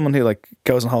someone who like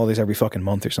goes on holidays every fucking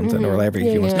month or something, or every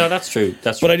few months. No, that's true.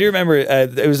 That's But true. I do remember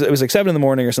it was like 7 a.m.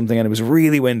 or something, and it was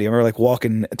really windy. I remember like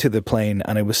walking to the plane,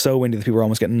 and it was so windy that people were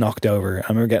almost getting knocked over. I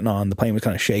remember getting on, the plane was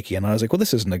kind of shaky, and I was like, "Well,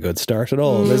 this isn't a good start at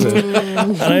all, is it?"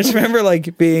 And I just remember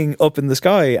like being up in the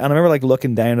sky, and I remember like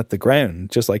looking down at the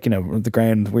ground, just like the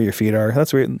ground where your feet are.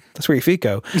 That's where your feet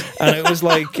go, and it was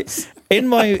like in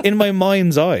my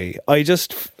mind's eye, I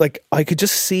could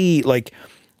just see like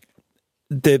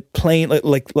the plane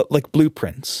like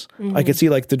blueprints. I could see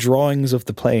like the drawings of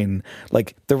the plane,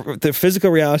 like the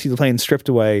physical reality of the plane stripped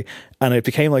away, and it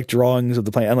became like drawings of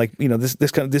the plane, and like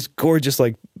this gorgeous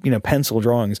like pencil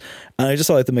drawings, and I just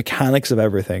saw like the mechanics of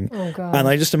everything. Oh, God. And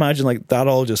I just imagined like that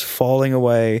all just falling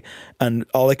away, and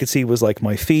all I could see was like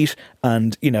my feet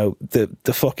and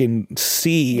the fucking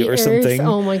sea The or earth. something.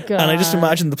 Oh my God. And I just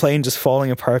imagined the plane just falling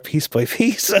apart piece by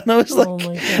piece, and I was like, Oh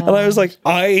my God. and I was like,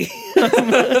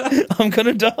 I'm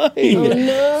gonna die. Oh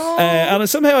no. And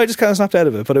somehow I just kind of snapped out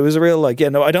of it. But it was a real like, I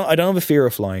don't have a fear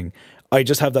of flying. I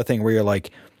just have that thing where you're like,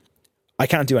 I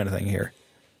can't do anything here.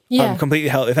 Yeah. I'm completely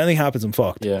hell. If anything happens, I'm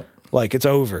fucked. Yeah. Like it's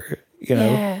over.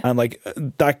 Yeah. And like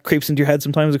that creeps into your head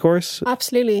sometimes. Of course,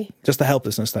 Absolutely. just the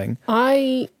helplessness thing.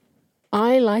 I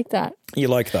like that. You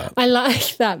like that? I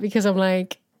like that because I'm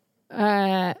like,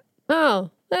 oh,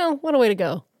 well, what a way to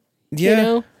go.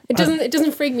 Yeah. It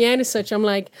doesn't freak me out as such. I'm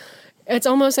like, it's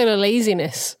almost out of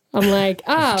laziness. I'm like,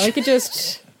 I could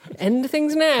just end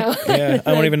things now. Yeah,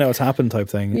 I won't even know what's happened type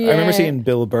thing. Yeah. I remember seeing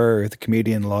Bill Burr, the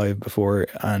comedian, live before,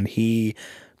 and he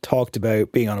talked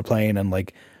about being on a plane and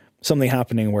like something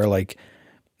happening where like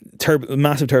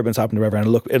massive turbulence happened or whatever,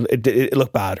 and it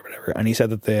looked bad or whatever. And he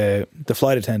said that the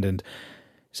flight attendant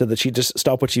said that she just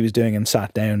stopped what she was doing and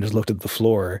sat down, just looked at the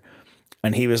floor,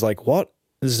 and he was like, "What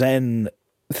Zen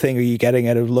thing are you getting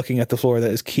out of looking at the floor that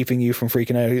is keeping you from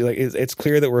freaking out?" He's like, it's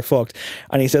clear that we're fucked.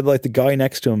 And he said like the guy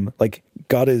next to him like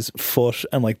got his foot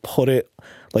and like put it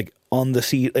like on the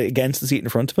seat, against the seat in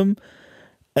front of him,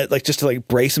 like just to like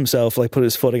brace himself, like put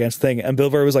his foot against the thing. And Bill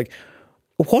Burr was like,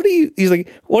 what do you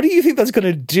think that's going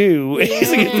to do? Yeah. He's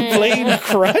like, if the plane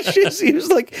crashes, he was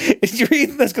like, do you really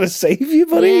think that's going to save you,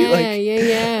 buddy?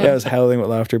 Yeah. I was howling with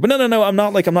laughter. But no, I'm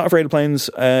not afraid of planes.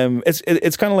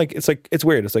 It's kind of like, it's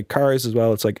weird. It's like cars as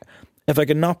well. It's like, if I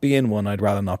could not be in one, I'd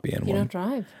rather not be in one. You don't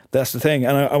drive. That's the thing.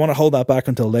 And I want to hold that back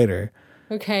until later.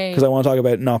 Okay. Because I want to talk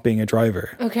about not being a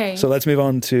driver. Okay. So let's move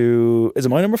on to, is it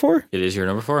my number 4? It is your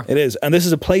number 4. It is. And this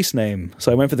is a place name.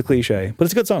 So I went for the cliche, but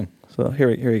it's a good song. So here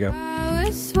you go. I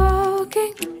was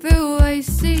walking through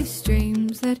icy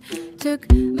streams that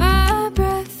took my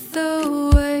breath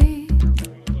away,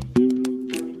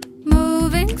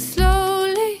 moving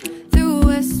slowly through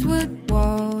westward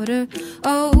water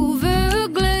over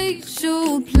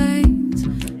glacial plains,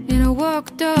 and I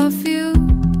walked off you,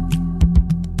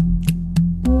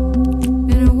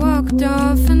 and I walked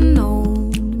off an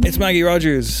old. It's Maggie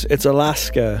Rogers. It's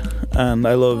Alaska. And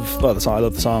I love the song. I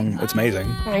love the song. It's amazing.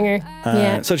 Banger.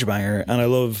 Yeah. It's such a banger. And I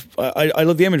love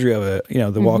the imagery of it.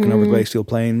 The walking over glacial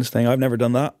plains thing. I've never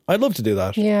done that. I'd love to do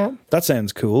that. Yeah. That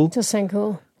sounds cool. It does sound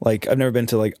cool. Like, I've never been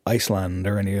to like Iceland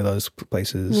or any of those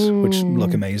places, which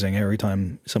look amazing every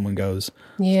time someone goes.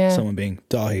 Yeah. Someone being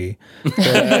dahi.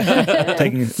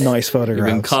 Taking nice photographs.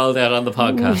 You've been called out on the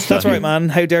podcast. That's right, man.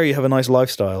 How dare you have a nice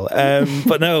lifestyle?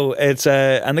 But no, it's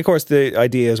and of course the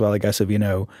idea as well, I guess, of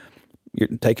you're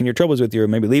taking your troubles with you, or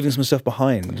maybe leaving some stuff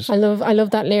behind. I love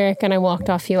that lyric, and I walked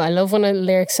off you. I love when a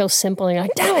lyric's so simple and you're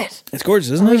like, damn it. It's gorgeous,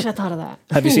 isn't I it? wish I thought of that.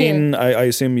 Have you seen, I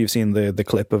assume you've seen the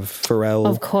clip of Pharrell.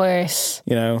 Of course.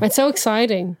 It's so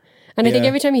exciting. And I think Yeah.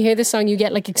 every time you hear this song, you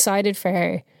get like excited for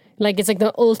her. Like it's like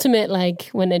the ultimate, like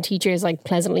when a teacher is like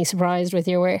pleasantly surprised with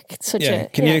your work. It's such a.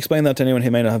 Can you explain that to anyone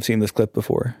who may not have seen this clip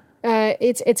before?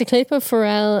 It's a clip of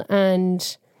Pharrell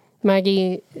and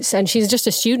Maggie, and she's just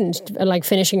a student, like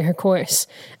finishing her course,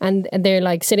 and they're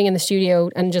like sitting in the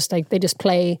studio and just like they just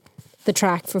play the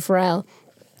track for Pharrell,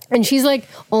 and she's like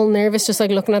all nervous, just like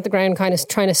looking at the ground, kind of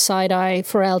trying to side eye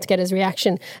Pharrell to get his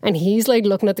reaction, and he's like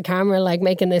looking at the camera, like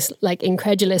making this like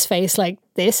incredulous face, like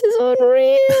this is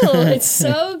unreal. It's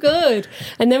so good.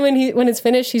 And then when it's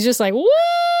finished, he's just like, woo!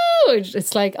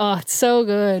 It's like, oh, it's so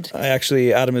good.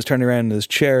 Adam is turning around in his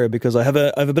chair because I have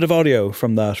a bit of audio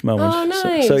from that moment. Oh,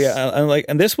 nice. So yeah,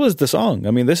 and this was the song.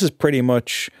 I mean, this is pretty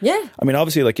much. Yeah. I mean,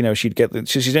 obviously, like she's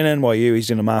in NYU. He's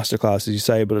doing a masterclass, as you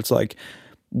say, but it's like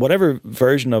whatever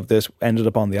version of this ended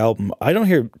up on the album, I don't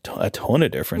hear a ton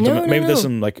of difference. Maybe there's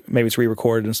some maybe it's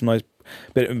re-recorded and some nice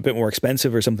a bit more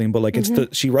expensive or something. But like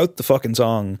she wrote the fucking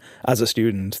song as a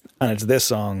student, and it's this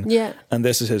song. Yeah. And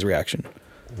this is his reaction.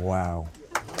 Wow.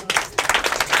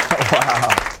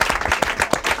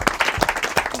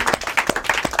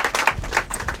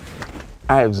 I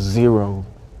have zero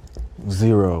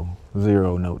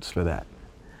notes for that.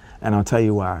 And I'll tell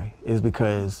you why. It's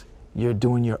because you're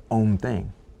doing your own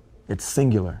thing. It's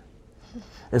singular.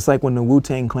 It's like when the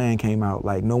Wu-Tang Clan came out,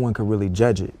 like no one could really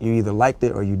judge it. You either liked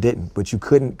it or you didn't, but you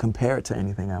couldn't compare it to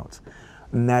anything else.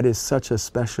 And that is such a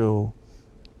special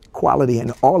quality,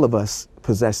 and all of us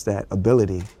possess that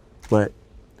ability, but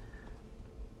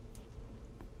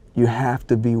you have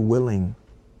to be willing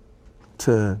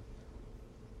to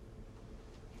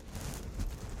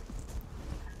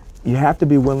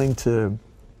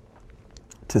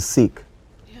seek.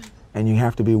 Yeah. And you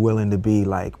have to be willing to be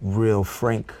like real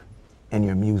frank in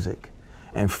your music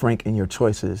and frank in your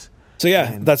choices. So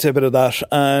yeah, that's a bit of that.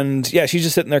 And yeah, she's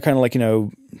just sitting there kind of like,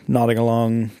 nodding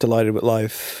along, delighted with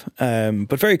life.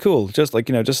 But very cool. Just like,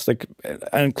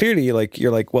 and clearly like,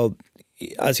 you're like, well,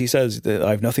 as he says,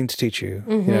 I have nothing to teach you.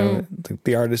 Mm-hmm.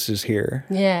 The artist is here.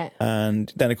 Yeah.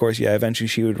 And then of course, yeah, eventually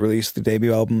she would release the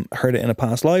debut album, Heard It in a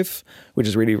Past Life, which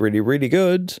is really, really, really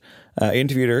good. I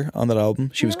interviewed her on that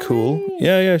album. She was cool.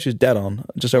 Yeah, she was dead on,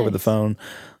 just over the phone.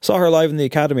 Saw her live in the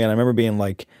Academy, and I remember being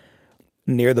like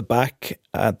near the back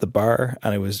at the bar,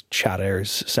 and it was Chat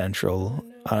Airs Central.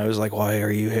 And I was like, why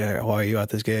are you here? Why are you at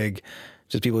this gig?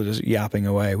 Just people just yapping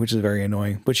away, which is very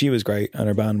annoying. But she was great, and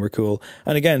her band were cool.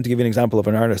 And again, to give you an example of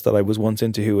an artist that I was once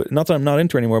into, who, not that I'm not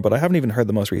into anymore, but I haven't even heard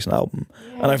the most recent album.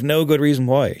 Yeah. And I've no good reason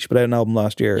why. She put out an album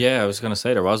last year. Yeah, I was going to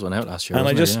say there was one out last year. And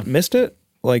I just missed it.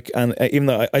 Like, and even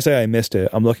though I say I missed it,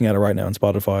 I'm looking at it right now on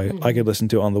Spotify. Mm-hmm. I could listen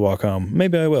to it on the walk home.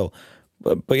 Maybe I will.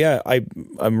 But yeah,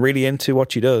 I'm really into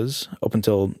what she does up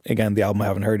until, again, the album I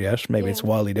haven't heard yet. Maybe it's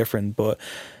wildly different. But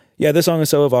yeah, this song is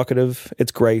so evocative.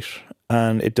 It's great.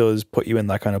 And it does put you in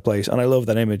that kind of place. And I love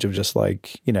that image of just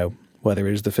like, whether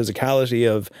it is the physicality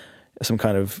of some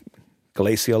kind of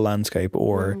glacial landscape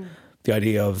or the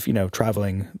idea of,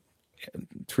 traveling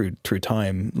through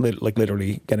time, like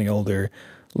literally getting older,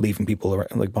 leaving people around,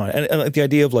 like behind. And like the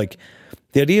idea of I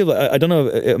don't know,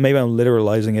 maybe I'm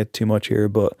literalizing it too much here,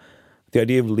 but the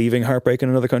idea of leaving heartbreak in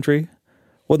another country,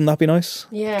 wouldn't that be nice?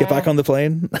 Yeah. Get back on the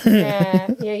plane.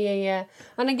 Yeah.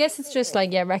 And I guess it's just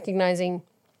like, recognizing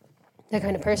the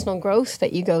kind of personal growth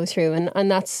that you go through. And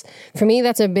that's, for me,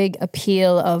 that's a big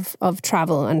appeal of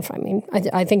travel. And I mean,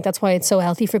 I think that's why it's so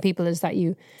healthy for people, is that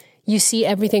you see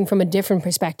everything from a different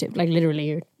perspective. Like literally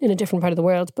you're in a different part of the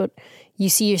world, but you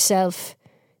see yourself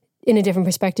in a different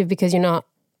perspective because you're not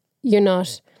even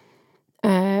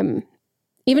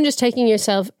just taking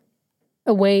yourself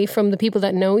away from the people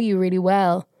that know you really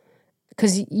well,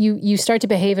 because you start to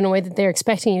behave in a way that they're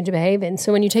expecting you to behave in.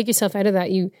 So when you take yourself out of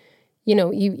that, you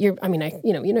know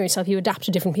yourself, you adapt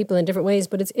to different people in different ways,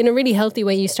 but it's in a really healthy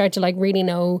way. You start to like really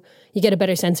know, you get a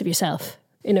better sense of yourself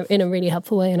in a really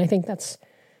helpful way. And I think that's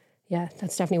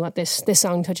definitely what this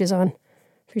song touches on,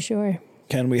 for sure.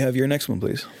 Can we have your next one,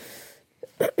 please?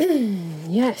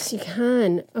 Yes, you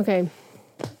can. Okay.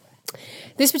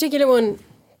 This particular one,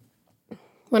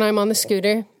 when I'm on the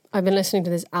scooter, I've been listening to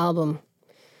this album.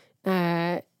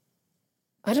 I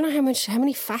don't know how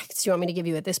many facts do you want me to give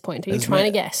you at this point? Are you trying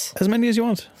to guess? As many as you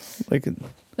want. Like, I'm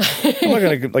not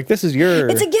gonna, like, this is your...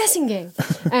 It's a guessing game.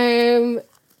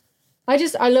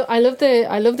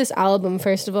 I love this album.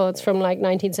 First of all, it's from like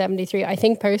 1973. I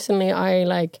think personally, I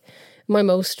like my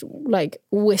most like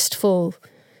wistful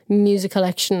music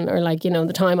collection, or like,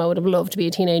 the time I would have loved to be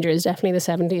a teenager, is definitely the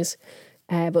 70s.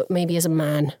 But maybe as a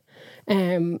man.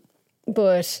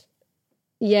 But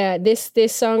yeah, this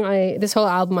song, this whole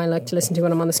album I like to listen to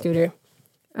when I'm on the scooter.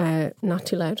 Not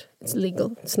too loud. It's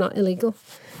legal. It's not illegal.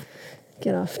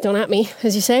 Get off. Don't at me,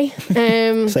 as you say.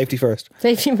 Safety first.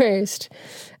 Safety first.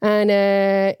 And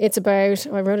it's about,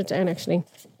 I wrote it down actually.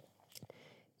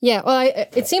 Yeah, well,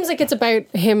 it seems like it's about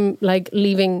him like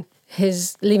leaving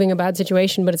a bad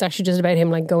situation, but it's actually just about him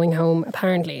like going home.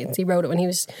 Apparently, he wrote it when he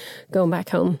was going back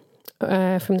home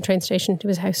from the train station to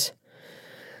his house.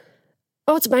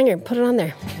 Oh, it's a banger. Put it on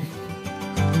there.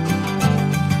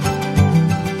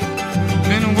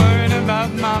 Been worried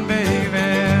about my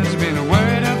babies, been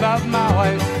worried about my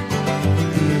wife.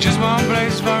 Just one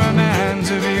place for a man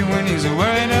to be when he's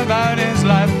worried about his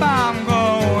life. I'm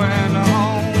going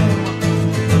home.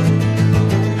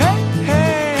 Hey,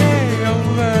 hey,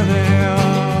 over there.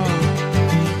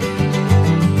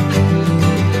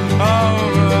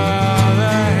 Over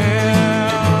the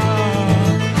hill.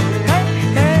 Hey,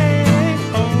 hey,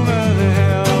 over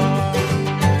there.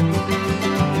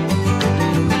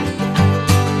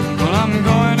 Well, I'm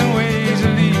going away to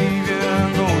leave you.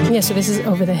 Yeah, so this is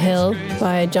Over the Hill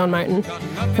by John Martin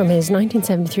from his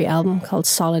 1973 album called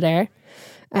Solid Air.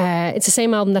 It's the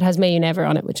same album that has May You Never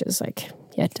on it, which is like,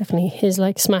 yeah, definitely his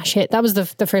like smash hit. That was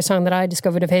the first song that I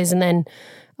discovered of his, and then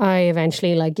I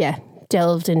eventually like, yeah,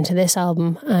 delved into this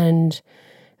album. And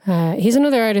he's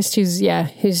another artist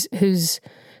whose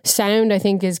sound I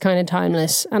think is kind of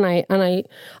timeless, and I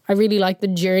really like the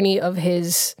journey of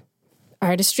his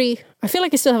artistry. I feel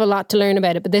like I still have a lot to learn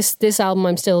about it, but this album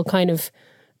I'm still kind of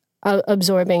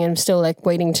absorbing, and I'm still like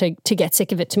waiting to get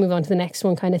sick of it to move on to the next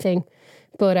one kind of thing.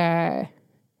 But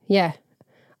yeah,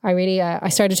 I really I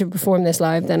started to perform this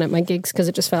live then at my gigs because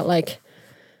it just felt like,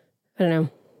 I don't know,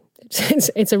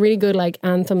 it's a really good like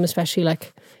anthem, especially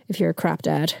like if you're a crap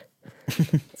dad.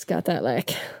 It's got that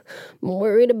like, I'm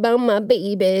worried about my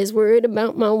babies, worried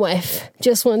about my wife,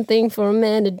 just one thing for a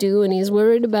man to do, and he's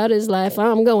worried about his life.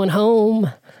 I'm going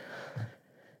home.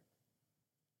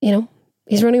 You know,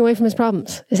 he's running away from his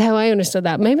problems, is how I understood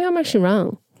that. Maybe I'm actually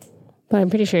wrong, but I'm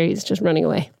pretty sure he's just running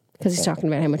away because he's talking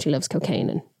about how much he loves cocaine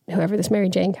and whoever this Mary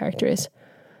Jane character is.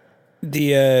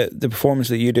 The performance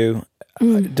that you do,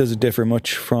 does it differ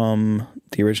much from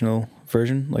the original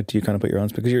version? Like, do you kind of put your own?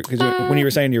 Because when you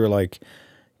were saying you were like,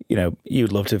 you know,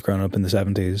 you'd love to have grown up in the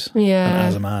 70s. Yeah. And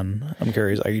as a man, I'm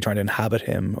curious, are you trying to inhabit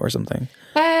him or something?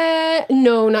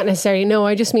 No, not necessarily. No,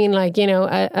 I just mean like, you know,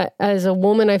 as a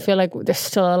woman, I feel like there's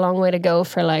still a long way to go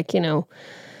for like, you know,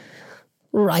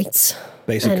 rights,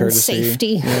 basic and courtesy,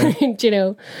 safety, you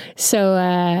know. So,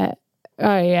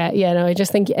 no, I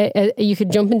just think you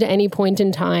could jump into any point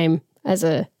in time as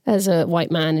a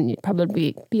white man and you'd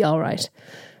probably be all right.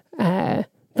 But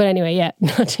anyway, yeah,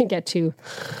 not to get too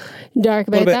dark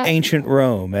about that. What about ancient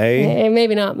Rome, eh?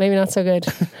 Maybe not so good.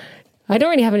 I don't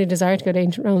really have any desire to go to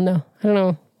ancient Rome, though. I don't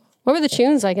know. What were the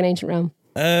tunes like in ancient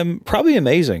Rome? Probably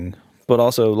amazing, but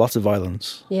also lots of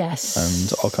violence. Yes.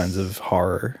 And all kinds of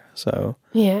horror. So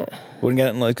yeah, wouldn't get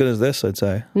anything as good as this, I'd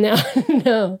say. No.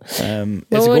 It's a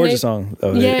gorgeous song.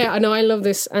 Yeah, I know. I love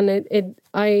this, and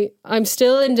I'm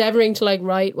still endeavouring to like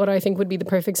write what I think would be the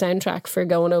perfect soundtrack for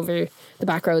going over the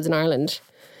back roads in Ireland.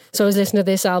 So I was listening to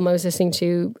this album. I was listening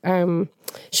to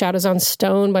Shadows on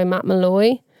Stone by Matt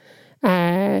Malloy.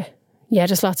 Yeah,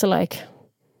 just lots of like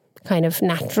kind of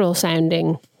natural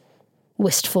sounding,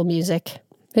 wistful music.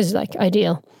 This is like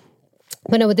ideal.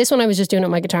 But no, with this one I was just doing it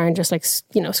on my guitar and just like,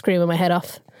 you know, screaming my head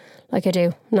off like I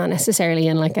do. Not necessarily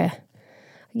in like a,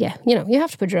 yeah, you know, you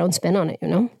have to put your own spin on it, you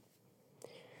know.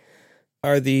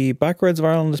 Are the back roads of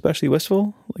Ireland especially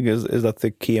wistful? Like, is that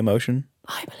the key emotion?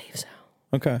 I believe so.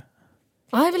 Okay.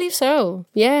 I believe so,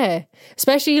 yeah.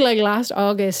 Especially like last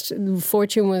August,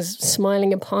 fortune was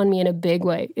smiling upon me in a big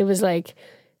way. It was like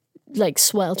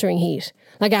sweltering heat.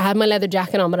 Like I had my leather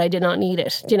jacket on, but I did not need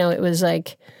it. You know, it was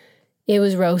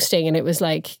roasting, and it was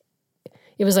like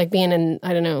being in,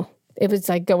 I don't know, it was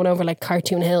like going over like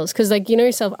cartoon hills. Because like, you know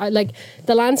yourself, like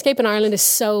the landscape in Ireland is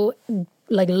so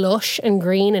like lush and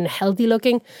green and healthy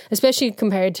looking, especially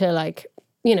compared to like,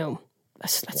 you know,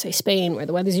 let's say Spain, where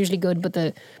the weather's usually good, but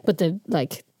the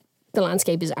like the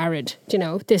landscape is arid. You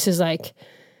know, this is like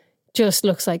just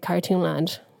looks like cartoon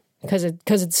land because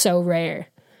it's so rare.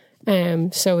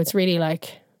 So it's really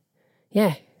like,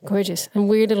 yeah, gorgeous, and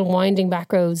weird little winding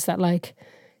back roads that like,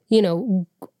 you know,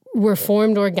 were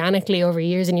formed organically over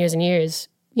years and years and years.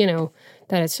 You know,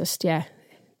 that it's just, yeah,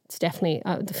 it's definitely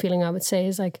the feeling I would say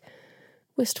is like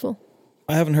wistful.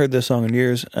 I haven't heard this song in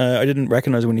years. I didn't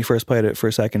recognize it when you first played it for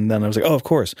a second. Then I was like, oh, of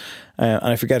course. And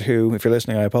I forget who, if you're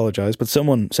listening, I apologize. But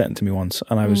someone sent it to me once.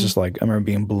 And I was just like, I remember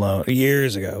being blown,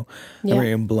 years ago. Yeah. I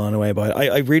remember being blown away by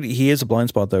it. He is a blind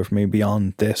spot though for me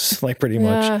beyond this, like pretty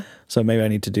much. So maybe I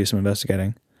need to do some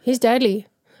investigating. He's deadly.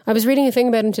 I was reading a thing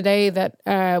about him today that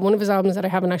one of his albums that I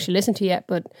haven't actually listened to yet,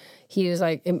 but he was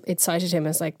like, it cited him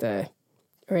as like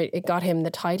it got him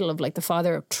the title of like the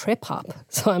father of trip hop.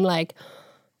 So I'm like,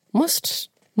 must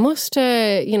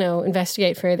you know,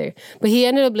 investigate further. But he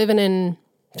ended up living in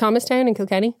Thomastown in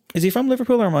Kilkenny. Is he from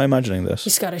Liverpool, or am I imagining this?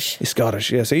 He's Scottish. He's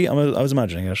Scottish. Yeah, see, I was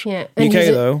imagining it. Yeah. UK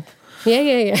though.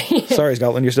 Yeah. Sorry,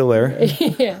 Scotland, you're still there.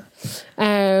 Yeah.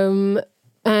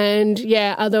 And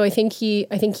yeah, although I think he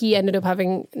ended up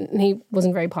he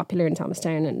wasn't very popular in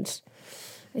Thomastown, and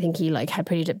I think he like had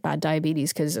pretty bad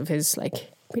diabetes because of his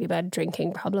like pretty bad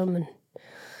drinking problem, and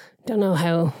don't know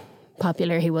how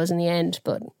popular he was in the end,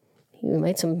 but he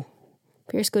made some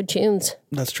fierce good tunes.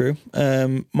 That's true.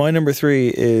 My number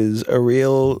 3 is a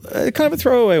real kind of a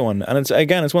throwaway one, and it's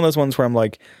one of those ones where I'm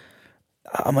like,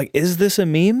 is this a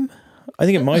meme? I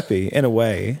think it might be in a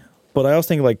way, but I also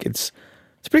think like it's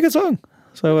a pretty good song.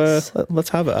 So let's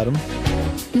have it, Adam.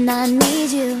 And I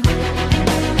need you,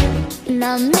 and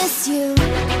I miss you,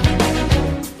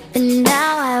 and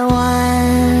now I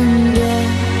wonder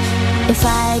if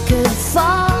I could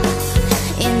fall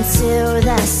into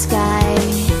the sky.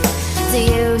 Do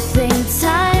you think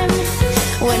time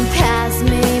went past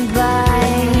me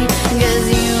by? 'Cause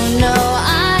you know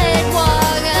I'd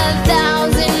walk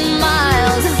 1,000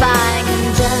 miles if I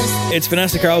can just. It's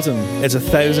Vanessa Carlton. It's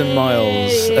 1,000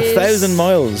 miles. 1,000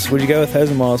 miles. Would you go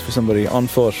 1,000 miles for somebody on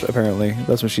foot? Apparently,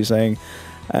 that's what she's saying.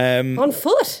 On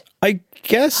foot? I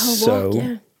guess so. Walk,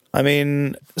 yeah. I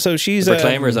mean, so she's The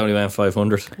Reclaimers only went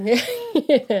 500.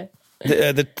 Yeah.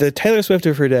 the Taylor Swift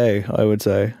of her day, I would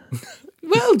say.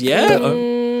 Well,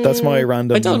 yeah. That's my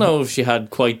random. I don't know if she had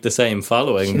quite the same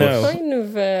following. No. Kind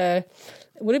of.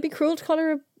 Would it be cruel to call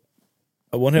her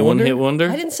A one-hit One wonder? hit wonder?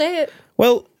 I didn't say it.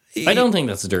 Well, I don't think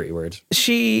that's a dirty word.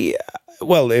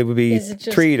 Well, it would be Is it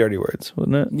just- 3 dirty words,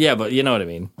 wouldn't it? Yeah, but you know what I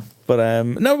mean. But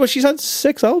no, but she's had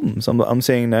 6 albums. I'm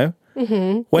seeing now.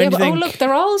 Mm-hmm. When Yeah, do but you think? look,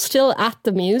 they're all still at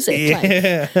the music. Like,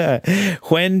 Yeah.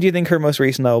 When do you think her most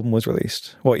recent album was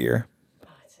released? What year?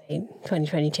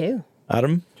 2022.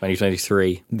 Adam?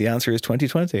 2023. The answer is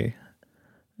 2020. It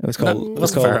was called.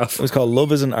 far off. It was called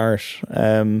Love Is an Art.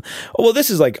 Well, this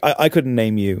is like I couldn't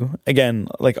name you again.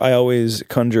 Like I always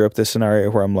conjure up this scenario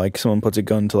where I'm like, someone puts a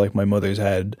gun to like my mother's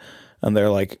head, and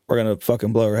they're like, "We're gonna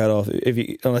fucking blow her head off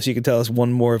unless you can tell us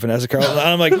one more Vanessa Carlton." And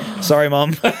I'm like, "Sorry,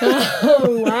 Mom.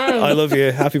 Oh, wow. I love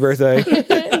you. Happy birthday."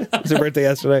 It's her birthday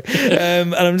yesterday,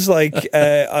 and I'm just like,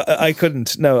 I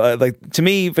couldn't. No, like to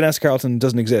me, Vanessa Carlton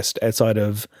doesn't exist outside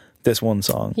of this one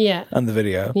song. Yeah. And the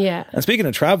video. Yeah. And speaking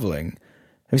of traveling.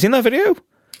 Have you seen that video?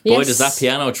 Boy, does that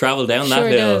piano travel down Sure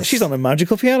that hill. does. She's on a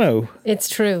magical piano It's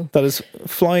true. that is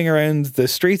flying around the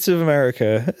streets of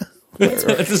America.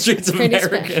 The streets of Pretty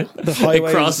America. special. The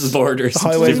highways, It crosses borders. the to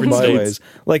highways and different byways.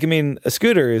 states. Like, I mean, a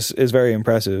scooter is very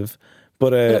impressive,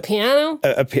 but But a piano?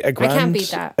 a grand,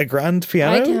 beat that. A grand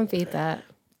piano? I can't beat that.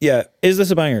 Yeah. Is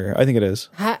this a banger? I think it is.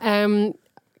 I'm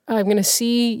going to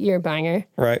see your banger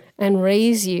Right. and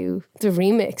raise you the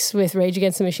remix with Rage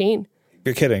Against the Machine.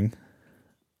 You're kidding.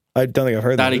 I don't think I've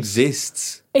heard That this.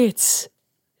 exists. It's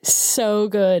so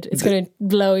good. It's going to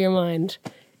blow your mind.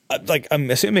 Like, I'm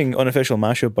assuming unofficial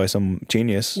mashup by some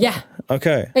genius. Yeah.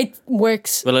 Okay. It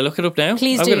works. Will I look it up now?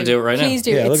 Please I'm do. going to do it right Please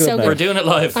now. do. Yeah, look It's it so up now. good. We're doing it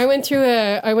live. I went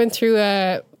through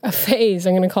a phase,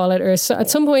 I'm going to call it, or at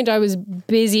some point I was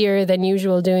busier than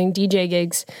usual doing DJ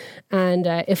gigs, and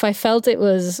if I felt it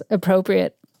was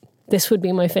appropriate, this would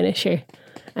be my finisher,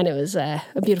 and it was a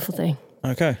beautiful thing.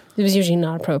 Okay. It was usually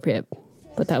not appropriate,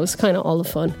 but that was kind of all the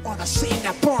fun. On a scene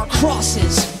that burn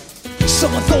crosses,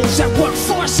 some of those that work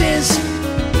forces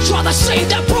draw the same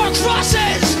that burn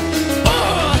crosses.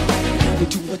 Now you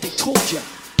do what they told you.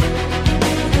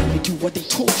 Now you do what they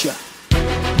told you.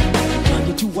 Now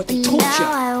you do what they told you.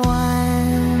 Now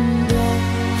I wonder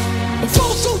if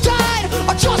Those who died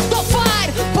are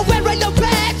justified, but wearing the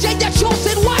badge and you're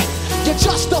chosen white. You're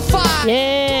justified.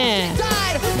 Yeah.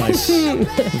 Died. Nice.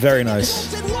 Very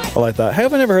nice. I like that. How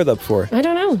have I never heard that before? I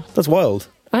don't know. That's wild.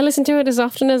 I listen to it as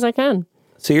often as I can.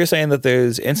 So you're saying that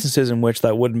there's instances in which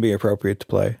that wouldn't be appropriate to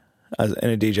play as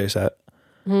in a DJ set?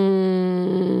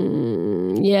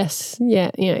 Yes.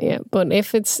 Yeah. But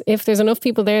if there's enough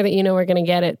people there that you know are going to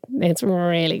get it, it's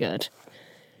really good.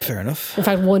 Fair enough. In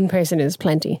fact, one person is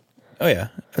plenty. Oh yeah.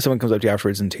 Someone comes up to you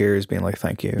afterwards in tears being like,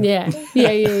 thank you. Yeah.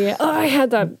 Oh, I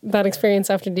had that experience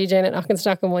after DJing at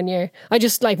Knockenstock in 1 year. I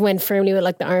just like went firmly with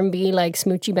like the R&B like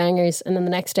smoochy bangers, and then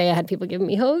the next day I had people giving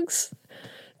me hugs.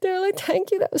 They were like,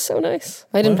 thank you, that was so nice.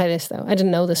 I didn't play this though. I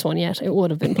didn't know this one yet. It would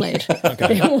have been played.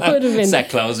 Okay. It would have been. Set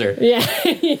closer. Yeah.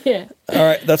 Yeah. All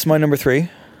right, that's my number 3.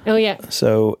 Oh yeah.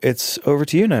 So it's over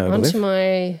to you now, I On believe. to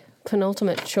my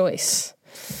penultimate choice.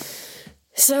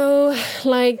 So,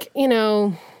 like, you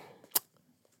know,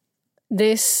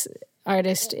 this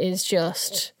artist is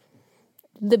just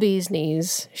the bee's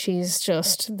knees. She's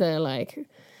just the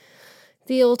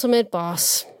ultimate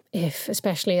boss,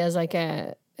 especially as like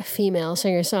a female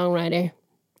singer-songwriter.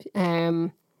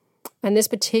 And this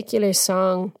particular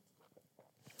song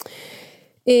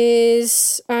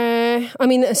is, I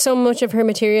mean, so much of her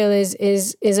material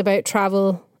is about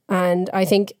travel, and I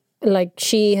think like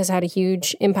she has had a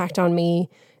huge impact on me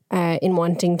in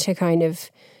wanting to kind of,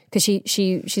 because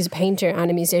she's a painter and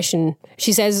a musician.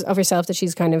 She says of herself that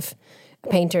she's kind of a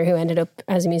painter who ended up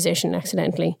as a musician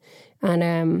accidentally,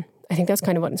 and I think that's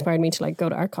kind of what inspired me to like go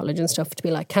to art college and stuff, to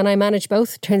be like, can I manage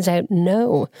both? Turns out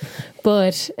no.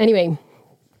 But anyway,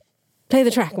 play the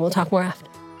track and we'll talk more after.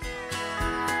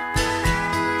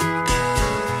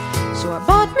 So I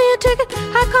bought me a ticket,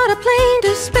 I caught a plane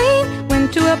to Spain.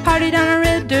 Went to a party down a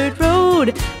red dirt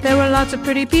road. There were lots of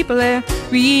pretty people there,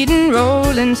 reading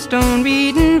Rolling Stone,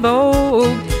 reading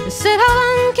Vogue. They said, how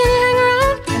long can you hang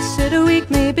around? I said, a week,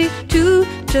 maybe 2.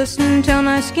 just until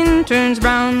my skin turns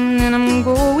brown, and I'm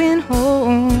going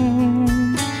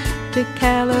home to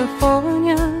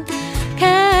California.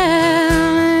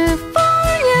 California,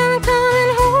 I'm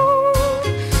coming home.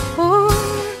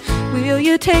 Oh, will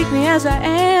you take me as I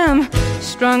am,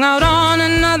 strung out on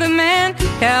another man?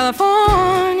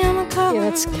 California, I'm coming. Yeah,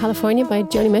 that's California by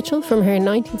Joni Mitchell from her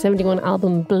 1971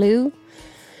 album Blue.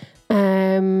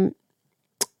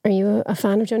 Are you a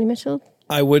fan of Joni Mitchell?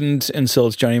 I wouldn't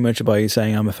insult Joni Mitchell by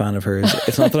saying I'm a fan of hers.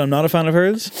 It's not that I'm not a fan of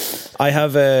hers. I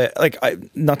have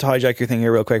not to hijack your thing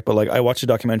here real quick, but like I watched a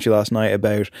documentary last night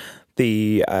about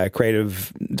the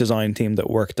creative design team that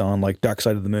worked on like Dark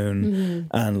Side of the Moon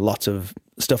and lots of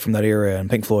stuff from that era, and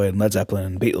Pink Floyd and Led Zeppelin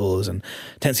and Beatles and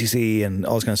 10cc and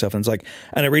all this kind of stuff. And it's like,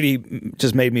 and it really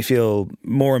just made me feel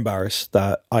more embarrassed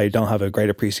that I don't have a great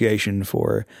appreciation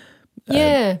for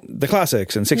the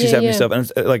classics and 60s, 70s stuff. And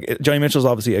it's, like Joni Mitchell's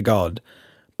obviously a god,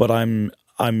 but I'm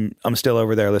still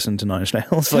over there listening to Nine Inch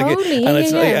Nails. Totally,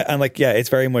 it's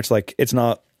very much like it's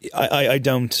not.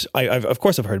 I've of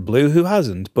course I've heard Blue. Who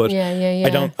hasn't? But I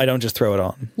don't just throw it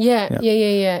on.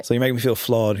 Yeah. So you make me feel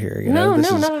flawed here. No,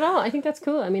 not at all. I think that's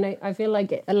cool. I mean, I feel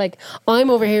like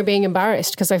I'm over here being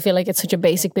embarrassed because I feel like it's such a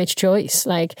basic bitch choice.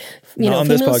 Like, female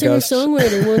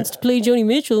singer-songwriter wants to play Joni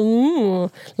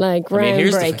Mitchell. Like,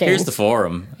 groundbreaking. Here's the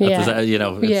forum. It's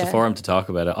the forum to talk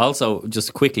about it. Also,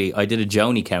 just quickly, I did a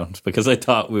Joni count because I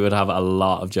thought we would have a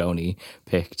lot of Joni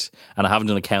picked, and I haven't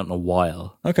done a count in a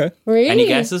while. Okay. Really? Any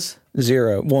guesses?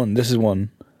 0. 1. This is 1.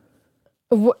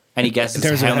 Any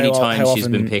guesses how many times she's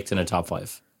been picked in a top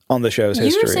 5? On the show's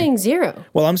history. You're saying 0.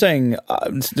 Well, I'm saying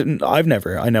I've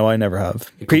never. I know I never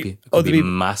have. It could be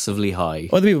massively high.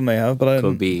 Other people may have, but I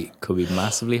could be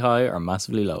massively high or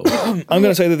massively low. I'm going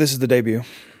to say that this is the debut.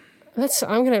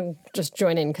 I'm going to just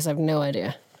join in because I have no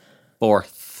idea.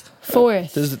 Fourth.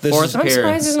 Fourth appearance. I'm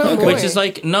surprised it's not more. Which is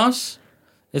like not.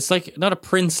 It's like not a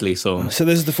princely song. So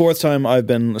this is the 4th time I've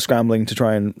been scrambling to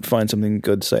try and find something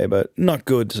good to say about. Not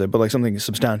good to say, but like something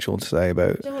substantial to say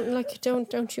about.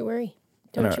 Don't you worry.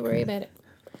 Don't you worry about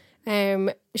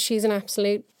it. She's an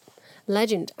absolute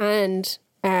legend and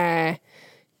kind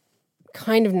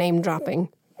of name dropping,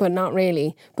 but not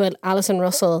really. But Alison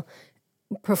Russell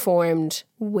performed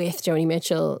with Joni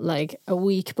Mitchell like a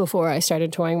week before I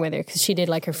started touring with her, because she did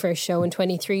like her first show in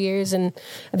 23 years in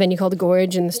a venue called the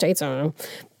Gorge in the States. I don't know,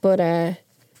 but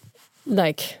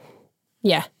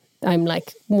I'm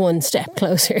like one step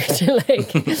closer to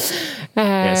like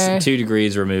yes, 2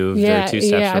 degrees removed or 2 steps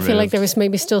removed. I feel like there was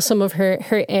maybe still some of her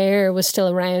air was still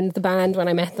around the band when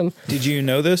I met them. Did you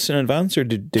know this in advance, or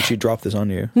did she drop this on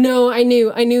you? No, I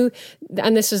knew,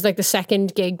 and this was like the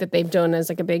second gig that they've done as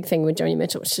like a big thing with Joni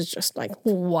Mitchell, which is just like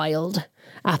wild,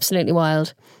 absolutely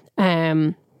wild.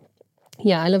 I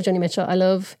love Joni Mitchell. I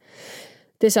love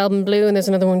this album Blue, and there's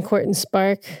another one, Court and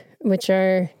Spark, which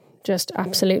are just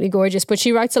absolutely gorgeous. But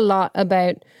she writes a lot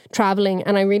about traveling,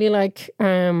 and I really like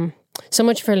so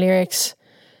much of her lyrics.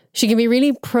 She can be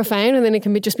really profound, and then it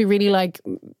can just be really like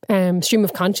stream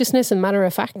of consciousness and matter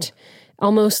of fact,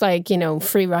 almost like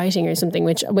free writing or something,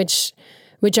 which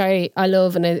I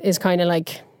love, and is kind of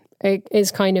like I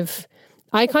kind of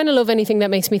love anything that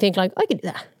makes me think like I could do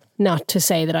that. Not to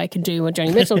say that I can do what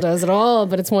Joni Mitchell does at all,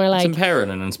 but it's more like... It's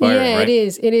empowering and inspiring, right?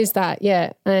 Yeah, it is that,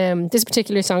 yeah. This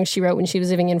particular song she wrote when she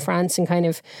was living in France and kind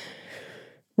of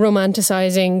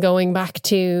romanticizing going back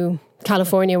to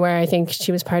California, where I think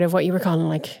she was part of what you were calling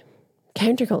like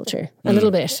counterculture a little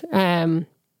bit. I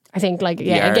think like,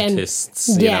 yeah, the again... artists,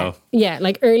 you know. Yeah,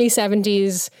 like early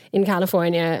 70s in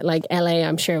California, like LA,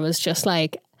 I'm sure was just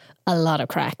like a lot of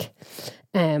crack,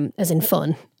 as in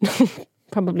fun.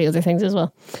 Probably other things as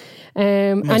well.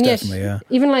 And yet, yeah.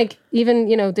 even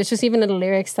there's just even little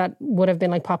lyrics that would have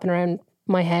been like popping around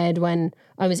my head when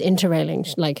I was interrailing,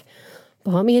 like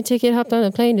bought me a ticket, hopped on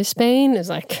a plane to Spain. It's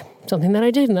like something that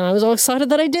I did, and I was all excited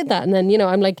that I did that. And then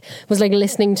I'm like was like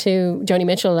listening to Joni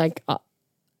Mitchell like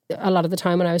a lot of the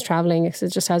time when I was traveling, because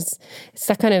it's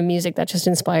that kind of music that just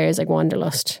inspires like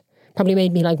wanderlust. Probably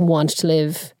made me like want to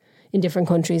live in different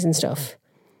countries and stuff.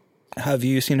 Have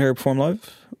you seen her perform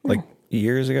live? Like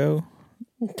years ago?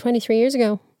 23 years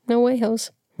ago. No way,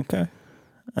 Hose. Okay.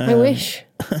 I wish.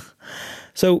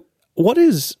 So what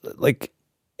is like,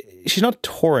 she's not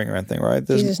touring or anything, right?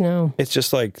 Jesus, no. It's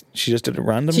just like, she just did a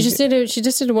random... She just did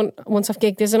a once-off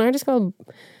gig. There's an artist called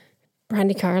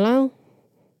Brandi Carlile.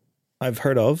 I've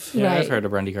heard of. Yeah, Right. I've heard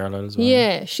of Brandi Carlile as well.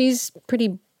 Yeah, she's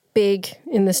pretty big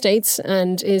in the States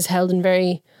and is held in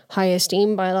very high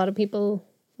esteem by a lot of people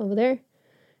over there.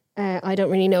 I don't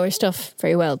really know her stuff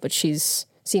very well, but seems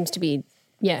to be,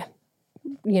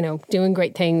 doing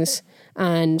great things.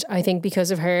 And I think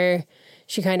because of her,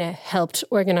 she kind of helped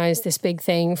organize this big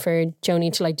thing for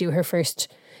Joni to like do her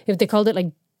first. If they called it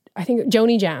like, I think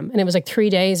Joni Jam, and it was like 3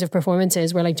 days of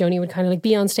performances where like Joni would kind of like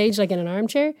be on stage like in an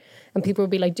armchair, and people would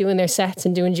be like doing their sets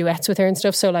and doing duets with her and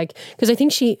stuff. So like, because I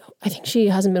think she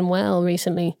hasn't been well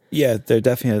recently. Yeah, they're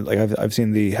definitely like I've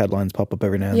seen the headlines pop up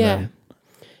every now and then.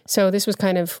 So this was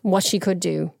kind of what she could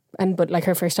do, but like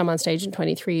her first time on stage in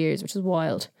 23 years, which is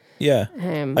wild. Yeah,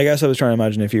 I guess I was trying to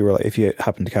imagine if you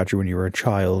happened to catch her when you were a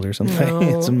child or something.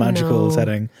 No, It's a magical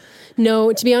setting.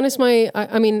 No, to be honest,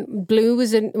 I mean, Blue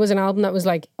was an album that was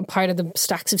like a part of the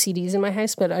stacks of CDs in my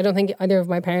house, but I don't think either of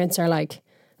my parents are like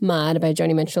mad about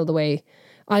Joni Mitchell the way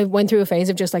I went through a phase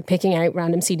of just like picking out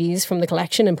random CDs from the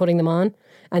collection and putting them on.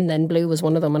 And then Blue was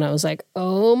one of them, and I was like,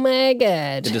 oh my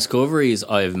God. The discoveries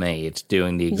I've made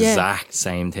doing the exact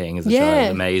same thing as a child is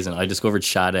amazing. I discovered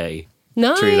Sade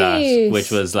through that,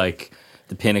 which was like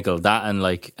the pinnacle. That and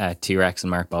like T-Rex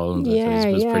and Mark Boland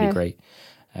was pretty great.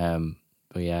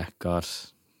 But yeah, God,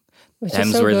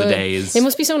 them's were the days. It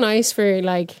must be so nice for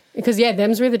like, because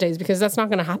them's were the days, because that's not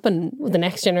going to happen with the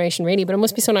next generation really, but it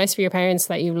must be so nice for your parents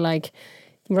that you like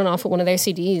run off with one of their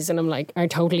CDs and are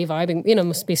totally vibing. You know, it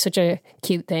must be such a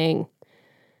cute thing.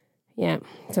 Yeah,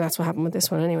 so that's what happened with this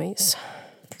one anyways.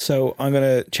 So I'm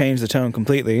going to change the tone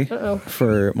completely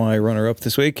for my runner-up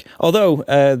this week. Although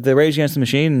the Rage Against the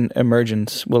Machine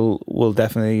emergence will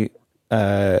definitely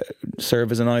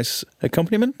serve as a nice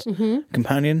accompaniment,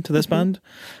 companion to this band.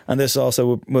 And this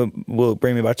also will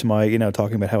bring me back to my,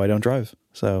 talking about how I don't drive.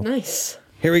 So nice.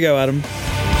 Here we go, Adam.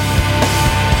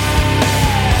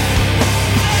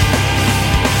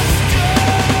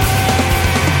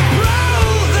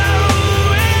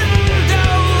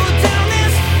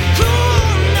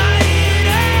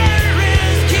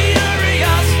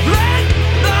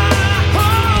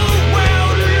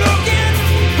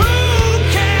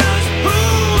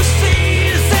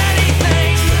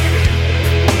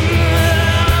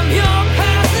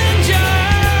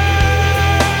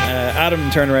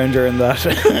 Adam turned around during that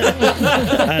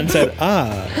and said,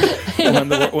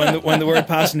 when the word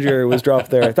passenger was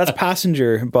dropped there. That's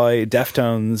Passenger by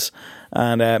Deftones,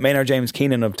 and Maynard James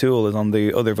Keenan of Tool is on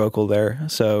the other vocal there.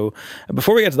 So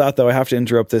before we get to that, though, I have to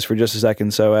interrupt this for just a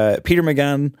second. So Peter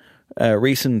McGann,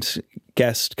 recent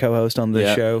guest co-host on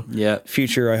the show,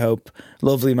 future, I hope,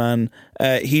 lovely man.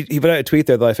 He put out a tweet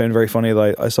there that I found very funny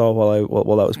that I saw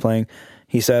while that was playing.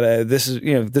 He said, this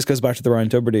goes back to the Ryan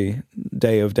Tuberty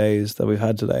day of days that we've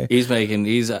had today. He's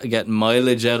getting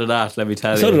mileage out of that, let me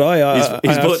tell you. So did I.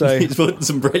 He's putting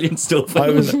some brilliant stuff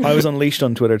in. I was unleashed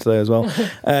on Twitter today as well.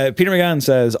 Peter McGann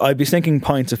says, I'd be sinking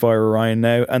pints if I were Ryan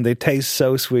now, and they taste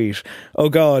so sweet. Oh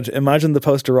God, imagine the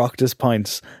post-Oireachtas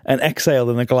pints, an exhale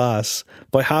in a glass.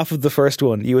 By half of the first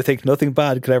one, you would think nothing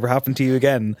bad could ever happen to you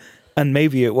again, and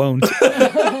maybe it won't.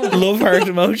 Love heart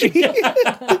emoji.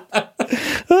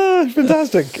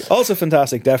 Fantastic. Also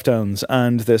fantastic, Deftones,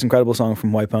 and this incredible song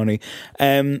from White Pony.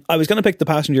 I was going to pick The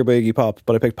Passenger by Iggy Pop,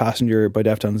 but I picked Passenger by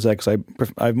Deftones because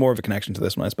I have more of a connection to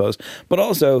this one, I suppose. But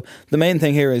also, the main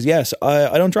thing here is, yes,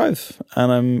 I don't drive.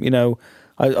 And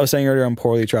I was saying earlier, I'm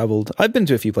poorly travelled. I've been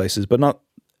to a few places, but not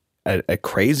a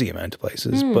crazy amount of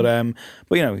places. But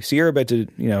so you're about to,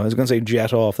 I was going to say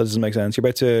jet off. That doesn't make sense. You're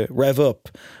about to rev up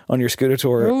on your scooter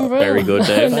tour. Very good,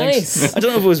 Dave. Nice. I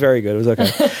don't know if it was very good. It was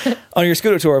okay. On your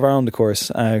scooter tour of Ireland, of course.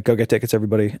 Go get tickets,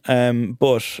 everybody.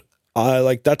 But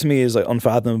that to me is like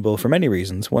unfathomable for many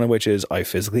reasons. One of which is I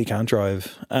physically can't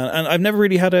drive, and I've never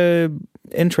really had a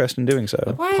interest in doing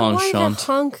so. Why the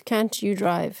honk can't you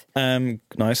drive?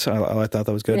 Nice. I like that.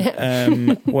 That was good.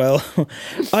 Well,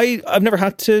 I've never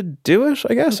had to do it,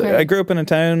 I guess. Okay. I grew up in a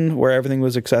town where everything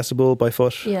was accessible by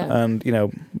foot, and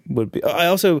would be. I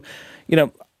also,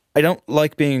 I don't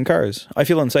like being in cars. I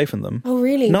feel unsafe in them. Oh,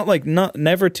 really?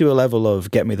 Never to a level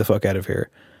of get me the fuck out of here.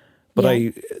 But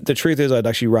the truth is, I'd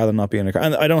actually rather not be in a car.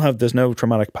 And there's no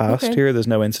traumatic past here. There's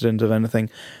no incident of anything.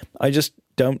 I just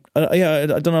don't. I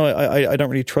don't know. I don't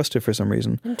really trust it for some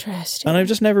reason. Interesting. And I've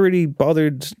just never really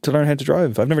bothered to learn how to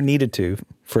drive. I've never needed to,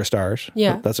 for a start.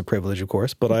 Yeah, that's a privilege, of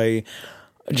course. But I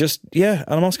just and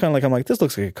I'm also kind of like, I'm like, this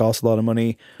looks like it costs a lot of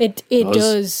money. It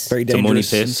does. Very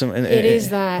dangerous. It is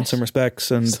that in some respects,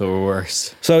 and so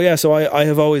worse. So so I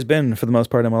have always been, for the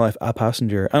most part of my life, a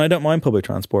passenger, and I don't mind public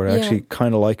transport. I actually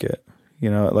kind of like it. I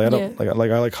don't I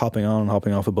like hopping on and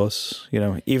hopping off a bus.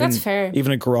 Even that's fair.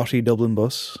 Even a grotty Dublin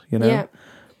bus. Yeah.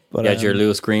 But you had your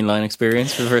Lewis Green Line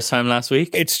experience for the first time last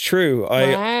week. It's true.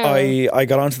 I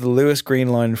got onto the Lewis Green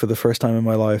Line for the first time in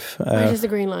my life. Where does the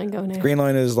Green Line go now? The Green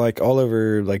Line is like all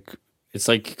over, like it's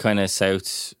like kind of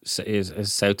South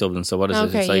Dublin. So what is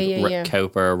it? It's like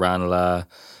Cowper, Ranelagh,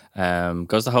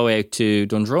 Goes the whole way out to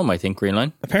Dundrum, I think, Green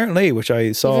Line. Apparently, which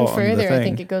I saw Even further, on the thing. I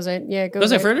think it goes out. Yeah, it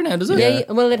Goes out further now, does it?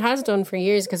 Yeah. Well, it has done for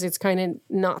years because it's kind of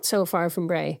not so far from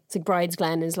Bray. It's like Bride's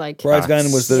Glen is like... Bride's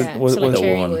Glen was the Yeah, was, so like was,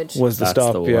 Cherrywood. was the That's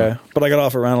stop, the yeah. one. But I got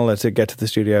off at Ranelagh to get to the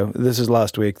studio. This is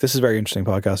last week. This is very interesting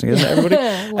podcasting, isn't it,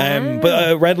 everybody?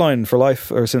 But Red Line for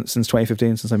life, or since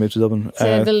 2015, since I moved to Dublin.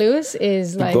 So the Lewis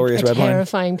is like glorious a Red Line.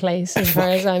 terrifying place as far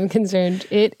as I'm concerned.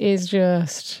 It is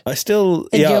just I still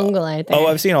a jungle out there. Oh,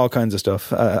 I've seen all kinds of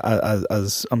stuff,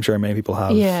 as I'm sure many people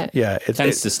have. Yeah. It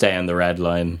Tends to stay on the Red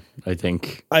Line, I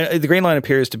think. The Green Line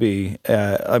appears to be.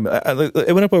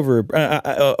 It went up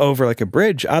over like a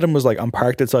bridge. Adam was like, "I'm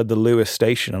parked outside the Lewis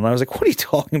station," and I was like, "What are you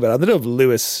talking about? I don't have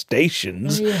Lewis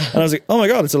stations." And I was like, "Oh my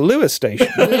god, it's a Lewis station!"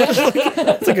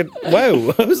 It's like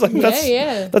wow. I was like,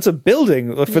 "That's a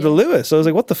building for the Lewis." I was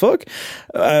like, "What the fuck?"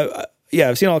 Yeah,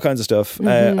 I've seen all kinds of stuff.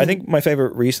 I think my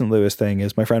favorite recent Lewis thing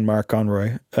is my friend Mark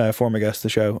Conroy, former guest of the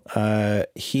show.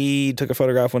 He took a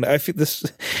photograph one day.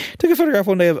 Took a photograph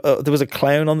one day of there was a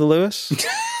clown on the Lewis.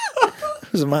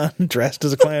 There was a man dressed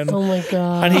as a clown. Oh my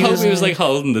god! And he was like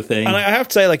holding the thing. And I have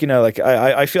to say, like,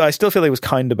 I still feel like it was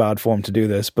kind of bad form to do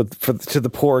this, but to the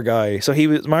poor guy. So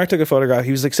Mark took a photograph.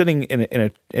 He was like sitting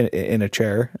in a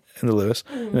chair in the Lewis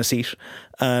in a seat,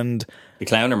 and. The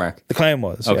clown or Mark? The clown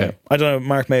was. Okay. Yeah. I don't know.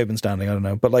 Mark may have been standing. I don't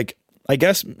know. But like, I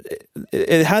guess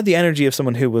it had the energy of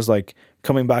someone who was like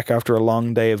coming back after a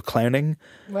long day of clowning.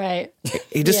 Right.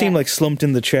 He just seemed like slumped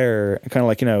in the chair, kind of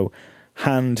like,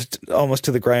 hand almost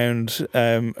to the ground.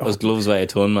 Those gloves weigh a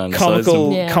ton, man.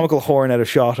 Comical horn out of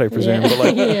shot, I presume. But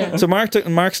like, so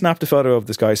Mark snapped a photo of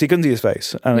this guy, so he couldn't see his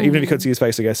face, and even if he could see his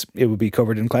face, I guess it would be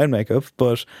covered in clown makeup.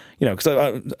 But because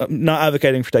I'm not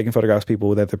advocating for taking photographs of people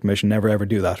without their permission. Never ever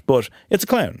do that. But it's a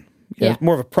clown. Yeah.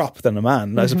 More of a prop than a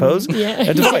man, I suppose. Yeah.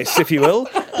 A device, if you will.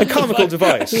 A comical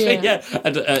device. Yeah.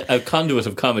 A conduit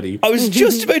of comedy. I was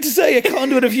just about to say a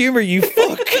conduit of humour, you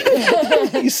fuck.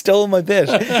 You stole my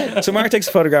bit. So Mark takes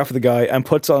a photograph of the guy and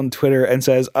puts on Twitter and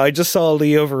says, "I just saw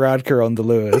Leo Varadkar on the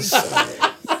Lewis."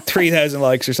 3,000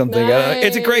 likes or something. Nice.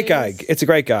 It's a great gag.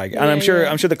 And I'm sure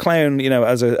the clown,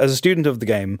 as a student of the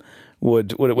game,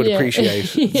 would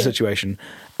appreciate the situation.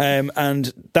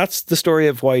 And that's the story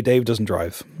of why Dave doesn't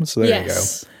drive. So there you go.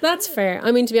 That's fair.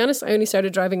 I mean, to be honest, I only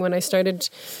started driving when I started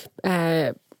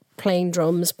playing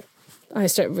drums.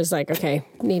 Was like, okay,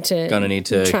 need to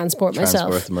transport myself.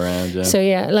 Transport them around, yeah. So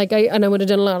yeah, like I would have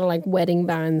done a lot of like wedding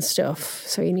band stuff.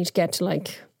 So you need to get to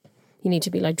you need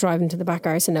to be like driving to the back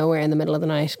arse of nowhere in the middle of the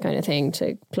night kind of thing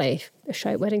to play a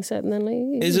shite wedding set and then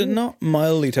like... Is it not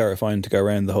mildly terrifying to go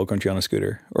around the whole country on a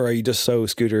scooter? Or are you just so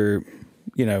scooter,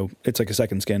 it's like a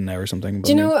second skin now or something?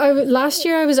 Do you know, last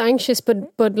year I was anxious,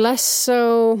 but less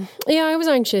so... Yeah, I was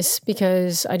anxious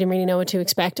because I didn't really know what to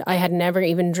expect. I had never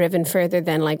even driven further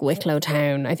than like Wicklow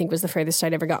town. I think was the furthest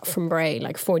I'd ever got from Bray,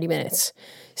 like 40 minutes.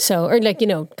 So, or like,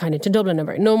 kind of to Dublin,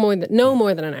 no more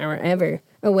than an hour ever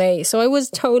away. So I was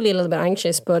totally a little bit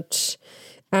anxious, but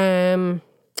no.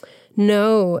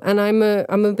 And I'm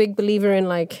a big believer in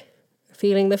like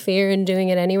feeling the fear and doing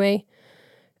it anyway.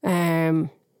 And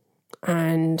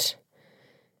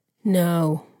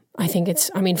no, I think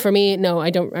for me, no,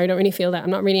 I don't really feel that. I'm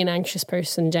not really an anxious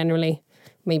person generally,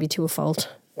 maybe to a fault,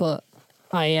 but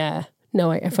I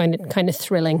find it kind of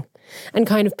thrilling and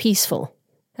kind of peaceful.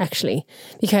 Actually,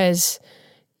 because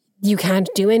you can't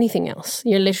do anything else.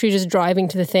 You're literally just driving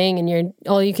to the thing and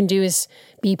all you can do is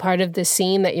be part of the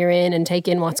scene that you're in and take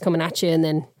in what's coming at you and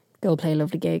then go play a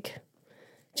lovely gig.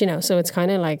 Do you know? So it's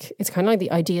kind of like the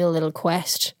ideal little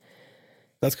quest.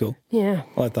 That's cool. Yeah.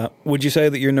 I like that. Would you say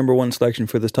that your number one selection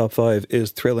for this top 5 is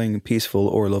thrilling, peaceful,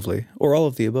 or lovely? Or all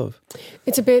of the above?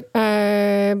 It's a bit,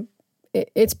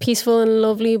 it's peaceful and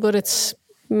lovely, but it's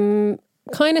kind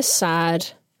of sad.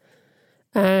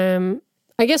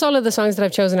 I guess all of the songs that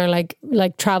I've chosen are like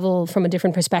travel from a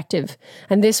different perspective.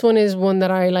 And this one is one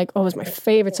that I like, it was my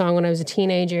favorite song when I was a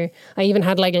teenager. I even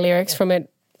had like lyrics from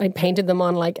it. I painted them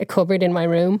on like a cupboard in my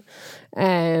room.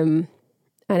 And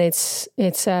it's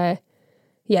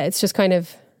just kind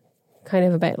of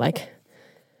about like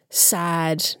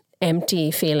sad,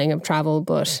 empty feeling of travel,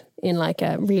 but in like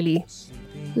a really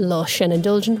lush and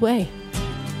indulgent way.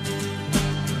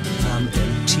 I'm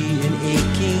empty and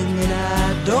aching and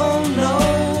I don't know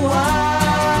why.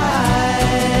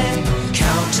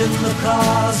 Counting the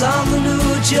cars on the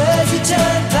New Jersey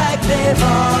Turnpike, they've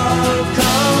all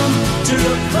come to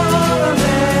look for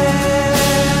America.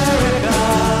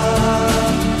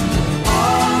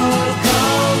 All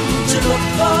come to look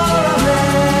for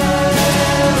America.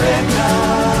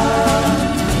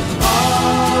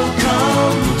 All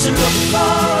come to look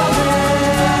for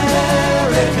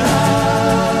America.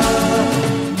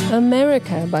 America.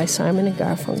 America by Simon and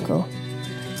Garfunkel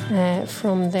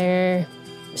from their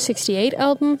 68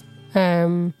 album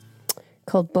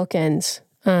called Bookends.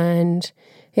 And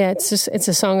yeah, it's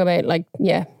a song about like,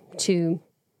 yeah, two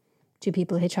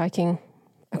people hitchhiking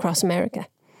across America.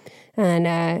 And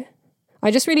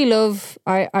I just really love,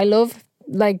 I love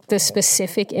like the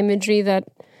specific imagery that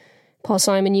Paul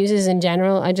Simon uses in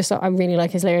general. I really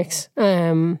like his lyrics.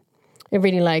 It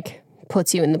really like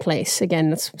puts you in the place. Again,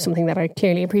 that's something that I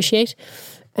clearly appreciate.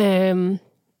 Yeah,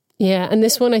 and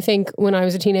this one, I think, when I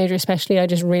was a teenager especially, I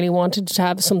just really wanted to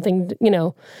have something, you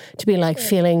know, to be like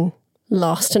feeling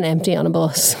lost and empty on a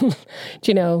bus,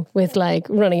 you know, with like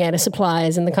running out of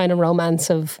supplies and the kind of romance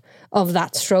of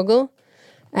that struggle,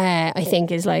 I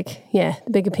think is like, yeah,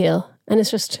 the big appeal. And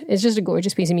it's just a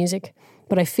gorgeous piece of music.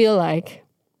 But I feel like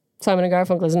Simon and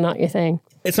Garfunkel is not your thing.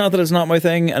 It's not that it's not my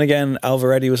thing. And again,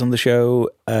 Alvaretti was on the show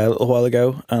a little while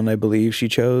ago, and I believe she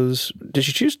chose... Did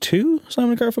she choose two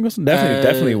Simon and Garfunkel?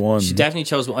 Definitely one. She definitely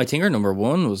chose one. I think her number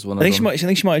one was one of them. I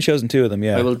think she might have chosen two of them,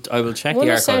 yeah. I will check One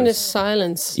the was Sound of archives.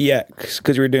 Silence. Yeah,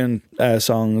 because we were doing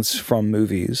songs from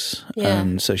movies.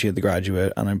 Yeah. So she had The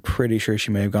Graduate, and I'm pretty sure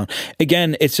she may have gone.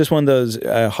 Again, it's just one of those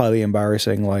highly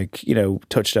embarrassing, like, you know,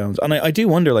 touchdowns. And I do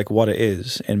wonder, like, what it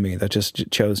is in me that just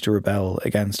chose to rebel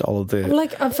against all of the...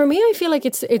 Like, for me, I feel like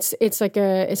it's like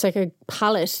a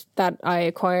palette that I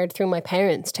acquired through my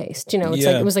parents' taste. You know, it's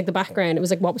like it was like the background. It was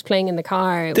like what was playing in the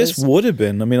car. This would have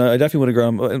been. I mean, I definitely would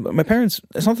have grown. My parents.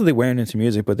 It's not that they weren't into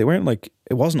music, but they weren't like.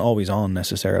 It wasn't always on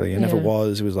necessarily. And if it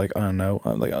was, it was like, I don't know.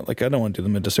 Like I don't want to do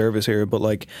them a disservice here, but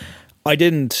like I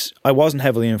wasn't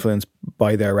heavily influenced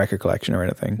by their record collection or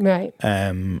anything. Right.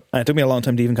 And it took me a long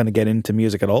time to even kind of get into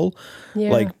music at all,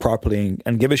 like properly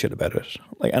and give a shit about it.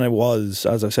 Like, and it was,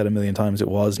 as I've said a million times, it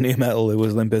was new metal, it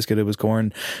was Limp Bizkit, it was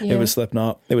Korn, it was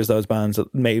Slipknot, it was those bands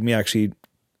that made me actually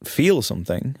feel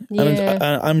something. Yeah. And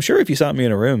I'm sure if you sat me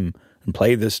in a room and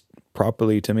played this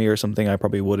properly to me or something, I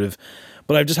probably would have.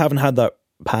 But I just haven't had that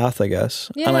path, I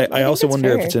guess. Yeah, and I also that's wonder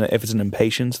fair. if it's an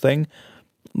impatience thing.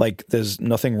 Like, there's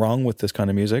nothing wrong with this kind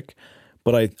of music,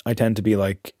 but I tend to be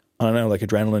like, I don't know, like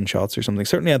adrenaline shots or something.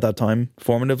 Certainly at that time,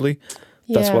 formatively,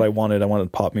 that's what I wanted. I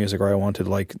wanted pop music, or I wanted,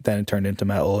 like, then it turned into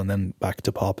metal and then back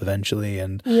to pop eventually,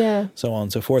 and so on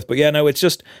and so forth. But yeah, no,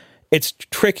 it's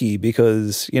tricky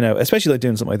because, you know, especially like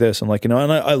doing something like this, and like, you know,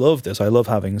 and I love this. I love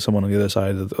having someone on the other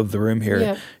side of the room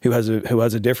here who has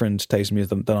a different taste in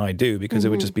music than I do, because it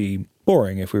would just be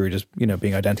boring if we were just, you know,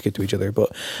 being identical to each other.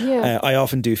 But I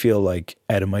often do feel like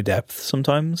out of my depth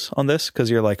sometimes on this, because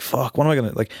you're like, fuck, what am I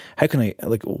gonna, like, how can I,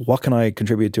 like, what can I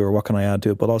contribute to, or what can I add to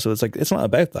it? But also it's like, it's not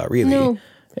about that really. No.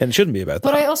 And it shouldn't be about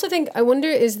But that. I also think, I wonder,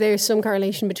 is there some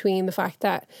correlation between the fact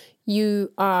that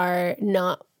you are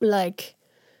not like,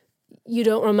 you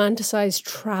don't romanticize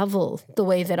travel the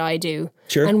way that I do.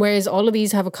 Sure. And whereas all of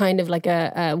these have a kind of like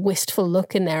a wistful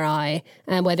look in their eye,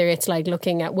 and whether it's like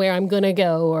looking at where I'm going to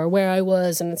go or where I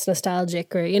was and it's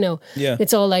nostalgic, or, you know,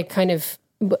 it's all like kind of,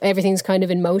 everything's kind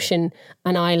of in motion.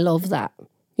 And I love that,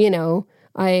 you know,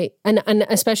 and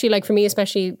especially like for me,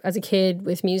 especially as a kid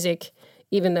with music,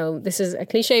 even though this is a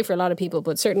cliche for a lot of people,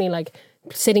 but certainly like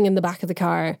sitting in the back of the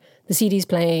car, the CD's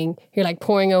playing, you're like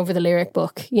poring over the lyric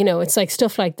book, you know, it's like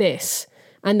stuff like this.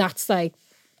 And that's like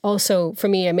also for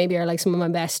me, maybe are like some of my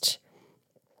best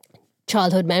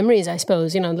childhood memories, I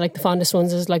suppose, you know, like the fondest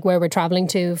ones is like where we're traveling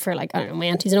to for like, I don't know, my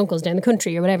aunties and uncles down the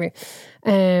country or whatever.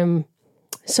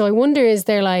 So I wonder, is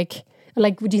there like,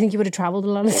 do you think you would have travelled a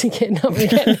lot as a kid? Not really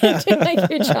getting into like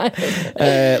your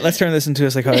childhood. Let's turn this into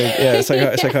a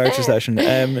psychiatry session.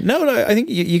 No, I think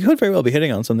you could very well be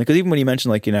hitting on something, because even when you mention,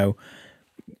 like, you know,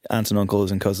 aunts and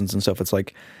uncles and cousins and stuff, it's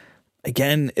like,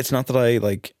 again, it's not that I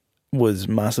like was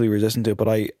massively resistant to it, but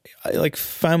I like,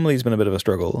 family's been a bit of a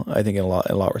struggle, I think, in a lot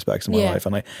of respects in my life,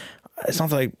 and it's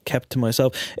not that I kept to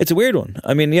myself. It's a weird one.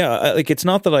 I mean, like, it's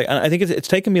not that I think it's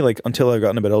taken me like until I've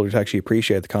gotten a bit older to actually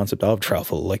appreciate the concept of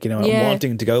travel. Like, you know, I'm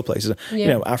wanting to go places. You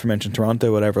know, aforementioned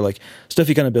Toronto, whatever, like stuff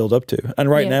you kind of build up to.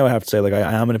 And right now, I have to say, like, I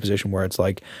am in a position where it's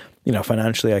like, you know,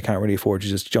 financially, I can't really afford to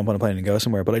just jump on a plane and go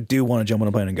somewhere, but I do want to jump on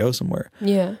a plane and go somewhere.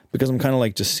 Yeah, because I'm kind of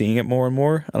like just seeing it more and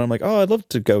more, and I'm like, oh, I'd love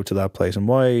to go to that place, and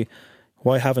why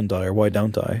haven't I, or why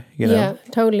don't I? You know? Yeah,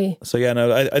 totally. So yeah,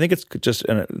 no, I think it's just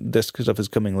this stuff is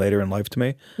coming later in life to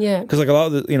me. Yeah, because like a lot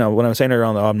of the, you know, when I was saying earlier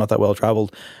on, I'm not that well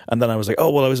traveled, and then I was like,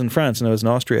 oh well, I was in France and I was in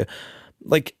Austria,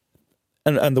 like,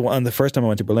 and the first time I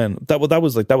went to Berlin, that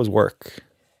was work.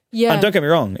 Yeah, and don't get me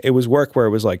wrong, it was work where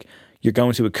it was like, you're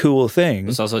going to a cool thing.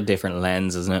 It's also a different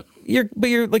lens, isn't it? You're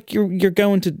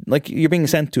going to, like, you're being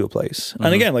sent to a place,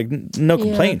 and again, like, no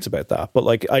complaints about that, but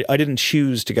like, I didn't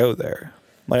choose to go there.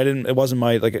 Like it wasn't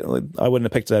my like I wouldn't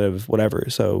have picked it out of whatever.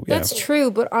 So yeah, That's true,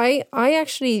 but I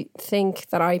actually think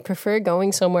that I prefer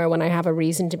going somewhere when I have a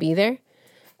reason to be there.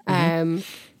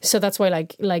 So that's why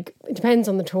like it depends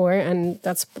on the tour, and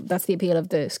that's the appeal of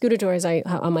the scooter tours.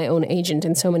 I'm my own agent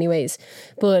in so many ways,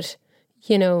 but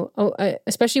you know,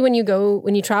 especially when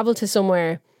you travel to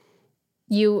somewhere.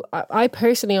 I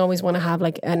personally always want to have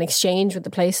like an exchange with the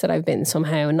place that I've been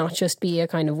somehow, and not just be a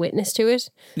kind of witness to it.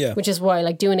 Yeah. Which is why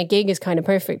like doing a gig is kind of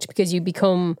perfect, because you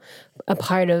become a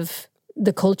part of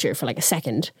the culture for like a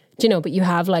second. Do you know? But you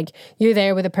have like, you're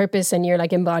there with a purpose, and you're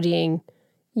like embodying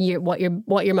what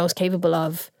you're most capable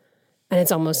of, and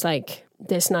it's almost like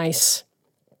this nice.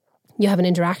 You have an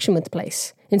interaction with the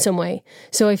place in some way.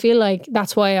 So I feel like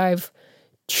that's why I've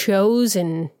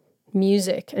chosen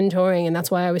music and touring, and that's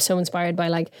why I was so inspired by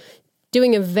like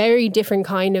doing a very different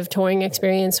kind of touring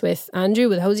experience with Andrew,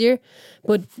 with Hosier,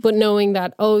 but knowing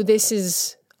that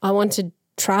I want to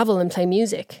travel and play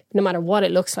music no matter what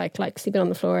it looks like sleeping on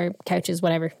the floor, couches,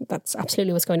 whatever. That's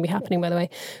absolutely what's going to be happening, by the way.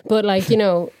 But like, you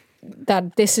know,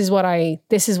 that this is what I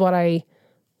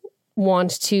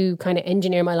want to kind of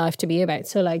engineer my life to be about.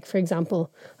 So like, for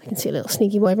example, I can see a little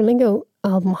Sneaky Wyvern Lingo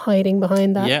album hiding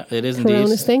behind that. Yeah, it is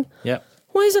Coronas indeed. thing. Yeah.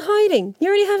 Why is it hiding? You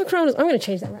already have a Coronas. I'm going to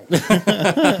change that right now.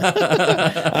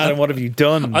 Adam, what have you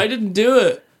done? I didn't do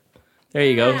it. There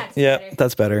you go. Yeah,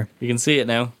 that's better. You can see it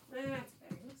now.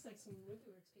 Looks like some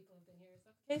Woodworks people have been here. Is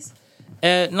that the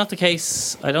case? Not the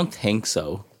case. I don't think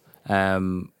so.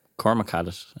 Cormac had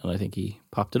it, and I think he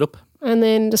popped it up. And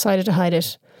then decided to hide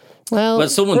it. Well,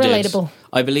 Someone relatable. did.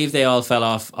 I believe they all fell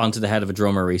off onto the head of a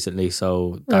drummer recently,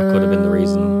 so that could have been the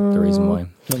reason why.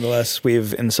 Nonetheless,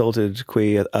 we've insulted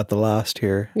Quee at the last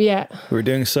here. Yeah. We were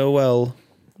doing so well.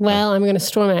 Well, I'm going to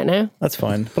storm out now. That's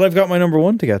fine. But I've got my number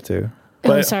one to get to.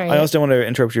 But I'm sorry. I also don't want to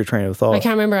interrupt your train of thought. I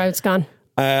can't remember how it's gone.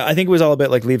 I think it was all about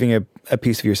like leaving a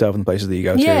piece of yourself in the places that you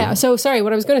go to. Yeah. So sorry.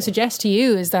 What I was going to suggest to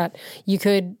you is that you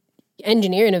could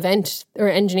engineer an event or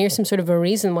engineer some sort of a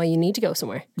reason why you need to go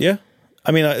somewhere. Yeah.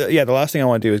 I mean, the last thing I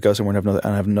want to do is go somewhere and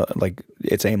have no, like,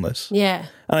 it's aimless. Yeah.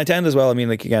 And I tend as well, I mean,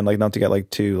 like, again, like, not to get, like,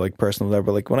 too, like, personal there,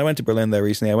 but, like, when I went to Berlin there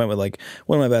recently, I went with, like,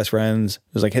 one of my best friends.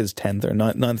 It was, like, his 10th or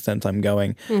 9th, 10th time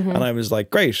going. Mm-hmm. And I was,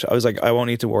 like, great. I was, like, I won't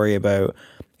need to worry about,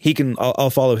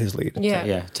 I'll follow his lead. Yeah.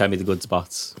 Yeah, tell me the good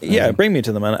spots. Yeah, bring me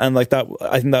to them. And like, that,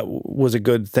 I think that was a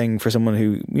good thing for someone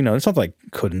who, you know, it's not like I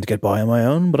couldn't get by on my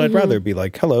own, but I'd rather be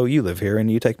like, hello, you live here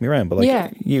and you take me around. But,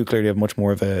 like, you clearly have much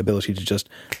more of an ability to just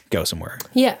go somewhere.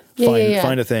 Yeah.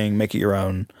 Find a thing, make it your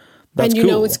own. That's and you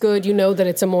cool. know it's good. You know that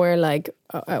it's a more like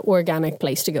organic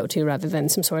place to go to rather than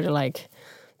some sort of like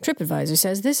TripAdvisor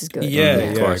says this is good. Yeah,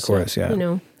 of course, yeah. You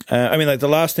know, I mean, like, the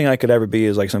last thing I could ever be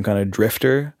is like some kind of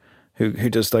drifter who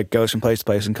just like goes from place to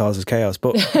place and causes chaos.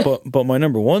 But but my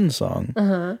number one song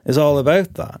is all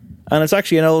about that, and it's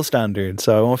actually an old standard,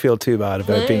 so I won't feel too bad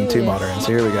about being too modern. So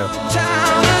here we go. I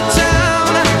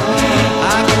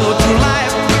go through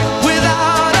life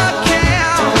without a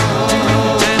care,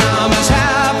 and I'm as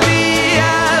happy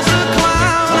as a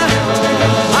clown.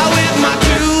 I with my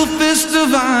two fists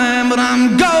divine, but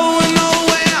I'm going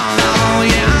nowhere. Oh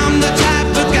yeah, I'm the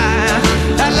type of guy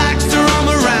that likes to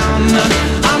roam around.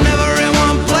 I'm never in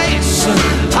one place.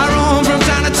 I roam from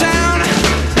town to town,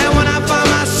 and when I find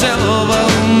myself,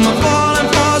 I'm falling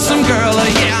for some girl.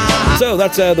 Yeah. So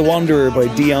that's The Wanderer by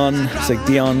Dion. It's like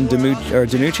Dion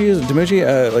Danucci, is it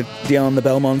Damucci? Like Dion the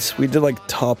Belmonts. We did like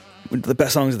the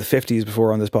best songs of the 50s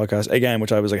before on this podcast again,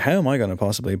 which I was like, how am I going to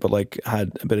possibly? But like,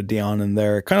 had a bit of Dion in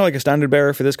there, kind of like a standard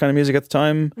bearer for this kind of music at the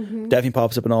time. Definitely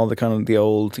pops up in all the kind of the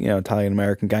old, you know, Italian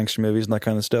American gangster movies and that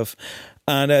kind of stuff.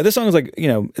 And this song is like, you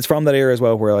know, it's from that era as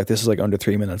well, where like this is like under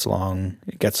 3 minutes long.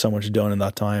 It gets so much done in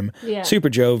that time. Yeah. Super Super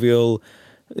jovial.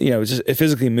 You know, it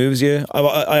physically moves you.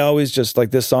 I always just like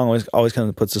this song always kind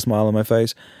of puts a smile on my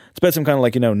face. It's about some kind of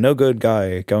like, you know, no good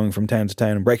guy going from town to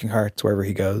town and breaking hearts wherever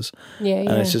he goes. Yeah.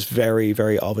 And it's just very,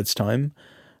 very of its time.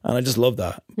 And I just love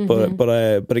that.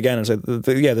 But again, it's like,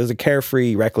 there's a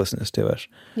carefree recklessness to it.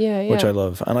 Yeah. Which I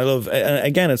love. And I love, and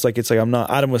again, it's like, I'm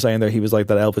not, Adam was saying there, he was like,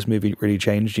 that Elvis movie really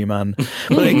changed you, man.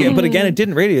 But again, it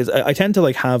didn't really. I tend to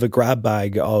like have a grab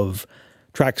bag of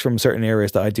tracks from certain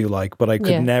areas that I do like, but I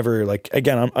could never, like,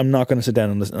 again, I'm not going to sit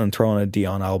down and throw on a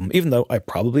Dion album, even though I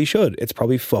probably should. It's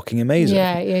probably fucking amazing.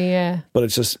 Yeah. But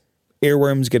it's just,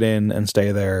 earworms get in and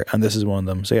stay there, and this is one of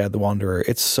them. So yeah, The Wanderer,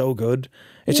 it's so good.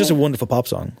 It's just a wonderful pop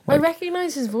song. I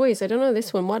recognize his voice. I don't know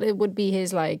this one. What it would be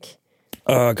his like...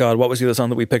 Oh God, what was the other song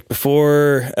that we picked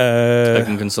before? I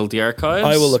can consult the archives.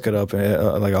 I will look it up.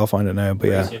 Like, I'll find it now, but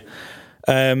yeah.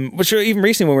 But sure, even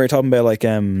recently when we were talking about like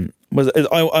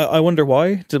I Wonder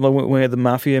Why, did we had the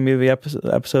Mafia movie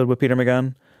episode with Peter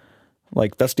McGann?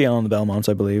 Like that's Dion on the Belmonts,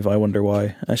 I believe. I Wonder Why.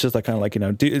 And it's just that kind of like, you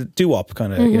know, doo-wop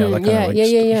kind of, you know, that kind of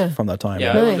like from that time.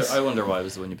 Yeah, Nice. I wonder why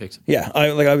was the one you picked. Yeah,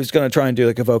 I was going to try and do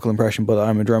like a vocal impression, but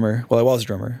I'm a drummer. Well, I was a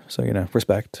drummer, so you know,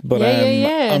 respect. But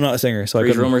I'm not a singer, so I 3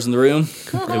 couldn't, drummers in the room.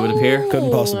 It would appear.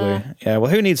 couldn't possibly. Yeah,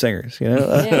 well, who needs singers? You know,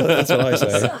 that's what I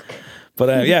say.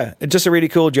 But yeah, just a really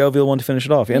cool jovial one to finish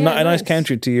it off. Yeah, a nice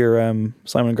counter to your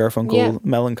Simon and Garfunkel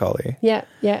Melancholy. Yeah.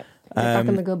 Back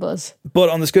on the good buzz. But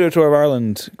on the Scooter Tour of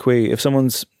Ireland, Caoi, if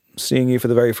someone's seeing you for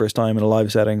the very first time in a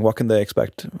live setting, what can they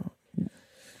expect?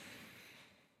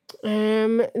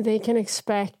 They can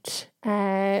expect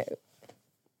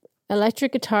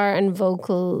electric guitar and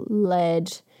vocal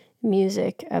led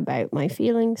music about my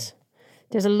feelings.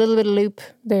 There's a little bit of loop.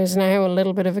 There's now a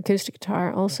little bit of acoustic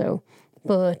guitar also,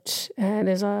 but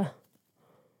there's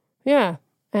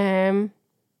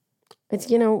it's,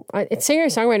 you know, it's singer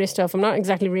songwriter stuff. I'm not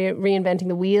exactly reinventing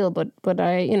the wheel, but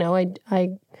I, you know, I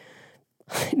I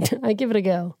give it a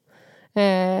go.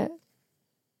 Yeah.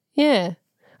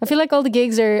 I feel like all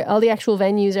the actual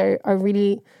venues are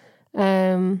really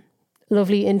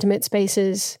lovely, intimate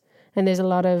spaces, and there's a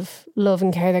lot of love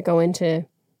and care that go into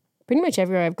pretty much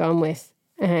everywhere I've gone with.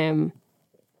 And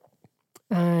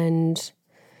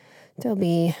there'll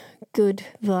be good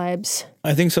vibes.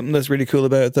 I think something that's really cool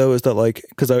about it, though, is that, like,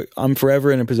 because I'm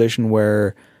forever in a position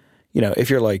where, you know, if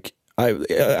you're like, at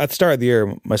the start of the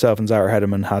year, myself and Zara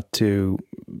Hedeman had to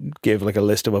give like a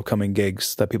list of upcoming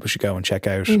gigs that people should go and check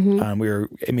out. And we were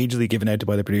immediately given out to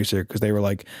by the producer because they were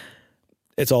like,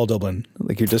 it's all Dublin.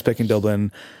 Like, you're just picking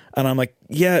Dublin. And I'm like,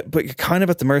 yeah, but you're kind of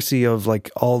at the mercy of like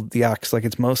all the acts. Like,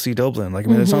 it's mostly Dublin. Like, I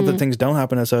mean, it's not that things don't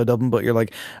happen outside of Dublin, but you're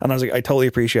like, and I was like, I totally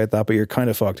appreciate that, but you're kind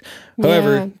of fucked.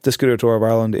 However, the Scooter Tour of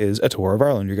Ireland is a tour of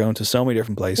Ireland. You're going to so many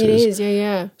different places. It is,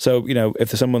 yeah. So, you know, if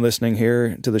there's someone listening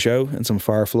here to the show in some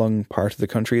far-flung part of the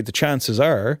country, the chances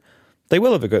are they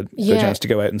will have a good chance to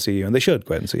go out and see you, and they should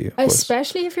go out and see you. Of course.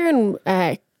 Especially if you're in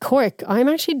Cork. I'm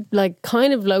actually like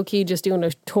kind of low-key just doing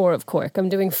a tour of Cork. I'm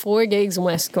doing 4 gigs in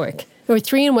West Cork, or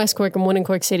 3 in West Cork and 1 in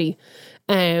Cork City.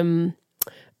 I'm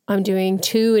doing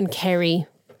 2 in Kerry.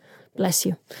 Bless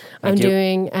you. I'm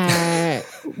doing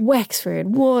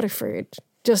Wexford, Waterford.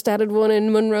 Just added 1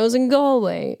 in Monrose and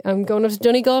Galway. I'm going up to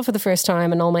Donegal for the first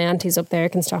time, and all my aunties up there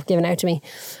can stop giving out to me.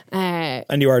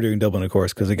 And you are doing Dublin, of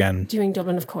course, because again... Doing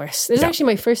Dublin, of course. This is actually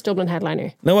my first Dublin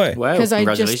headliner. No way. Wow,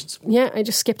 congratulations. I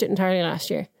just skipped it entirely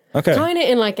last year. Okay. Kind of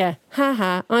in like a,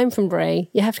 I'm from Bray.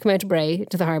 You have to come out to Bray,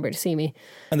 to the harbour to see me.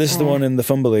 And this is the one in the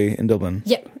Fumbally in Dublin?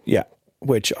 Yep. Yeah,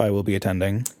 which I will be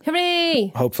attending.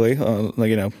 Hooray! Hopefully. Like,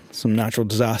 you know, some natural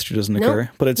disaster doesn't occur.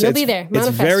 But you'll be there. It's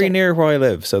very near where I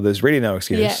live, so there's really no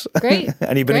excuse. Yeah, great.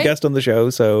 And you've been a guest on the show,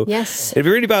 so yes, it'd be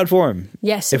really bad form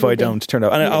if I don't turn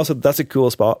up. And also, that's a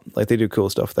cool spot. Like, they do cool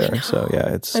stuff there. So,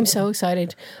 yeah, I'm so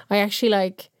excited. I actually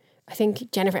I think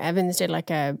Jennifer Evans did like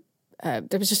there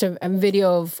was just a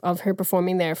video of her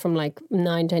performing there from like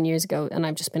 9-10 years ago, and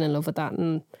I've just been in love with that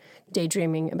and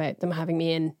daydreaming about them having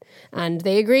me in, and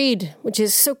they agreed, which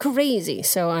is so crazy.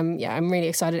 So I'm really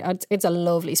excited. It's a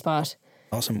lovely spot.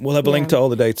 Awesome. We'll have a link to all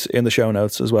the dates in the show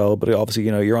notes as well. But obviously,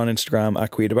 you know, you're on Instagram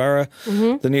at Caoi Barra.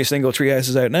 The new single Treehouse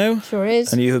is out now. Sure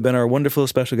is. And you have been our wonderful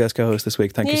special guest co-host this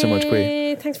week. Thank you so much,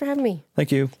 Caoi. Thanks for having me.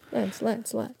 Thank you. Let's.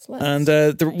 And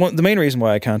the main reason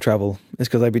why I can't travel is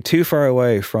because I'd be too far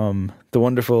away from the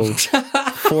wonderful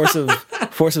force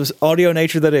of audio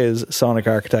nature that is Sonic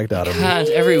Architect Adam. And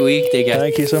every week they get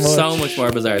Thank you so much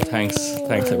more bizarre. Thanks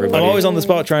everybody. I'm always on the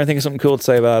spot trying to think of something cool to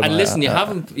say about it. And listen, you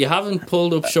haven't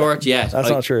pulled up short yet. That's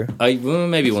not true.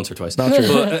 Maybe once or twice. Not true.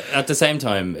 But at the same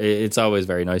time, it's always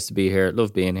very nice to be here.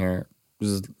 Love being here. It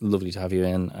was lovely to have you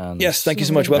in. And yes, thank you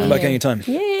so much. Welcome back anytime.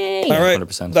 Yay! All right,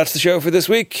 100%. That's the show for this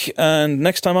week. And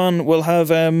next time on, we'll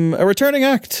have a returning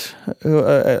act,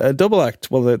 a double act.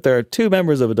 Well, there are 2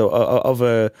 members of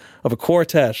a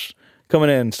quartet coming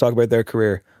in to talk about their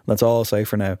career. That's all I'll say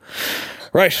for now.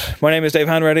 Right, my name is Dave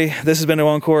Hanreddy. This has been No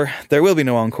Encore. There will be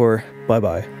no encore.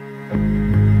 Bye-bye.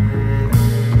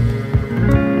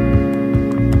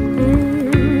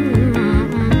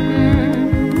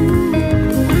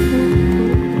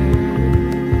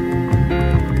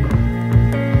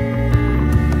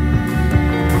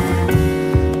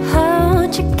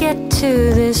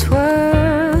 To this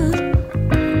world,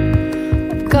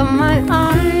 I've got my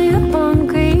eye upon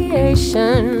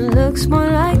creation. Looks more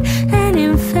like an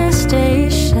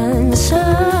infestation. So,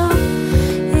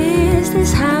 is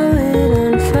this how it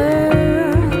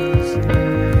unfurls?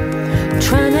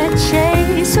 Trying to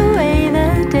chase away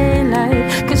the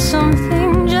daylight, 'cause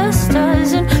something just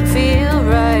doesn't feel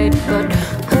right. But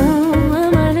who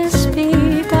am I to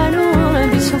speak? I don't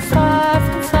wanna be so far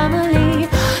from family.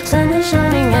 Sun is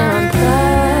shining and I'm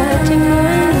plotting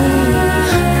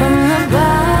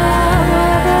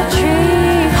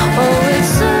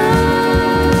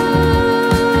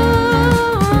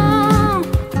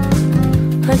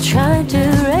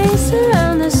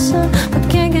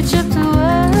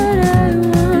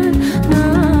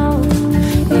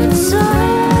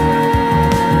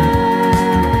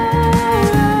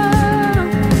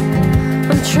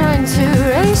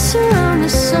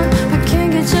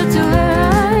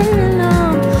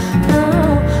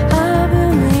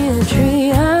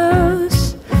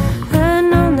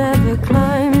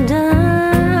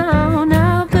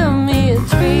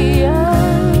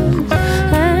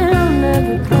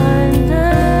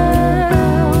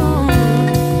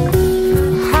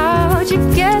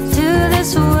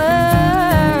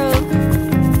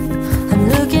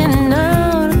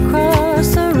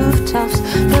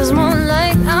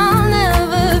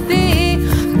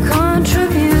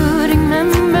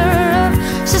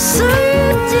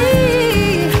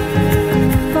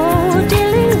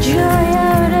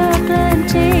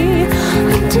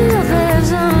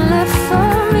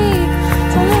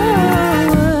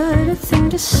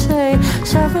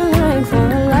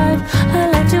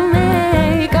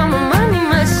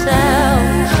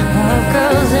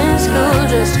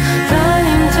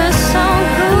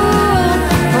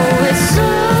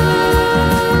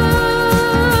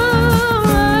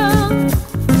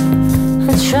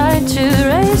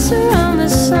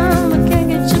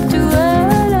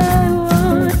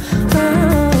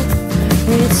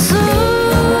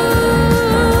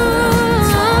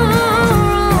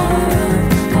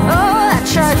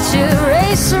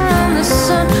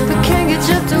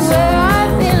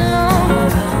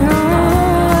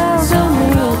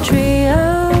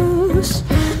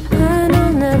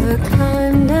the kind